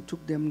came and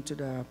took them to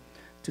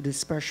the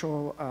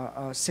special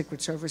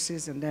secret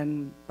services, and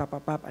then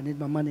pap, I need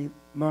my money,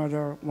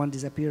 murder, one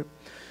disappeared.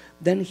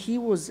 Then he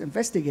was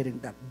investigating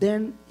that.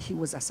 Then he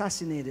was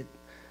assassinated.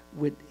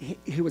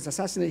 He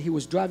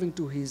was driving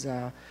to his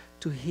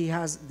he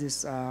has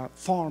this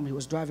farm. He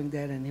was driving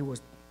there, and he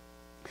was,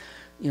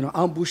 you know,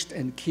 ambushed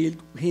and killed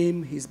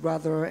him, his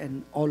brother,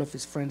 and all of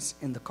his friends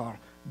in the car.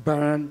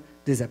 Burned,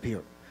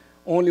 disappeared.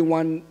 Only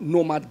one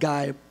nomad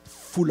guy,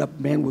 full up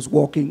man, was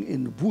walking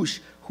in the bush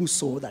who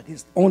saw that.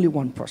 He's only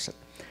one person.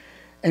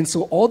 And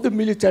so all the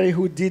military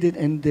who did it,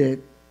 and they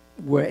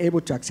were able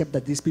to accept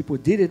that these people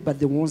did it, but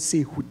they won't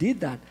see who did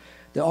that.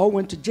 They all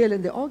went to jail,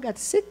 and they all got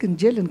sick in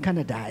jail and kind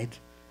of died.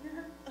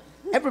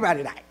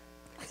 Everybody died.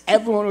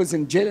 Everyone was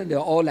in jail, and they're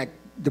all like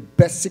the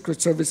best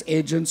Secret Service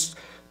agents,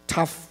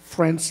 tough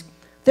friends.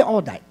 They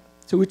all died.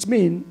 So which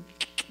means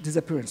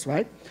disappearance,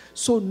 right?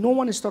 So no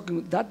one is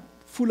talking. That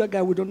Fuller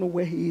guy, we don't know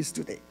where he is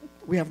today.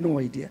 We have no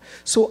idea.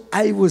 So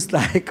I was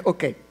like,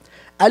 okay,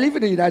 I live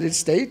in the United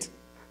States,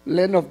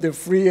 land of the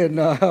free and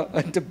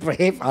the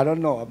brave. I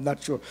don't know. I'm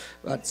not sure.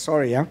 But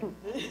sorry, yeah.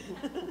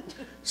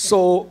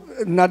 So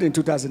not in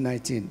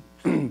 2019.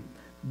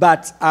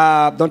 But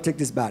don't take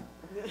this bad.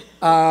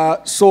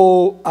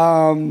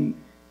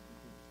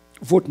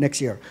 Vote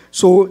next year.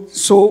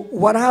 So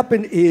what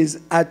happened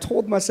is I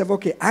told myself,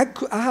 okay, I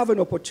have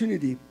an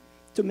opportunity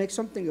to make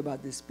something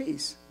about this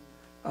piece,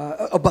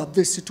 about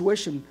this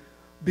situation,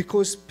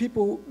 because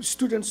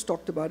students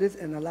talked about it,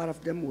 and a lot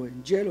of them were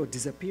in jail or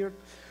disappeared.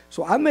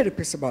 So I made a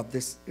piece about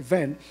this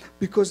event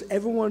because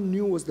everyone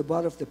knew it was the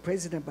brother of the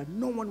president, but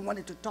no one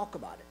wanted to talk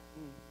about it.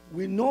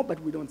 We know, but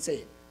we don't say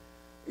it.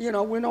 You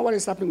know, we know what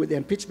is happening with the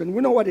impeachment.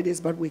 We know what it is,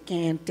 but we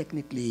can't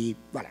technically,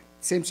 well,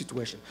 same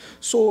situation.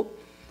 So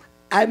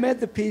I made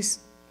the piece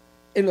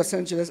in Los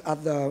Angeles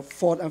at the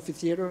Ford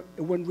Amphitheater.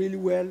 It went really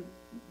well,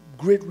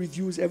 great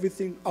reviews,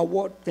 everything,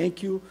 award,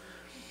 thank you.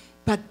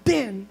 But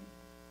then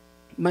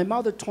my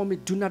mother told me,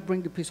 do not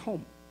bring the piece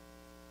home.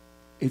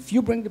 If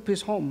you bring the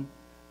piece home,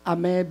 I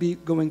may be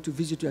going to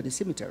visit you at the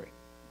cemetery.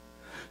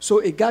 So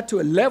it got to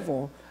a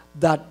level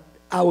that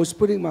I was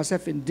putting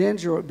myself in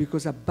danger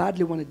because I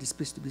badly wanted this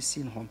piece to be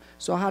seen home.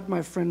 So I had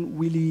my friend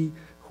Willie,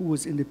 who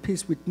was in the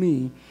piece with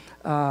me,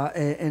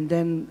 and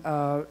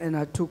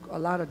I took a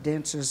lot of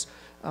dancers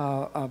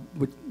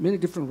with many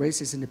different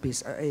races in the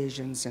piece,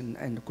 Asians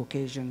and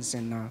Caucasians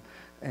and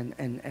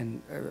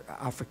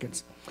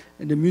Africans.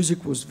 And the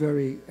music was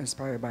very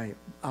inspired by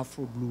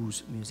Afro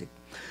blues music.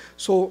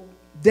 So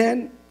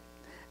then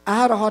I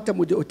had a hard time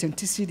with the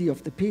authenticity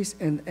of the piece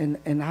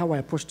and how I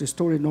approached the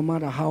story, no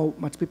matter how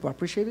much people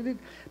appreciated it.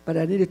 But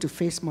I needed to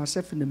face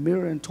myself in the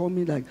mirror and told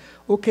me, like,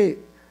 okay,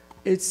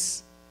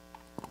 it's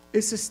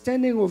a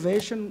standing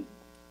ovation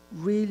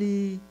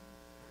really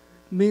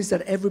means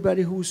that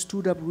everybody who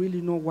stood up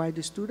really know why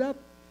they stood up?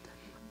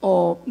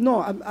 Or,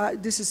 no,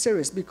 this is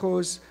serious,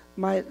 because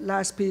my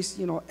last piece,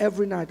 you know,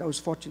 every night I was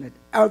fortunate.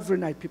 Every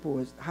night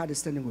people had a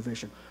standing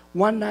ovation.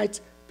 One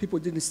night, people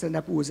didn't stand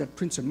up. It was at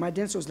Princeton. My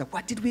dancer was like,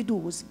 what did we do?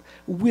 It was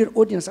a weird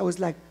audience. I was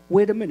like,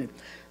 wait a minute.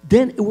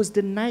 Then it was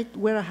the night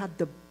where I had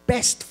the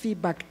best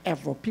feedback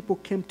ever. People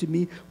came to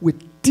me with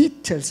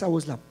details. I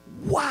was like,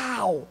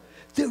 wow,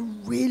 they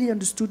really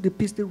understood the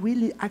piece. They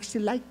really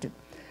actually liked it.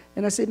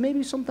 And I said,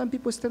 maybe sometimes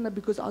people stand up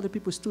because other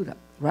people stood up,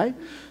 right?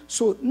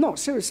 So, no,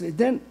 seriously.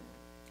 Then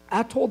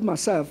I told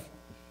myself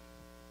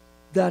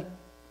that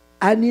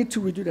I need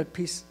to redo that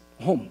piece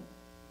home.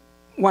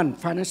 One,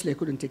 financially I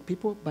couldn't take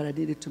people, but I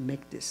needed to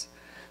make this.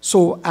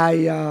 So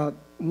I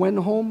went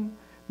home.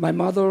 My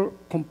mother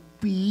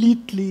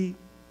completely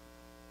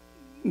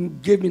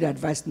gave me the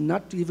advice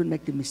not to even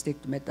make the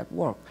mistake to make that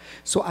work.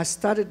 So I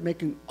started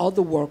making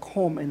other work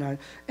home, and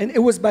it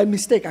was by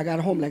mistake. I got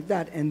home like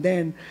that,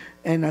 and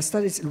I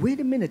started saying, wait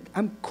a minute,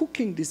 I'm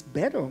cooking this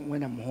better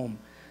when I'm home.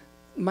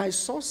 My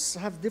sauce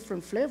have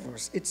different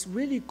flavors. It's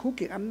really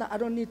cooking. I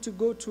don't need to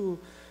go to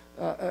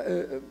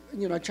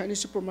you know, a Chinese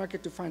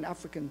supermarket to find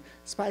African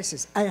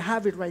spices. I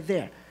have it right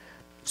there.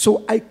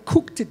 So I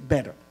cooked it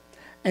better.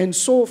 And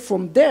so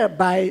from there,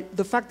 by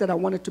the fact that I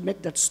wanted to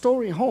make that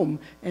story home,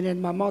 and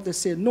then my mother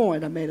said no,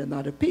 and I made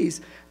another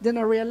piece, then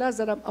I realized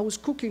that I was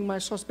cooking my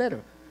sauce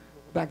better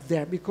back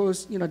there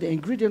because, you know, the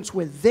ingredients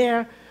were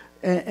there,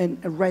 and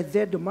right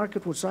there, the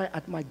market was right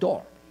at my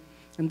door.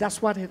 And that's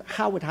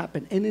how it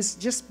happened. And it's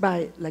just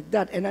by like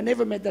that. And I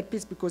never made that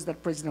piece because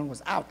that president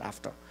was out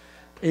after.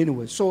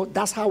 Anyway, so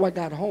that's how I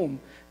got home.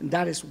 And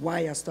that is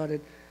why I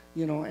started,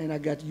 you know, and I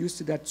got used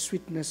to that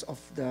sweetness of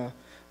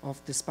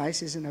the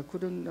spices, and I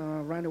couldn't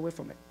run away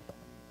from it.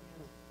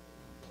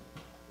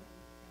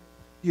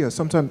 Yeah,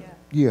 sometimes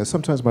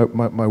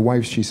my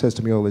wife, she says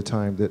to me all the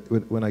time that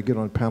when I get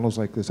on panels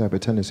like this, I have a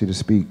tendency to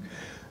speak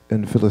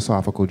in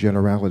philosophical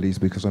generalities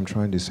because I'm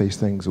trying to say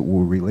things that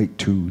will relate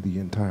to the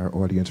entire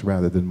audience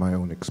rather than my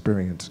own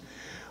experience.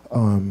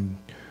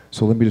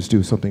 So let me just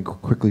do something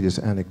quickly, just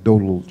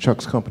anecdotal.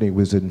 Chuck's company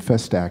was in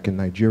Festac in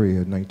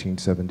Nigeria in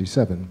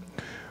 1977.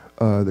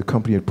 The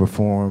company had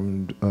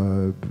performed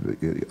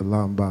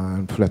Lamba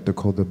and Fleta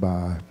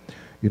Kodaba,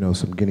 you know,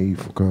 some Guinea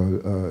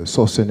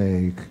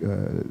Sosene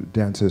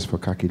dances for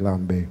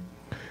Kakilambe,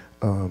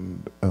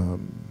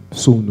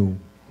 Sunu.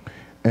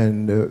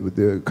 And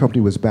the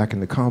company was back in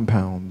the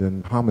compound,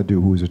 and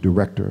Hamadou, who was a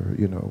director,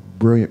 you know,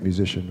 brilliant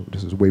musician,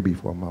 this is way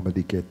before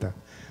Mamadi Keita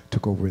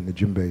took over in the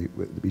djembe,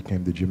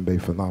 became the djembe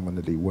phenomenon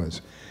that he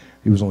was.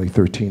 He was only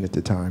 13 at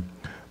the time.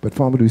 But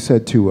Hamadou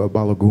said to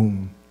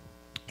Balagoon,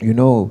 you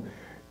know,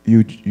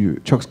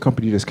 Chuck's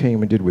company just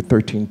came and did with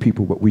 13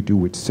 people what we do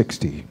with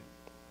 60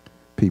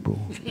 people,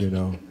 you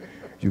know.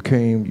 You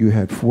came, you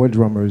had 4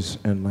 drummers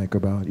and like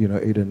about, you know,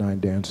 8 or 9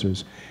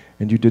 dancers,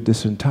 and you did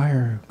this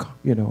entire,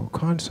 you know,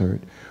 concert.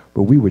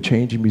 But we were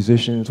changing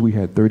musicians. We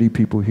had 30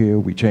 people here.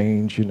 We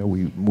changed, you know,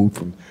 we moved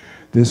from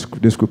this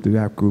group to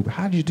that group.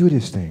 How did you do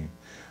this thing?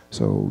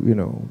 So, you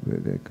know,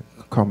 the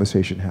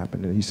conversation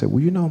happened, and he said,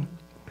 well, you know,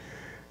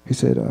 he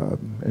said,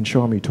 and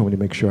Charmian told me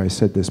to make sure I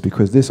said this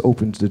because this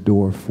opens the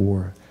door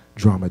for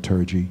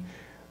dramaturgy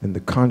and the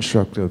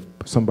construct of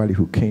somebody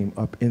who came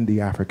up in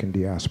the African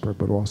diaspora,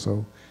 but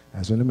also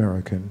as an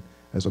American,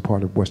 as a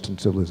part of Western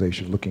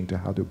civilization, looking to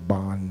how to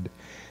bond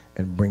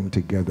and bring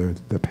together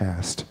the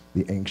past,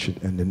 the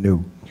ancient and the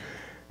new.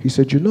 He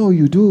said, you know,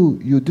 you do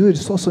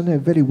Sosone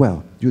very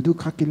well. You do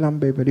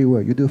Kakilambe very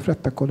well. You do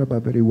Fleta Kodaba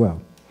very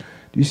well.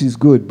 This is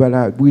good,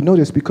 but we know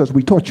this because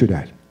we taught you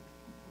that.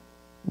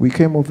 We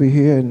came over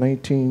here in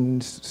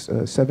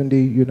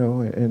 1970, you know,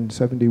 and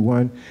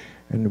 71,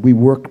 and we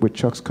worked with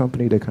Chuck's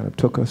company. They kind of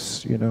took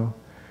us, you know,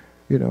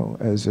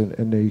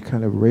 and they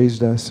kind of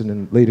raised us. And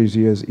in later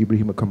years,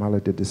 Ibrahima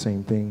Kamala did the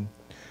same thing.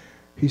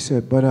 He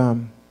said, but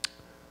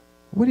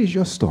what is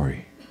your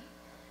story?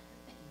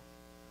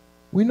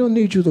 We don't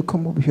need you to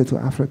come over here to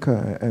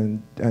Africa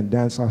and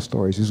dance our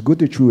stories. It's good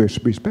that you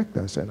respect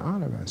us and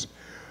honor us,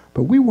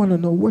 but we want to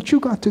know what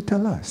you got to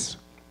tell us.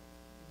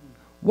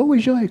 What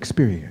was your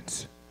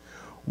experience?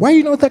 Why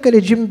you don't take the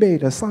djembe,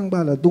 the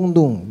sangba, the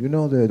dundung, you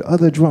know, the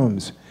other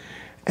drums,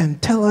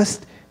 and tell us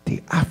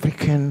the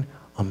African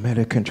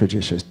American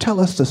traditions. Tell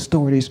us the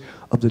stories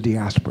of the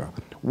diaspora.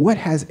 What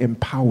has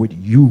empowered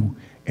you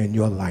in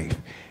your life?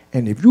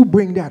 And if you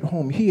bring that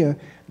home here,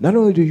 not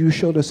only do you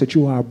show us that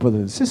you are our brother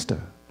and sister,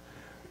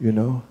 you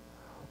know,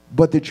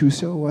 but that you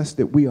show us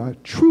that we are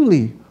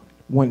truly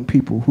one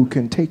people who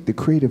can take the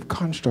creative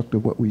construct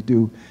of what we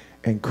do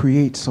and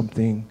create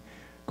something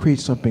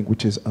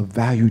which is of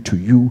value to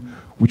you,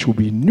 which will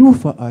be new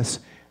for us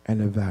and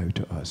of value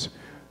to us.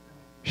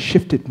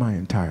 Shifted my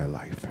entire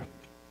life.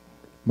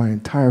 My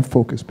entire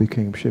focus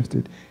became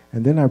shifted.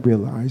 And then I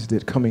realized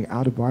that coming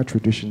out of our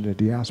tradition in the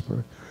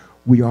diaspora,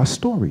 we are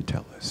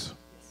storytellers.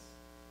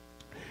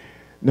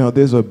 Now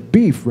there's a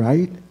beef,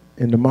 right?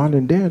 In the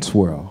modern dance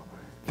world,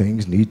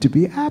 things need to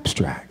be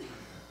abstract,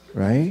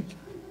 right?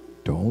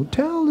 Don't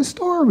tell the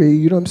story,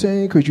 you know what I'm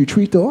saying? Because you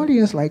treat the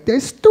audience like they're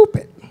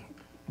stupid,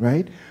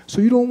 right?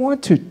 So you don't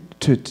want to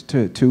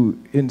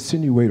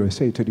insinuate or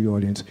say to the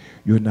audience,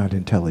 you're not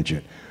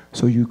intelligent.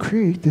 So you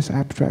create this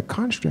abstract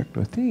construct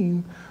or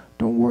theme.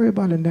 Don't worry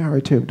about a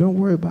narrative. Don't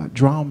worry about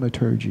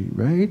dramaturgy,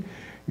 right?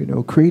 You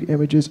know, create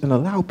images and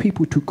allow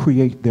people to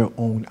create their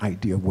own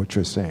idea of what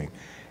you're saying.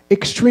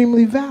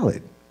 Extremely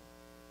valid,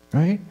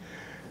 right?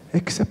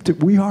 Except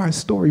that we are a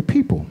story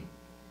people,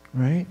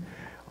 right?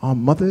 Our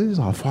mothers,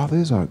 our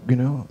fathers, you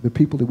know, the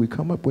people that we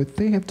come up with,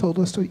 they have told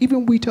us stories.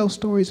 Even we tell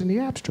stories in the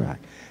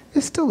abstract.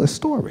 It's still a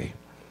story,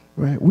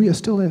 right? We are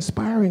still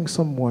inspiring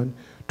someone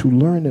to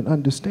learn and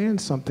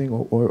understand something,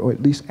 or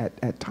at least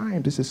at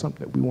times, this is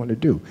something that we want to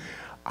do.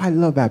 I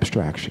love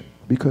abstraction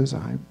because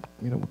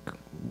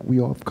we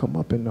all come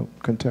up in a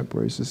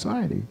contemporary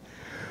society.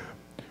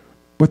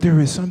 But there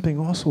is something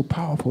also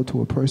powerful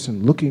to a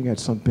person looking at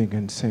something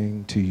and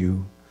saying to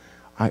you,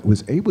 I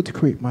was able to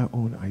create my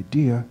own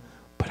idea,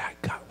 but I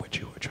got what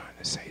you were trying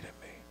to say to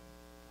me.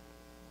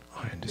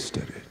 I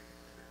understood it,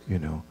 you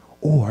know.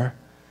 Or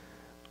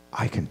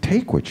I can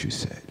take what you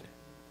said,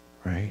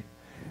 right?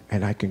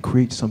 And I can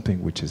create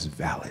something which is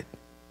valid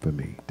for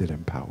me, that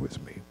empowers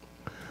me.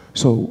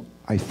 So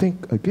I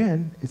think,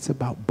 again, it's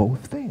about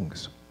both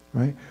things,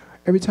 right?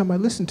 Every time I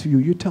listen to you,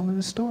 you're telling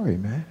a story,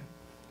 man.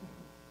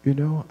 You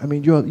know, I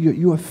mean,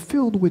 you are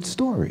filled with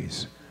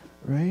stories,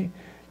 right?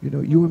 You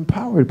know, you're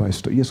empowered by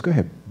stories. Yes, go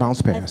ahead,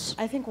 bounce pass.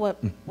 I think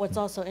what's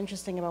also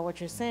interesting about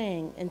what you're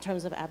saying in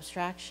terms of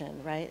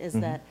abstraction, right, is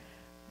that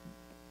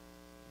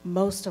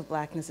most of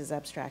blackness is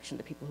abstraction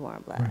to people who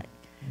aren't black. Right.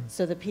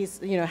 So the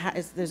piece, you know,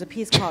 there's a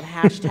piece called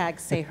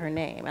 #Say Her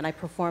Name, and I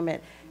perform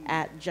it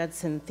at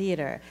Judson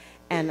Theater,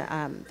 and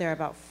there are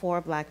about 4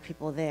 black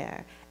people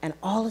there, and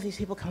all of these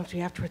people come up to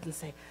me afterwards and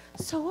say,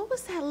 so what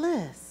was that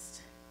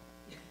list?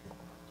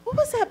 What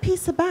was that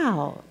piece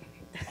about?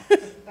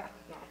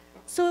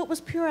 So it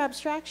was pure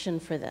abstraction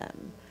for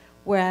them.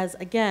 Whereas,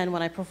 again,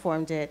 when I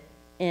performed it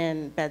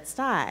in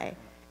Bed-Stuy,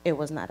 it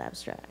was not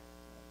abstract.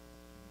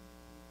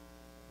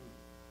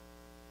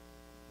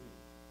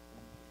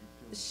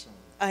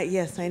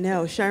 Yes, I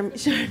know.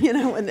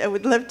 Charmian, I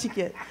would love to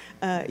get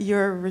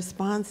your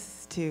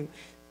response to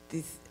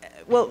these.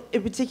 Well,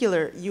 in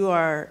particular, you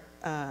are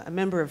a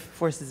member of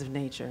Forces of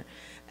Nature,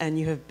 and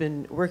you have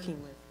been working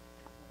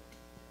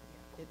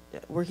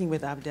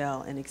with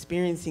Abdel and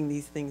experiencing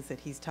these things that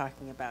he's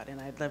talking about,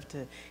 and I'd love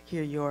to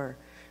hear your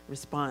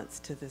response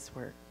to this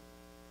work.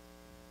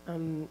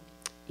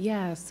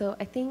 Yeah, so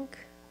I think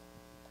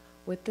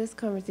what this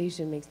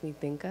conversation makes me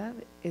think of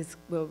is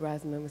what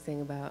Rosamond was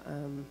saying about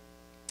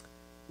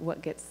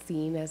what gets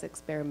seen as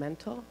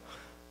experimental,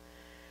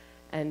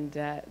 and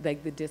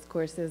like the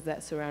discourses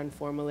that surround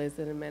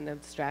formalism and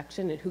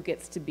abstraction, and who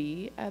gets to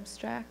be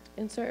abstract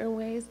in certain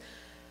ways.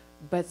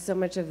 But so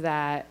much of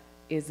that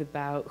is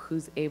about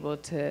who's able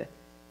to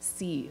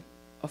see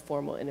a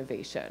formal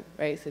innovation,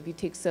 right? So if you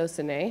take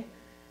Sosane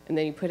and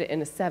then you put it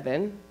in a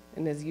 7,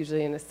 and there's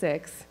usually in a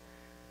 6,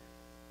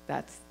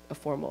 that's a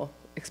formal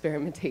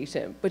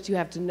experimentation. But you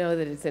have to know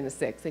that it's in a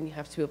 6, and you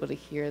have to be able to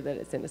hear that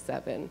it's in a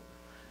 7,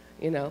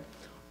 you know,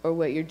 or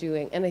what you're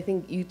doing. And I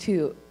think you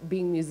two,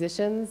 being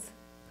musicians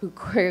who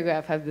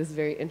choreograph, have this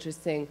very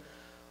interesting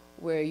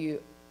where you're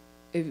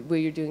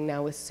doing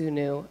now with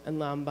Sunu and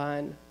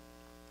Lamban,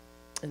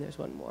 and there's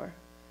one more,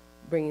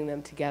 bringing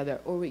them together.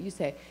 Or what you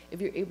say,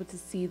 if you're able to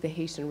see the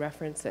Haitian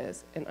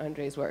references in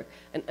Andre's work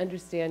and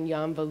understand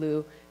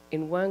Yambalu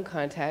in one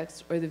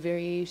context, or the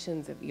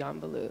variations of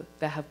Yambalu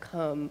that have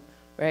come,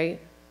 right,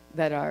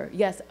 that are,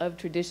 yes, of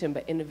tradition,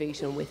 but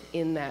innovation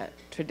within that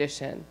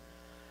tradition.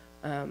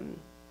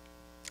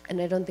 And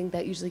I don't think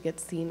that usually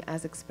gets seen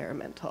as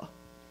experimental,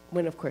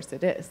 when of course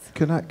it is.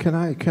 Can I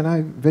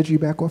veggie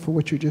back off of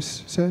what you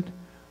just said?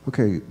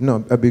 Okay, no,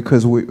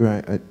 because we,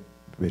 right,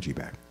 veggie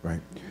back,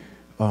 right?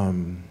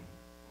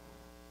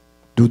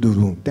 Do do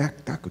do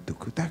dak dak do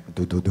dak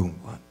do do do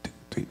 1 2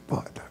 3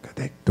 4 dak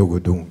dak do go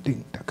do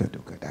ding dak do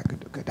dak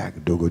do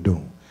dak do go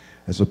do,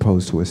 as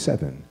opposed to a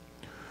 7.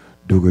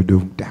 Do go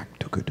do dak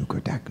do go do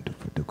dak do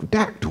go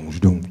dak do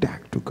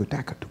dak do go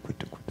dak do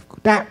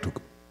dak do.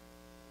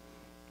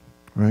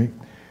 Right?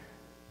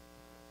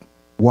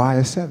 Why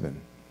a 7?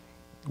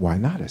 Why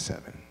not a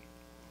 7?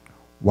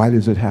 Why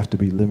does it have to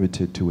be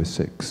limited to a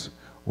 6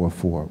 or a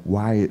 4?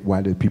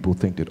 Why do people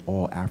think that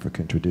all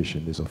African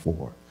tradition is a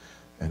 4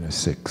 and a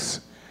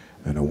 6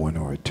 and a 1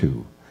 or a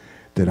 2?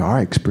 That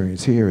our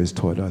experience here has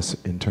taught us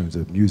in terms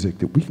of music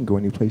that we can go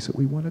any place that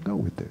we want to go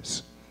with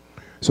this.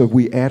 So if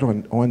we add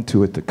on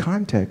to it the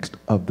context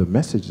of the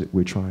message that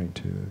we're trying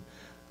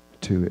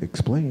to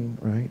explain,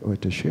 right, or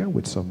to share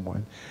with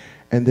someone,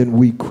 and then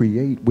we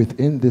create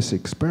within this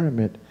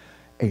experiment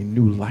a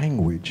new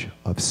language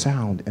of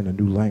sound and a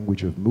new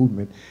language of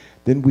movement,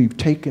 then we've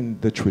taken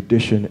the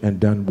tradition and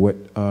done what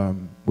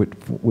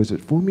was it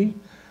Funmi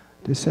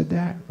that said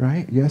that,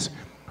 right? Yes,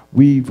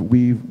 we've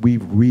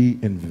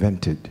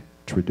reinvented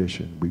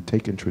tradition. We've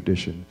taken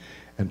tradition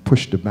and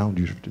pushed the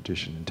boundaries of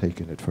tradition and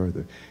taken it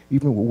further.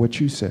 Even with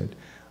what you said,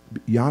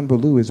 Jan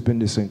Baloo has been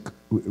this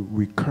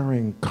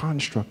recurring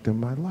construct in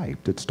my life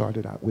that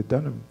started out with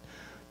Dunham,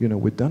 you know,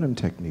 with Dunham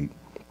technique.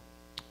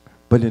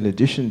 But in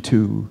addition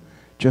to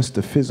just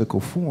the physical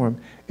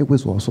form, it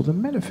was also the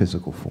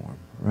metaphysical form,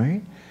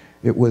 right?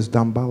 It was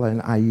Damballa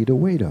and Aida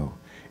Wedo.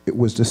 It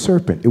was the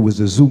serpent. It was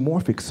the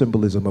zoomorphic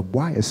symbolism of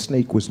why a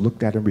snake was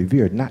looked at and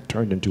revered, not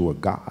turned into a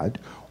god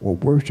or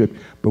worshipped,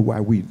 but why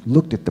we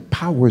looked at the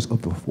powers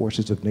of the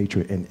forces of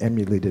nature and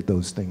emulated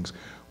those things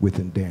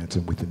within dance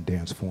and within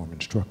dance form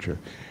and structure.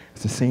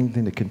 It's the same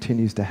thing that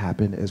continues to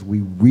happen as we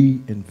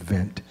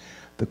reinvent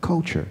the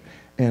culture.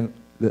 And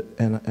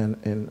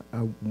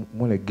I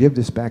want to give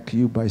this back to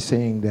you by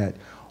saying that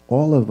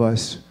all of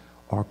us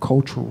are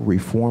cultural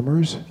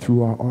reformers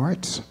through our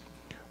arts.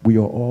 We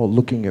are all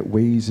looking at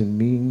ways and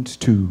means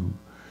to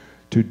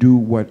do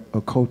what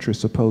a culture is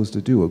supposed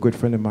to do. A good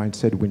friend of mine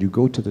said, when you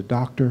go to the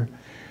doctor,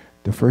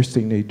 the first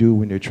thing they do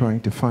when they're trying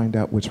to find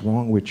out what's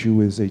wrong with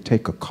you is they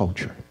take a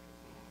culture,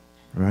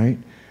 right?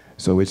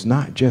 So it's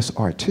not just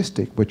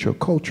artistic, but your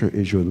culture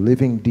is your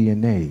living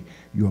DNA,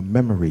 your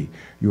memory,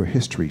 your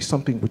history,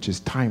 something which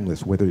is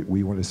timeless, whether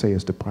we want to say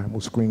it's the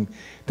primal scream,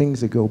 things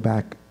that go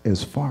back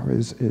as far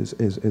as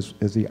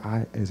the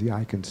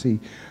eye can see.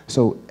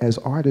 So as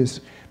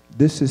artists,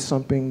 this is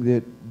something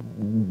that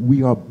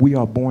we are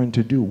born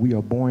to do. We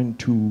are born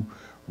to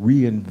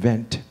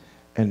reinvent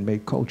and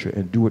make culture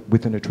and do it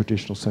within a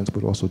traditional sense,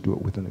 but also do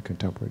it within a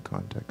contemporary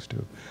context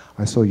too.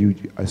 I saw you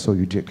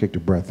kick a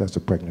breath. That's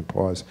a pregnant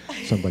pause.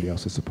 Somebody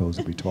else is supposed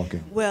to be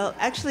talking. Well,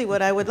 actually,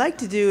 what I would like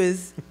to do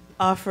is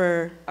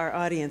offer our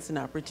audience an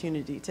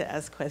opportunity to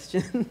ask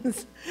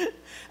questions.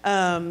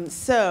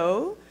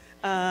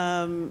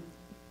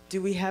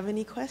 Do we have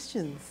any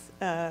questions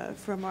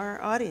from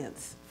our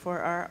audience for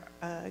our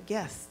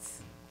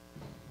guests?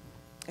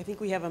 I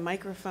think we have a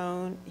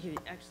microphone here.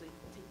 Actually,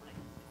 take mine.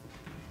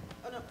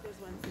 Oh no, there's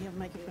one. We have a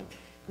microphone.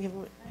 We have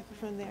a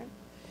microphone there.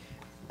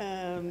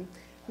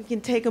 We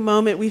can take a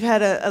moment. We've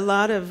had a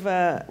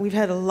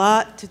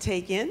lot to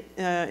take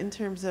in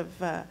terms of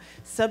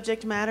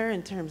subject matter,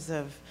 in terms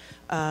of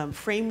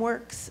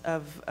frameworks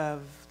of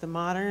the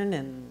modern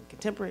and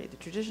contemporary, the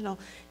traditional.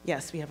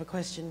 Yes, we have a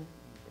question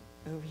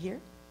over here.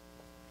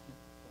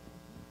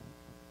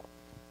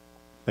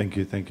 Thank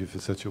you for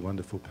such a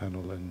wonderful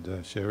panel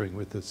and sharing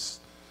with us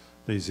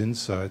these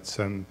insights.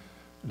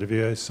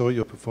 Olivier, I saw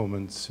your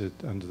performance at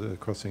Under the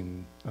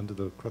Crossing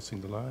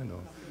the Line.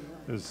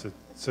 It was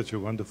such a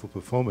wonderful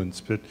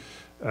performance, but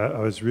I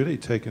was really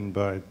taken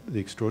by the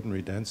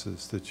extraordinary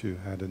dances that you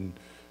had, and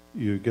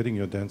you're getting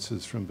your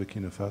dancers from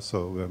Burkina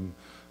Faso.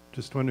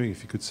 Just wondering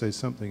if you could say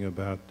something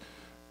about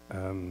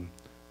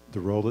the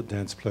role that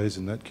dance plays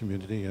in that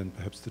community and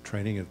perhaps the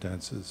training of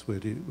dancers.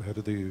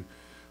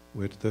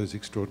 Where did those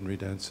extraordinary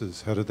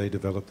dancers, how did they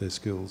develop their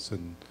skills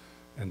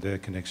and their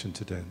connection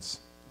to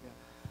dance?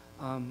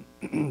 Yeah.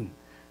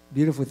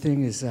 Beautiful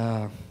thing is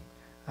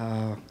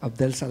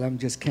Abdel Salaam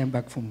just came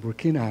back from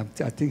Burkina.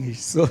 I think he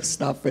saw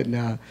stuff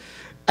and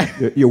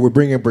yeah, we're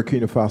bringing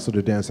Burkina Faso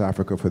to Dance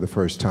Africa for the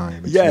first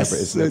time.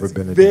 It's never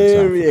been a Dance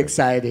Africa. Very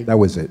exciting. That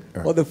was it.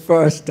 For the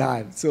first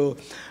time. So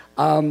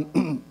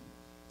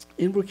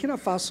in Burkina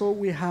Faso,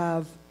 we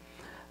have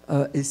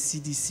a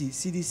CDC.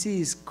 CDC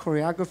is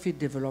Choreography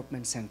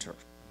Development Center.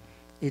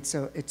 It's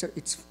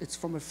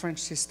from a French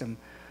system.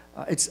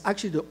 It's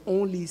actually the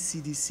only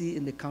CDC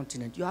in the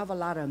continent. You have a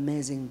lot of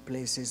amazing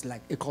places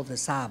like École de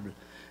Sable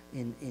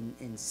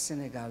in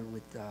Senegal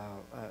with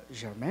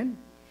Germaine,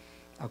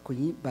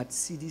 but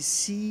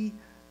CDC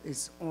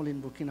is only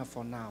in Burkina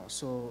for now.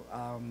 So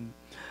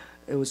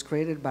it was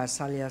created by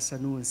Salia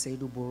Sanou and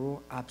Seydou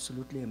Boro,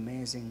 absolutely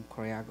amazing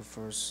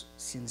choreographers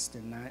since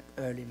the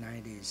early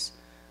 90s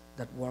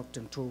that worked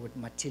on tour with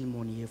Mathilde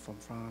Monnier from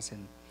France.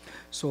 And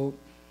so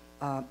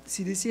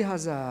CDC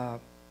has a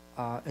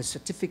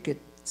certificate.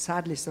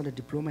 Sadly, it's not a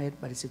diploma yet,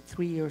 but it's a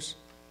 3 years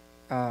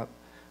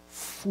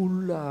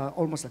full,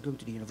 almost like going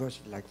to the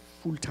university, like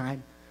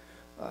full-time,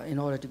 in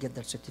order to get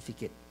that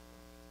certificate.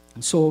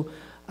 And so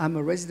I'm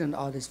a resident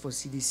artist for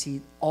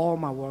CDC. All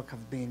my work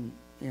have been,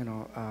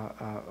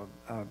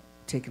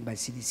 taken by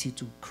CDC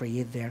to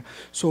create there.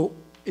 So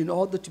in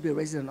order to be a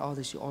resident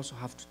artist, you also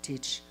have to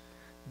teach,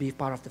 be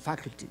part of the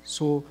faculty.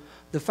 So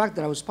the fact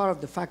that I was part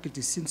of the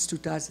faculty since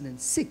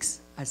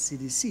 2006 at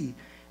CDC,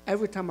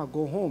 every time I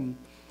go home,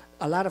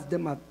 a lot of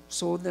them, I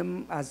saw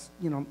them as,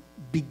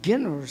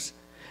 beginners,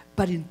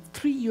 but in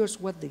 3 years,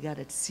 what they got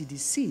at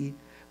CDC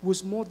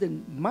was more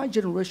than my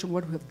generation,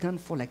 what we have done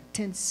for like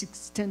 10,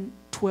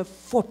 12,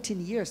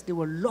 14 years. They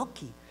were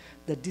lucky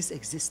that this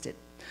existed.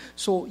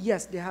 So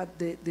yes, they got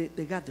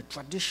the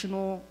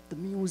traditional, the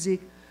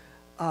music,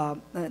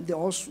 and they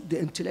also, the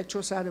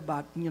intellectual side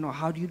about,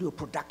 how do you do a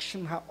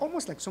production,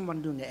 almost like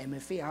someone doing an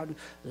MFA, how do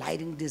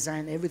lighting,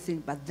 design,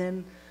 everything, but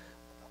then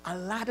a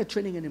lot of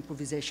training and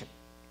improvisation.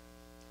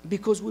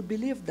 Because we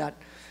believe that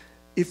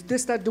if they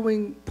start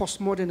doing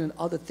postmodern and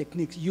other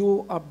techniques,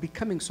 you are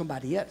becoming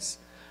somebody else.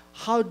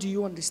 How do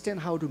you understand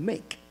how to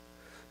make?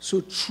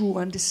 So through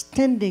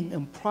understanding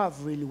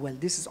improv really well,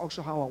 this is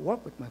also how I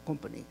work with my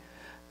company,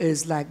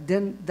 is like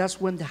then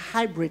that's when the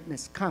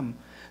hybridness come.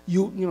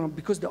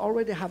 Because they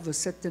already have a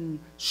certain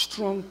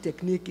strong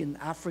technique in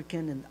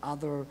African and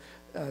other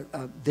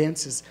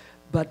dances,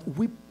 but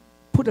we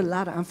put a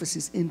lot of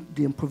emphasis in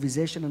the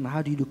improvisation and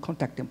how do you do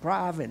contact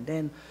improv,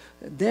 and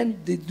then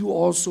they do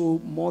also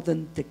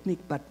modern technique,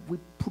 but we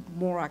put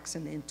more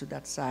accent into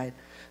that side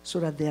so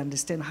that they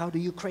understand how do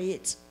you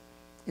create,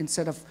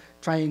 instead of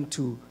trying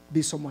to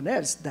be someone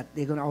else that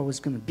they're always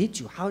going to beat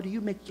you. How do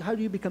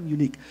you become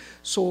unique?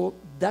 So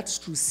that's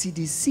through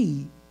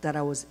CDC that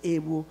I was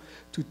able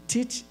to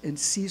teach and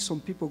see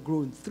some people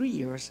grow in 3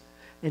 years.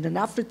 And then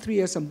after 3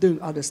 years, I'm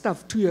doing other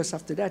stuff. 2 years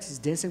after that, he's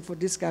dancing for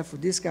this guy,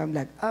 I'm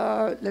like,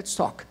 let's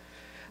talk.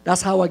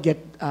 That's how I get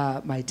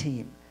my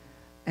team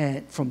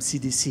from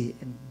CDC.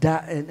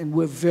 And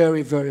we're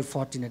very, very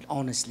fortunate,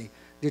 honestly.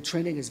 The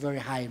training is very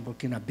high in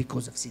Burkina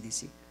because of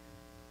CDC.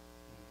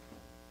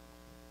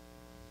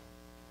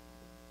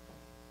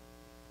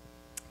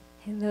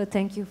 Hello,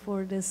 thank you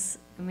for this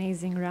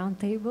amazing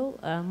roundtable.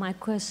 My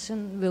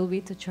question will be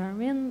to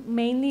Charmian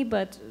mainly,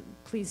 but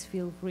please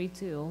feel free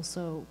to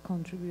also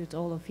contribute,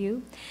 all of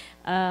you.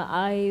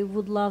 I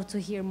would love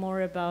to hear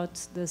more about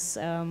this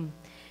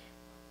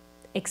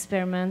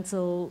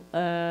experimental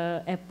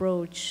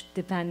approach,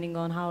 depending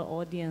on how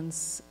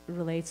audience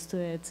relates to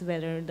it,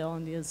 whether the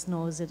audience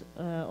knows it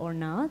or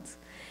not.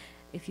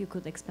 If you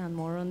could expand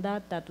more on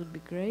that, that would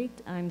be great.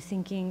 I'm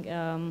thinking,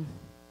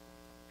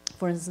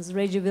 for instance,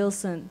 Reggie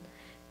Wilson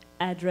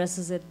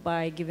addresses it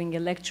by giving a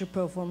lecture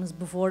performance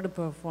before the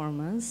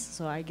performance.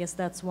 So I guess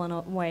that's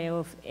one way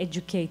of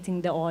educating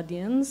the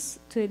audience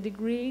to a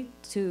degree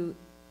to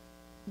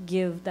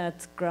give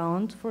that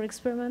ground for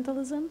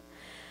experimentalism.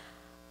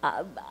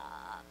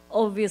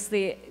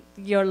 Obviously,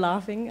 you're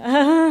laughing.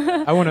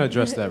 I want to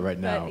address that right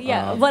now.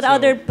 Yeah, what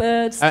other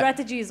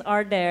strategies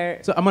are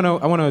there? So I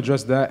want to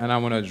address that, and I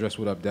want to address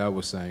what Abdel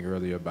was saying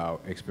earlier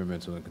about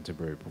experimental and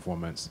contemporary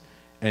performance,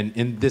 and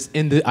in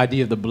the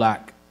idea of the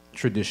Black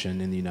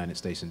tradition in the United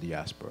States and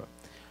diaspora.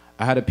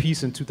 I had a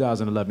piece in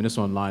 2011, it's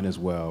online as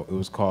well. It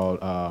was called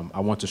I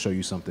Want to Show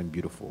You Something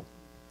Beautiful.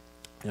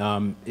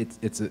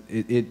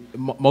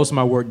 Most of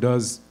my work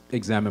does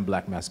examine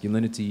Black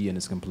masculinity and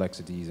its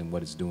complexities and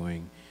what it's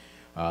doing,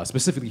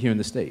 specifically here in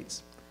the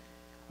States.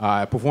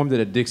 I performed it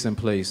at Dixon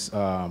Place.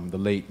 The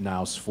late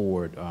Niles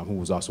Ford, who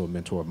was also a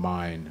mentor of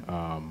mine,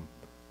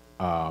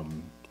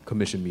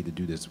 commissioned me to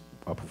do this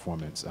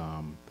performance.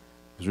 I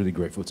was really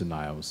grateful to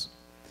Niles.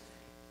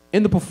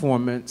 In the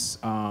performance,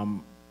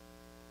 I'm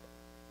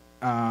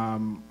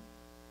gonna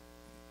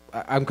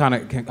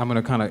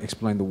kind of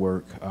explain the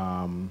work.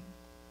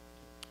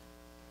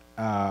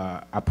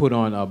 I put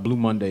on Blue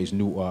Monday's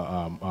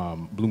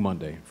Blue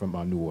Monday from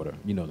New Order.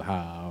 You know, the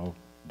How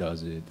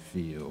Does It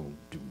Feel?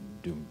 Doom,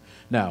 doom.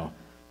 Now,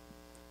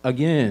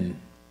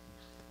 again,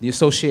 the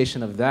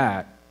association of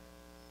that,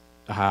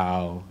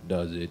 how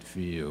does it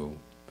feel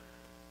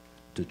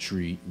to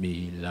treat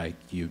me like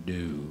you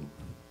do?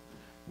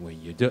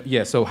 When you do,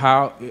 yeah, so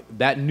how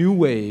that new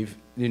wave,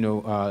 you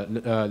know,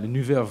 the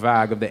nouvelle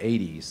vague of the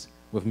 80s,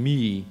 with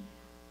me,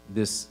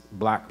 this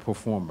Black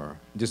performer,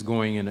 just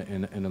going in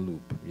a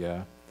loop,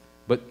 yeah?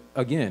 But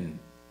again,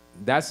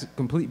 that's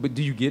complete, but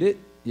do you get it?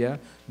 Yeah?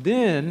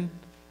 Then,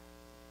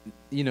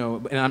 you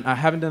know, and I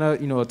haven't done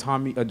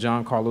a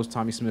John Carlos,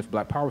 Tommy Smith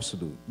Black Power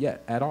salute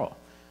yet at all.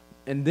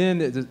 And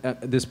then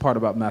this part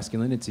about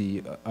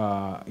masculinity,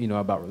 you know,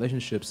 about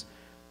relationships.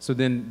 So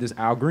then this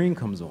Al Green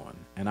comes on,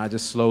 and I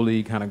just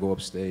slowly kind of go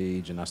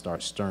upstage, and I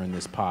start stirring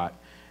this pot,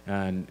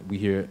 and we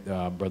hear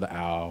Brother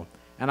Al,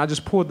 and I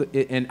just pour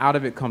and out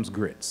of it comes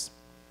grits,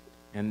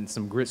 and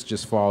some grits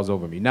just falls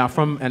over me. Now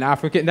from an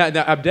African, now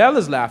Abdel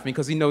is laughing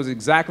because he knows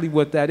exactly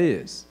what that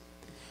is,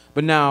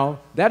 but now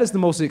that is the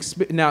most,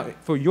 now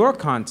for your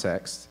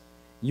context,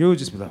 you'll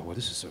just be like, well,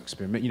 this is so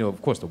experimental. You know, of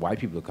course, the white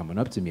people are coming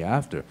up to me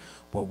after.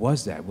 What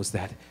was that? Was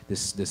that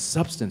this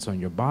substance on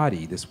your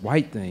body, this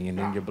white thing, and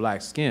then your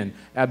Black skin?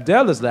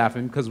 Abdel is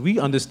laughing because we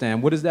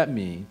understand, what does that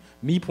mean?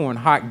 Me pouring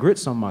hot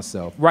grits on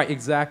myself. Right,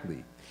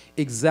 exactly.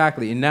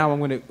 Exactly. And now I'm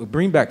going to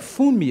bring back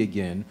Funmi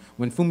again,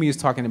 when Funmi is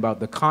talking about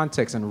the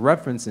context and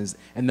references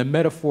and the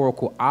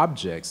metaphorical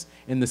objects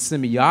and the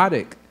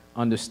semiotic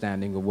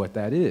understanding of what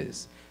that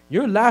is.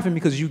 You're laughing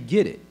because you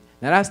get it.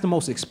 Now, that's the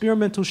most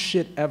experimental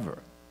shit ever.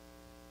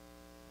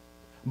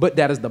 But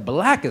that is the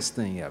Blackest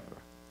thing ever.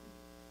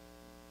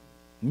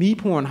 Me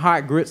pouring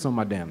hot grits on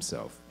my damn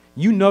self.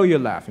 You know you're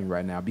laughing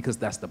right now because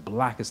that's the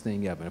Blackest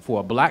thing ever. And for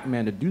a Black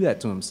man to do that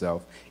to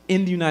himself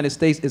in the United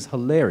States is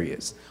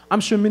hilarious. I'm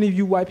sure many of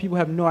you white people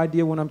have no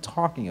idea what I'm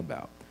talking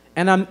about.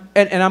 And I'm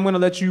going to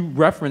let you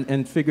reference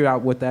and figure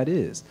out what that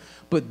is.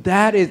 But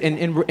that is,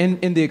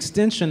 in the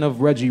extension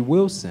of Reggie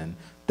Wilson,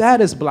 that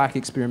is Black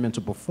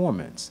experimental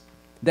performance.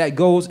 That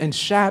goes and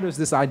shatters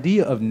this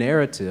idea of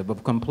narrative,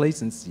 of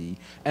complacency,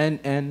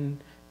 and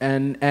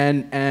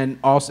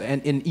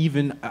also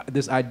even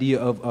this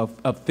idea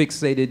of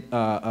fixated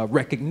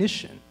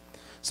recognition.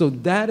 So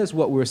that is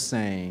what we're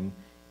saying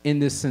in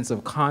this sense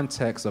of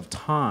context of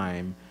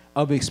time,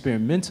 of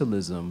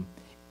experimentalism,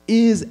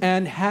 is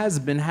and has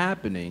been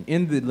happening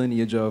in the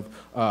lineage of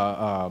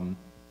Baba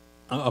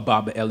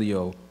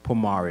Elio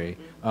Pomare,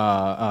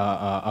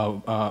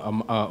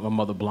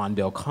 Mother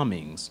Blondell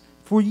Cummings,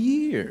 for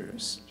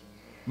years.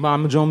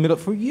 Mama Joan Middle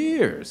for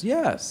years,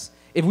 yes.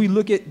 If we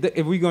look at,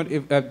 if we're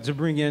going to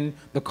bring in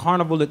the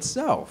carnival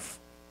itself,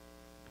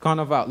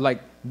 Carnival,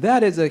 like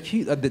that is a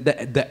huge,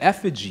 the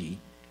effigy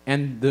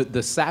and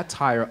the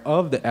satire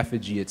of the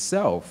effigy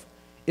itself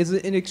is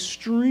an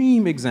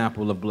extreme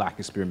example of Black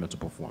experimental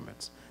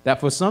performance that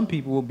for some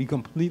people will be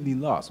completely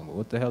lost.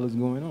 What the hell is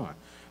going on?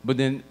 But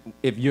then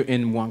if you're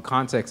in one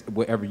context,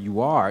 wherever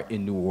you are,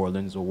 in New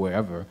Orleans or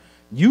wherever,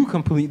 you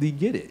completely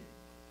get it.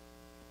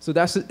 So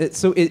that's it.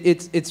 So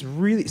it's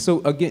really,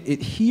 so again,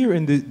 here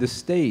in the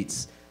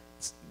States,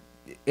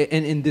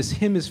 and in this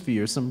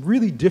hemisphere, some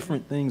really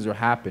different things are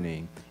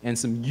happening and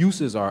some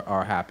uses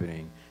are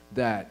happening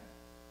that,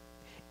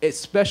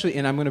 especially,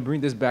 and I'm going to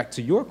bring this back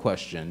to your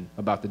question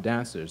about the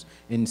dancers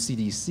in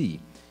CDC,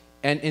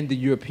 and in the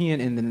European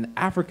and in the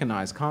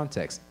Africanized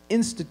context,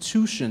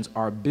 institutions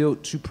are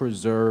built to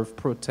preserve,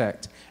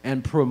 protect,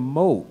 and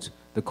promote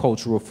the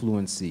cultural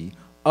fluency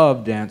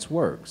of dance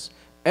works.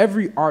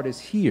 Every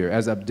artist here,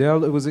 as Abdel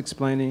was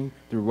explaining,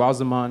 through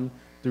Rosamond,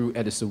 through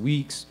Edison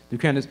Weeks, through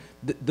Candace,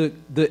 the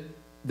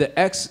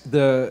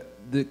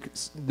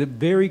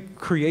very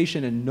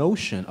creation and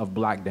notion of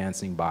Black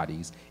dancing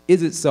bodies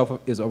is itself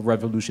is a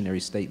revolutionary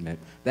statement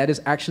that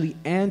is actually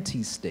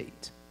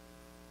anti-state.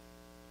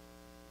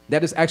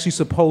 That is actually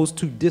supposed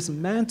to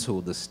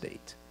dismantle the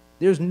state.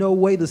 There's no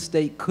way the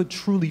state could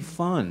truly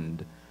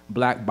fund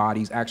Black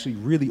bodies actually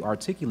really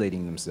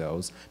articulating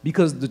themselves,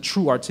 because the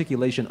true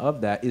articulation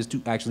of that is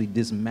to actually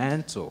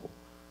dismantle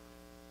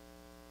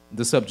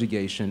the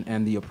subjugation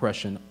and the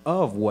oppression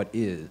of what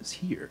is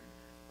here.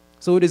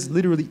 So it is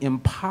literally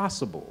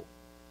impossible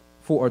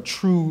for a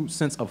true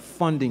sense of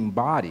funding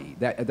body.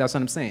 That's what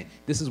I'm saying.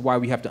 This is why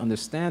we have to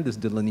understand this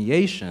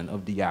delineation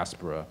of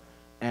diaspora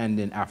and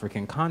an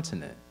African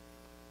continent.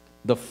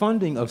 The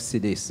funding of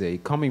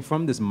CDC, coming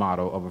from this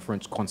model of a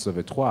French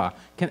conservatoire,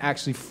 can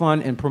actually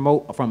fund and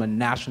promote from a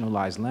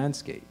nationalized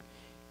landscape.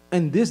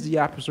 In this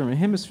diaspora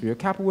hemisphere,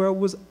 capoeira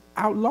was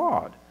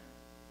outlawed.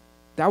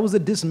 That was a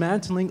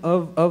dismantling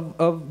of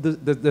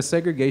the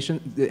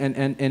segregation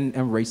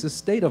and racist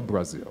state of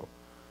Brazil.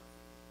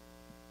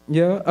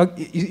 Yeah,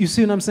 you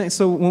see what I'm saying?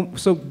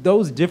 So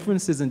those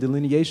differences and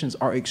delineations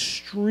are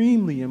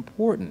extremely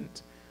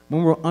important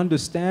when we're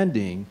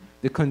understanding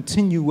the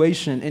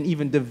continuation and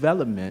even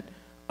development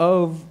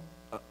of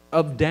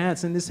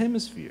dance in this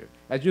hemisphere.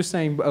 As you're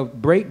saying,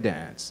 break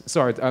dance.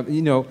 Sorry,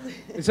 you know,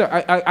 so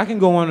I can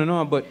go on and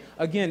on, but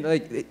again,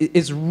 like,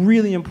 it's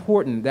really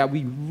important that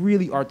we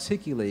really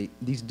articulate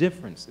these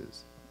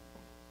differences.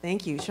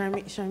 Thank you.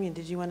 Charmian,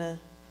 did you want to?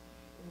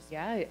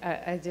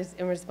 Yeah, I just,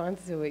 in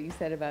response to what you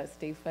said about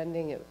state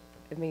funding, it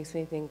makes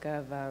me think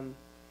of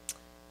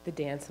the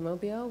Dance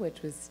Mobile,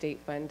 which was state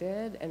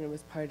funded, and it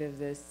was part of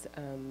this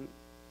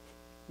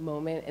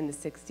moment in the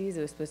 60s.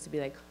 It was supposed to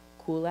be like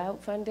cool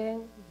out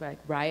funding, like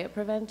riot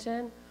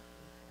prevention.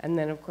 And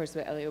then, of course,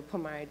 what Elio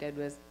Pomare did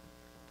was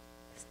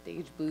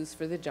stage Blues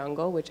for the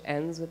Jungle, which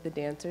ends with the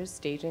dancers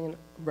staging a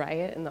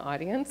riot in the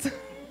audience.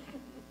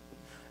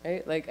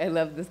 Right? Like, I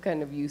love this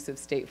kind of use of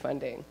state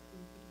funding,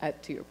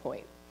 to your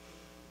point.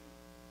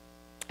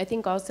 I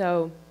think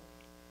also,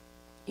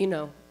 you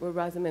know, what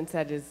Rosamond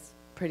said is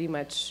pretty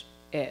much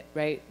it,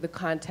 right? The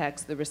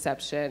context, the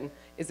reception.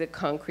 Is it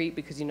concrete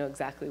because you know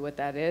exactly what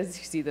that is?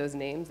 You see those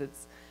names.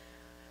 It's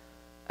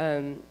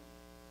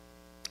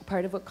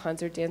part of what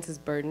concert dance is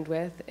burdened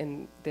with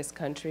in this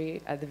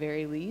country, at the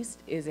very least,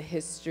 is a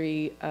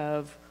history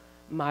of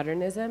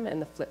modernism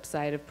and the flip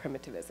side of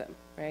primitivism,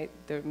 right?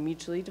 They're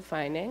mutually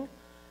defining,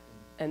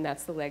 and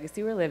that's the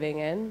legacy we're living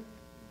in.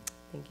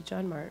 Thank you,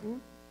 John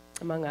Martin,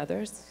 among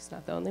others. He's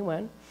not the only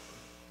one.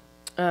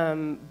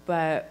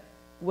 But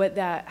what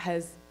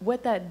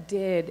that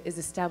did is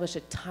establish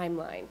a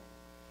timeline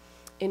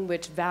in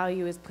which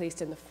value is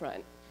placed in the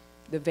front,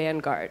 the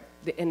vanguard,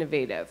 the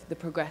innovative, the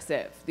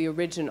progressive, the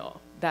original,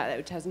 that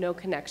which has no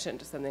connection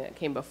to something that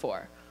came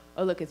before.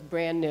 Oh, look, it's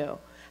brand new.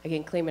 I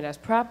can claim it as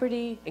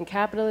property in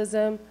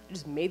capitalism. I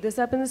just made this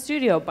up in the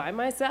studio by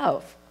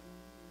myself.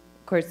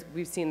 Of course,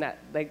 we've seen that,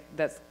 like,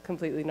 that's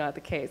completely not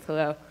the case.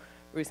 Hello,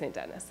 Rue St.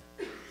 Denis.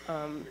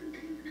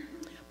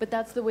 But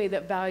that's the way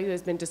that value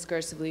has been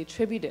discursively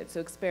attributed.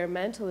 So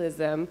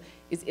experimentalism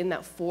is in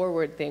that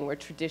forward thing where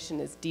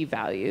tradition is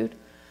devalued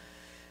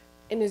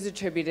and is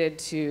attributed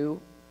to,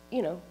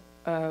 you know,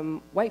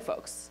 white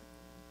folks.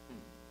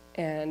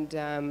 And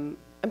I'm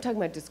talking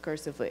about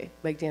discursively,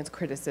 like dance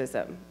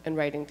criticism and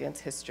writing dance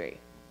history.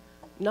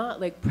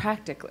 Not like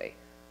practically,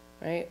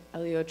 right?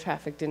 Elio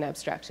trafficked in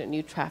abstraction,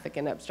 you traffic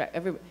in abstract,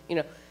 everybody, you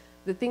know,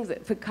 the things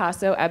that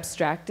Picasso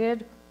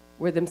abstracted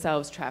were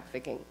themselves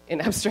trafficking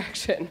in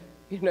abstraction.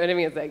 You know what I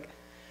mean? It's like,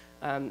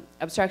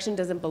 abstraction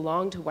doesn't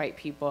belong to white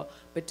people,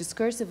 but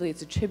discursively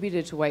it's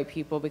attributed to white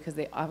people because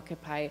they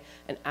occupy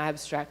an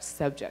abstract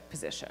subject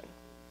position.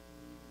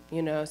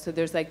 You know, so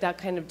there's like that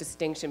kind of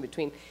distinction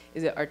between,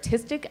 is it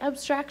artistic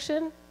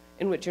abstraction,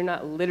 in which you're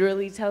not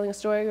literally telling a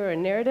story or a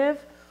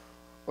narrative,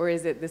 or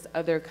is it this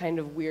other kind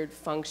of weird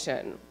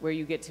function where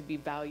you get to be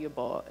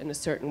valuable in a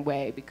certain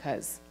way?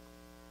 Because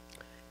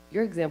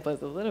your example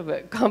is a little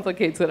bit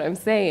complicates what I'm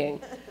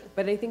saying,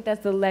 But I think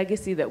that's the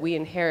legacy that we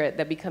inherit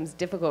that becomes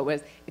difficult.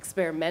 Was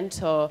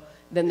experimental,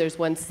 then there's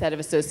one set of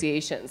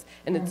associations,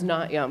 and it's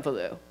not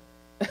Yanvalu.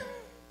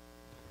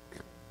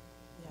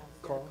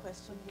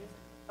 Question here.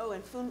 Oh,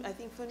 and I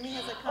think Funmi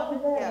has a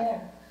comment.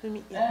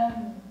 Funmi,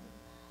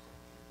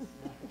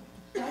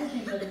 Thank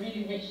you for the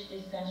really rich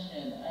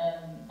discussion.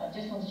 I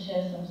just want to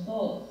share some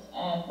thoughts.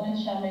 When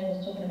Charmian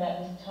was talking about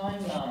this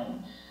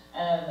timeline,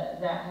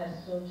 that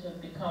has sort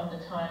of become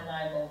the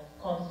timeline of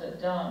concert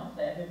dance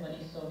that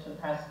everybody sort of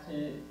has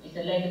to, it's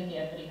a legacy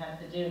everybody has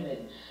to deal with.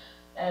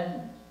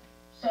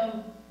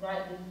 So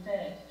rightly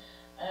said,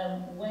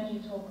 when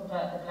you talk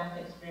about the Black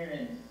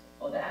experience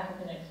or the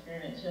African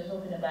experience, you're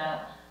talking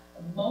about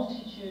a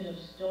multitude of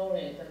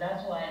stories, and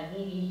that's why I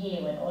really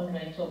hear when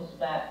André talks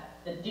about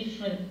the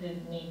differences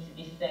need to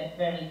be said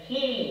very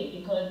clearly,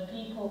 because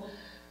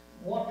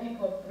what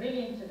people are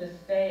bringing to the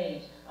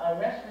stage are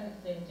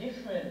referencing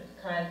different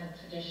kinds of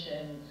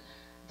traditions,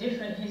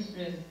 different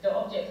histories. The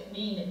objects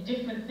mean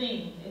different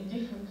things in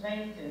different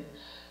places.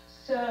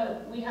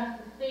 So we have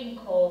to think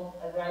of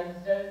a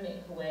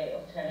rhizomic way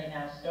of telling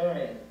our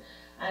stories.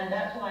 And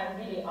that's why I'm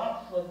really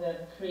up for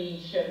the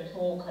pre-show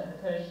talk and the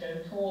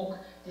post-show talk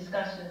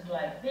discussions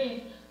like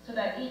this, so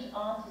that each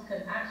artist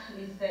can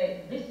actually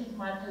say, this is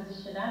my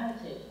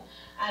positionality.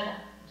 And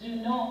do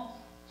not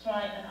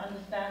try and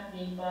understand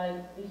me by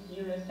this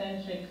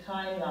Eurocentric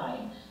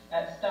timeline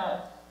that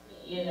starts,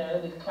 you know,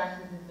 with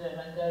classicism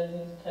and goes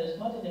into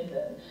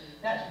postmodernism.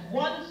 That's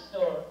one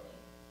story.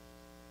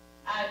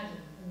 And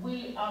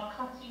we are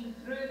cutting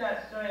through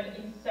that story and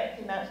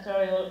intersecting that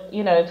story,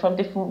 you know, from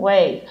different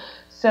ways.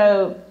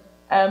 So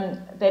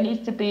there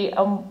needs to be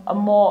a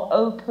more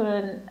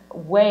open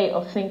way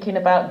of thinking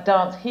about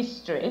dance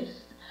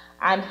histories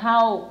and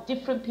how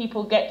different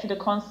people get to the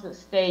concert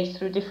stage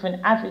through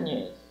different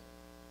avenues.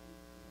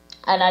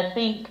 And I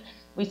think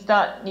we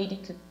start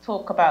needing to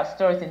talk about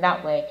stories in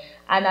that way.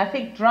 And I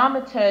think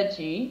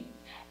dramaturgy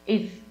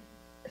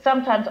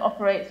sometimes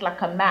operates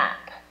like a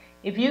map.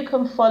 If you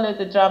can follow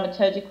the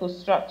dramaturgical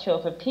structure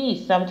of a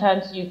piece,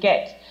 sometimes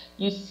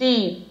you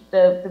see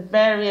the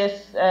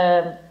various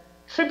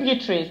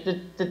tributaries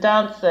the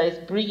dancer is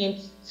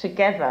bringing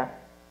together.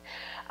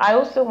 I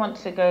also want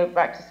to go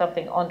back to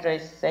something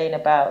Andre's saying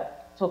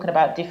about talking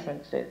about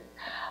differences.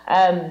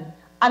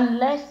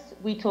 Unless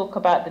we talk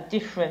about the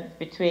difference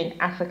between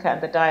Africa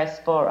and the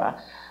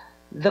diaspora,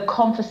 the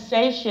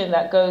conversation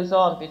that goes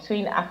on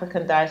between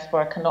African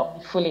diaspora cannot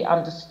be fully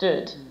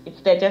understood.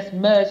 If they're just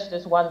merged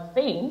as one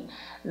thing,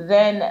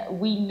 then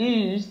we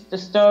lose the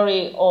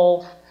story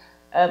of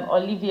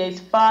Olivier's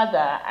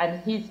father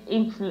and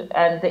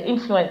the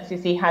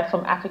influences he had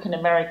from African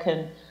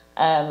American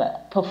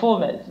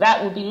performers.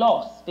 That would be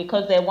lost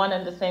because they're one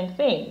and the same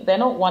thing. They're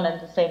not one and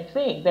the same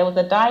thing. There was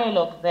a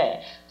dialogue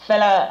there.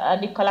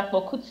 Fela Nicolas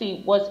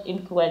Mokuti was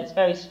influenced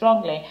very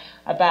strongly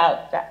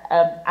about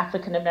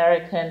African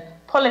American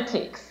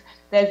politics.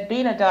 There's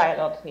been a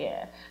dialogue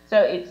here.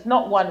 So it's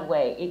not one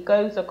way. It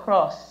goes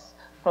across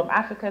from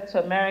Africa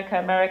to America,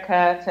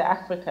 America to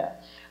Africa.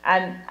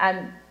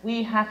 And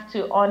we have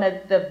to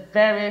honor the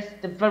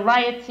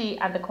variety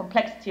and the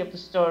complexity of the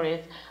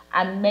stories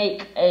and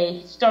make a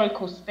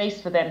historical space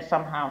for them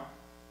somehow.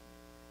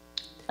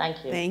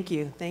 Thank you. Thank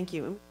you. Thank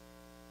you.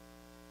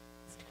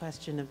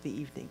 Question of the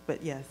evening,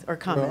 but yes, or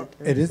comment.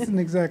 Well, it isn't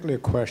exactly a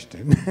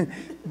question.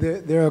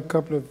 There are a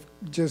couple of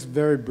just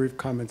very brief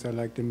comments I'd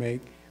like to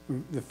make.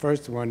 The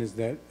first one is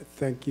that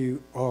thank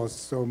you all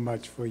so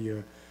much for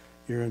your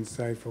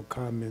insightful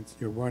comments,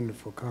 your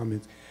wonderful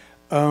comments.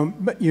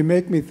 But you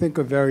make me think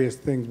of various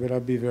things, but I'll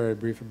be very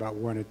brief about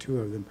one or two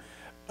of them.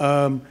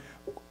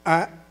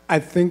 I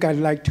think I'd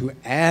like to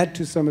add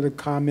to some of the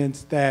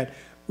comments that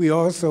we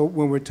also,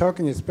 when we're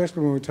talking,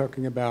 especially when we're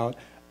talking about,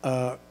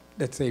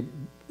 let's say,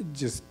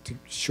 just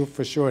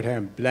for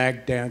shorthand,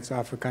 Black dance,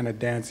 Africana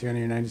dance here in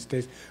the United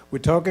States, we're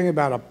talking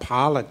about a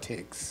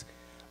politics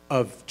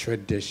of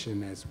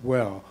tradition as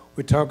well.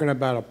 We're talking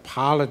about a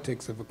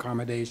politics of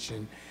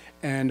accommodation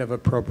and of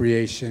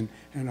appropriation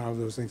and all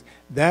those things.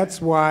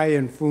 That's why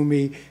in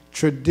Funmi,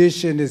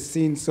 tradition is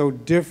seen so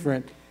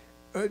different.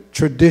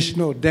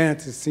 Traditional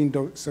dance is seen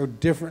so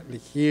differently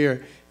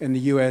here in the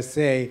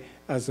USA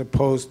as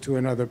opposed to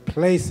in other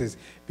places,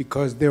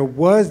 because there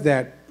was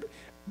that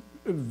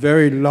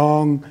very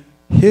long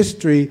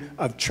history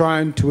of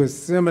trying to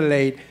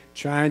assimilate,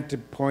 trying to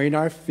point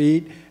our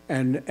feet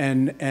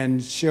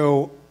and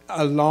show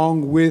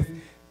along with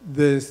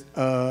this,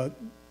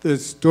 the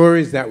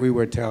stories that we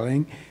were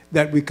telling,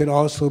 that we could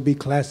also be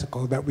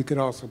classical, that we could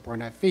also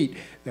point our feet.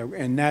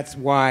 And that's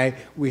why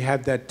we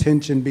have that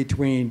tension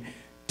between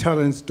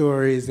telling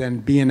stories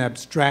and being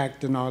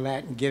abstract and all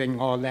that and getting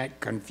all that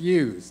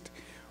confused,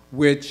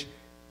 which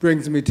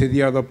brings me to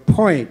the other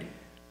point.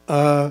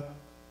 Mr.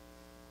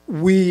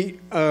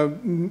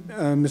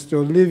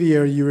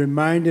 Olivier, you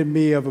reminded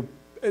me of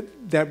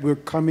that we're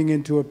coming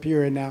into a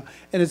period now,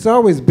 and it's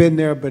always been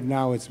there, but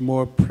now it's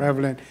more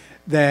prevalent,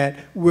 that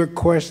we're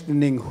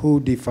questioning who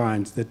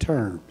defines the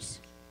terms.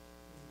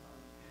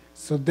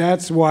 So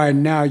that's why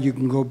now you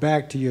can go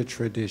back to your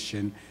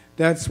tradition,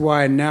 That's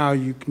why now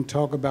you can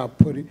talk about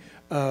putting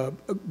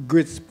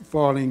grits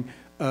falling,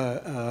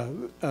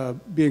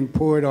 being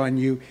poured on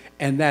you,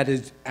 and that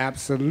is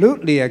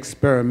absolutely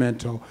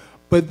experimental.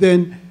 But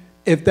then,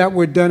 if that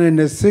were done in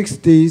the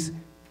 60s,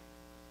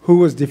 who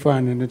was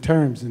defining the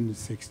terms in the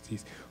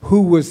 60s?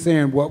 Who was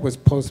saying what was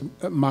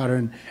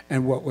postmodern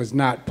and what was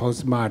not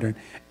postmodern?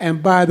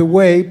 And by the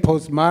way,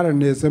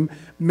 postmodernism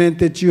meant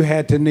that you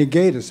had to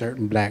negate a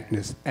certain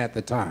blackness at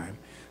the time.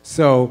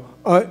 So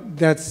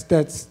that's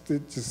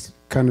just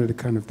kind of the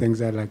kind of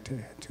things I'd like to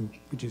add to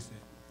what you said.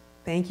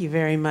 Thank you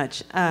very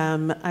much.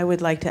 I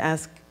would like to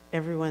ask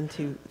everyone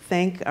to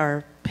thank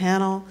our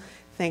panel,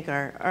 thank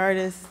our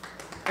artists,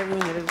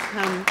 everyone that has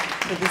come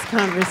for this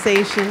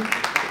conversation.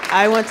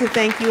 I want to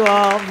thank you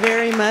all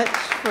very much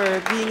for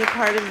being a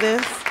part of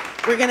this.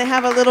 We're going to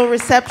have a little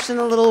reception,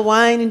 a little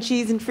wine and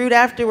cheese and fruit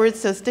afterwards,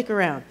 so stick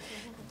around.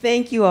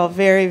 Thank you all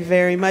very,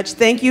 very much.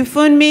 Thank you,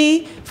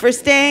 Funmi, for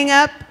staying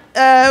up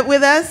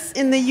with us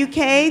in the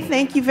UK.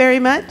 Thank you very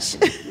much.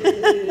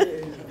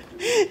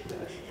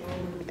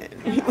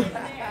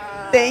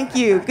 Thank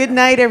you. Good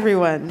night,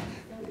 everyone.